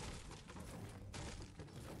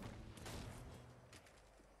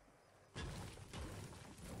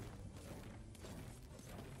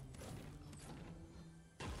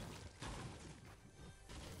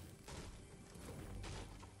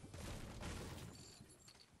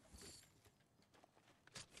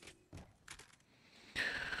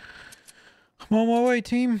 I'm on my way,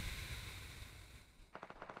 team.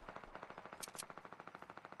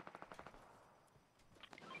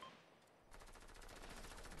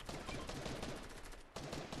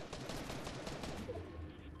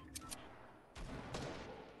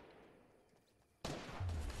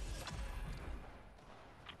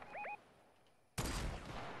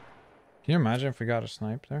 Can you imagine if we got a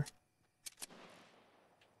snipe there?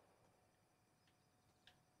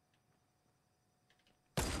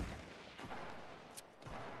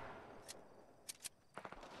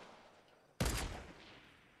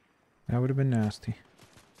 That would have been nasty.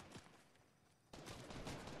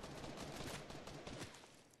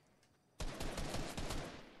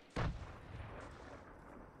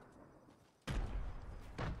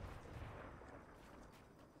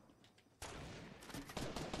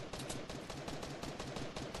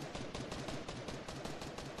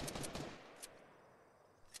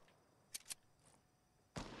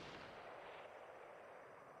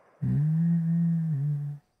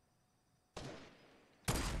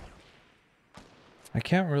 I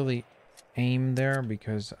can't really aim there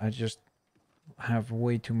because I just have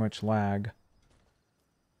way too much lag.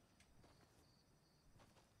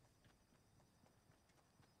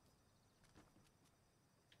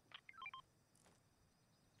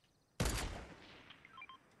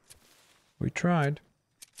 We tried.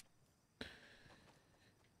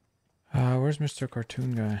 Where's Mr.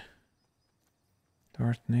 Cartoon Guy?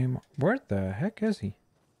 Darth name. Where the heck is he?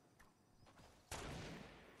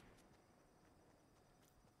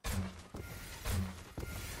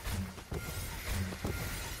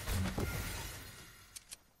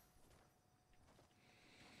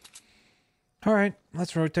 All right,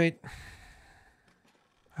 let's rotate.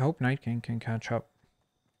 I hope Night King can catch up.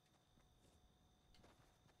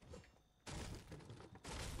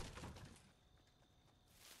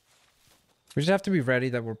 We just have to be ready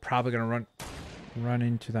that we're probably gonna run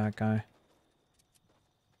into that guy.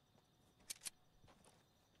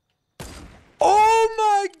 Oh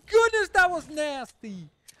my goodness, that was nasty!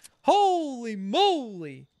 Holy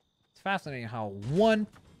moly! It's fascinating how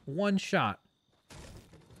one shot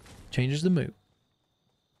changes the mood.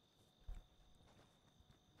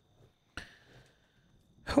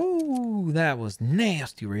 Oh, that was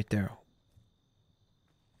nasty right there.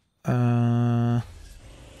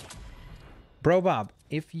 Bro Bob,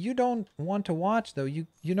 if you don't want to watch though, you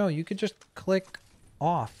know, you could just click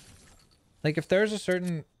off. Like if there's a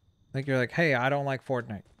certain, like you're like, hey, I don't like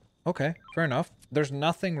Fortnite. Okay, fair enough. There's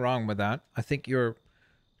nothing wrong with that. I think you're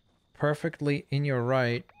perfectly in your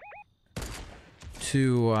right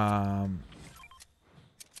to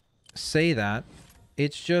say that.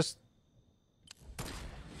 It's just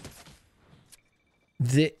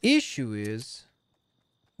the issue is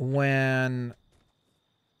when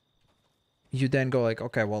you then go like,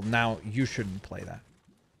 okay, well now you shouldn't play that.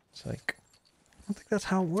 It's like, I don't think that's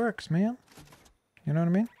how it works, man. You know what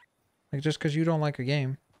I mean? Like just because you don't like a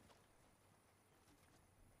game.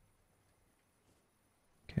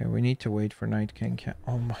 Okay, we need to wait for Night King.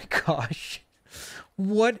 Oh my gosh.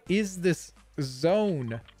 What is this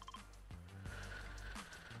zone?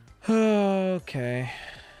 Okay.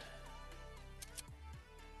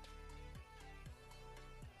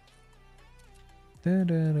 You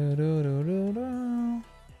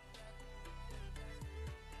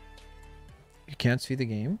can't see the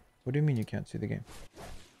game? What do you mean you can't see the game?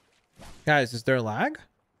 Guys, is there lag?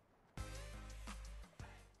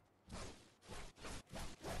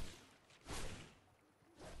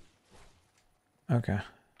 Okay.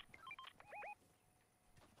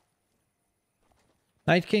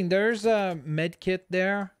 Night King, there's a med kit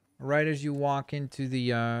there right as you walk into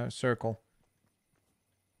the circle.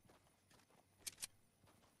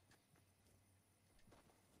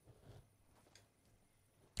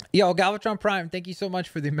 Yo, Galvatron Prime, thank you so much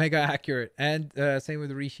for the mega accurate. And same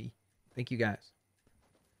with Rishi. Thank you guys.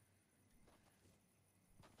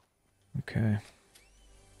 Okay.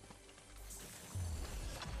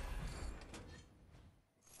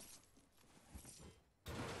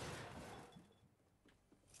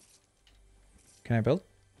 Can I build?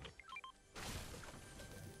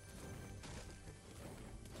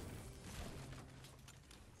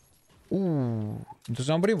 Ooh. Does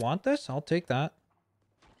somebody want this? I'll take that.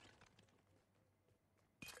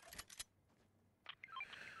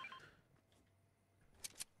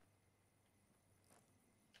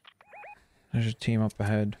 There's a team up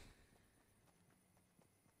ahead.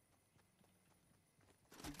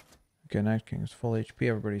 Okay, Night King's full HP.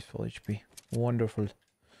 Everybody's full HP. Wonderful.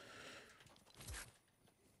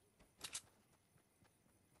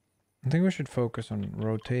 I think we should focus on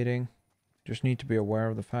rotating. Just need to be aware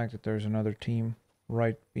of the fact that there's another team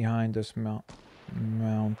right behind this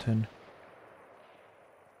mountain.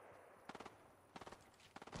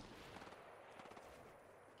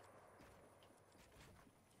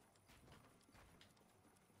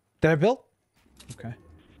 Did I build? Okay.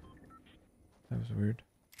 That was weird.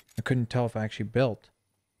 I couldn't tell if I actually built.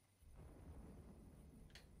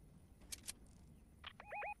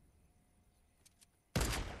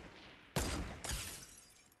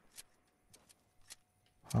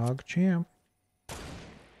 Hog champ.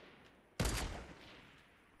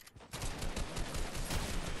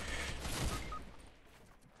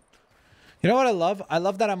 You know what I love? I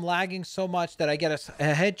love that I'm lagging so much that I get a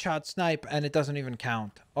headshot snipe and it doesn't even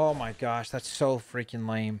count. Oh my gosh, that's so freaking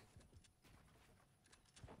lame.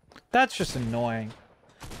 That's just annoying.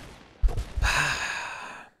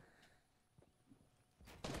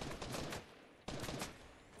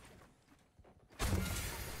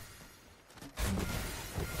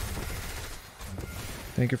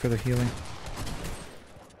 Thank you for the healing.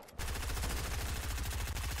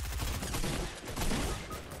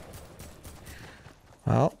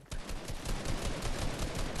 Well.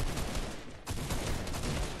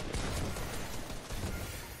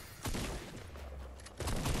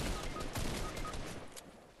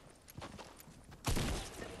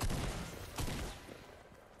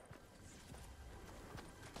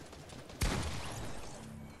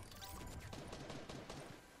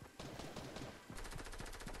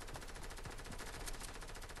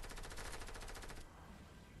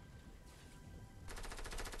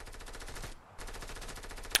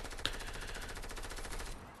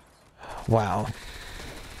 Wow.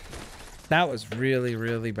 That was really,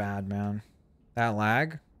 really bad, man. That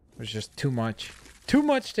lag was just too much. Too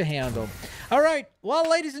much to handle. All right. Well,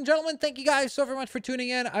 ladies and gentlemen, thank you guys so very much for tuning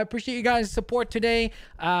in. I appreciate you guys' support today.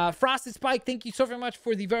 Frosted Spike, thank you so very much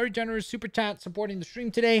for the very generous super chat supporting the stream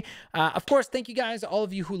today. Of course, thank you guys, all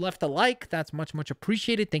of you who left a like. That's much, much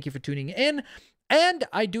appreciated. Thank you for tuning in. And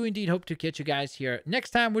I do indeed hope to catch you guys here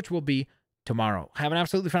next time, which will be tomorrow. Have an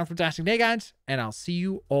absolutely fantastic day, guys, and I'll see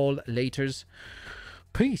you all later.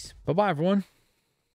 Peace. Bye-bye, everyone.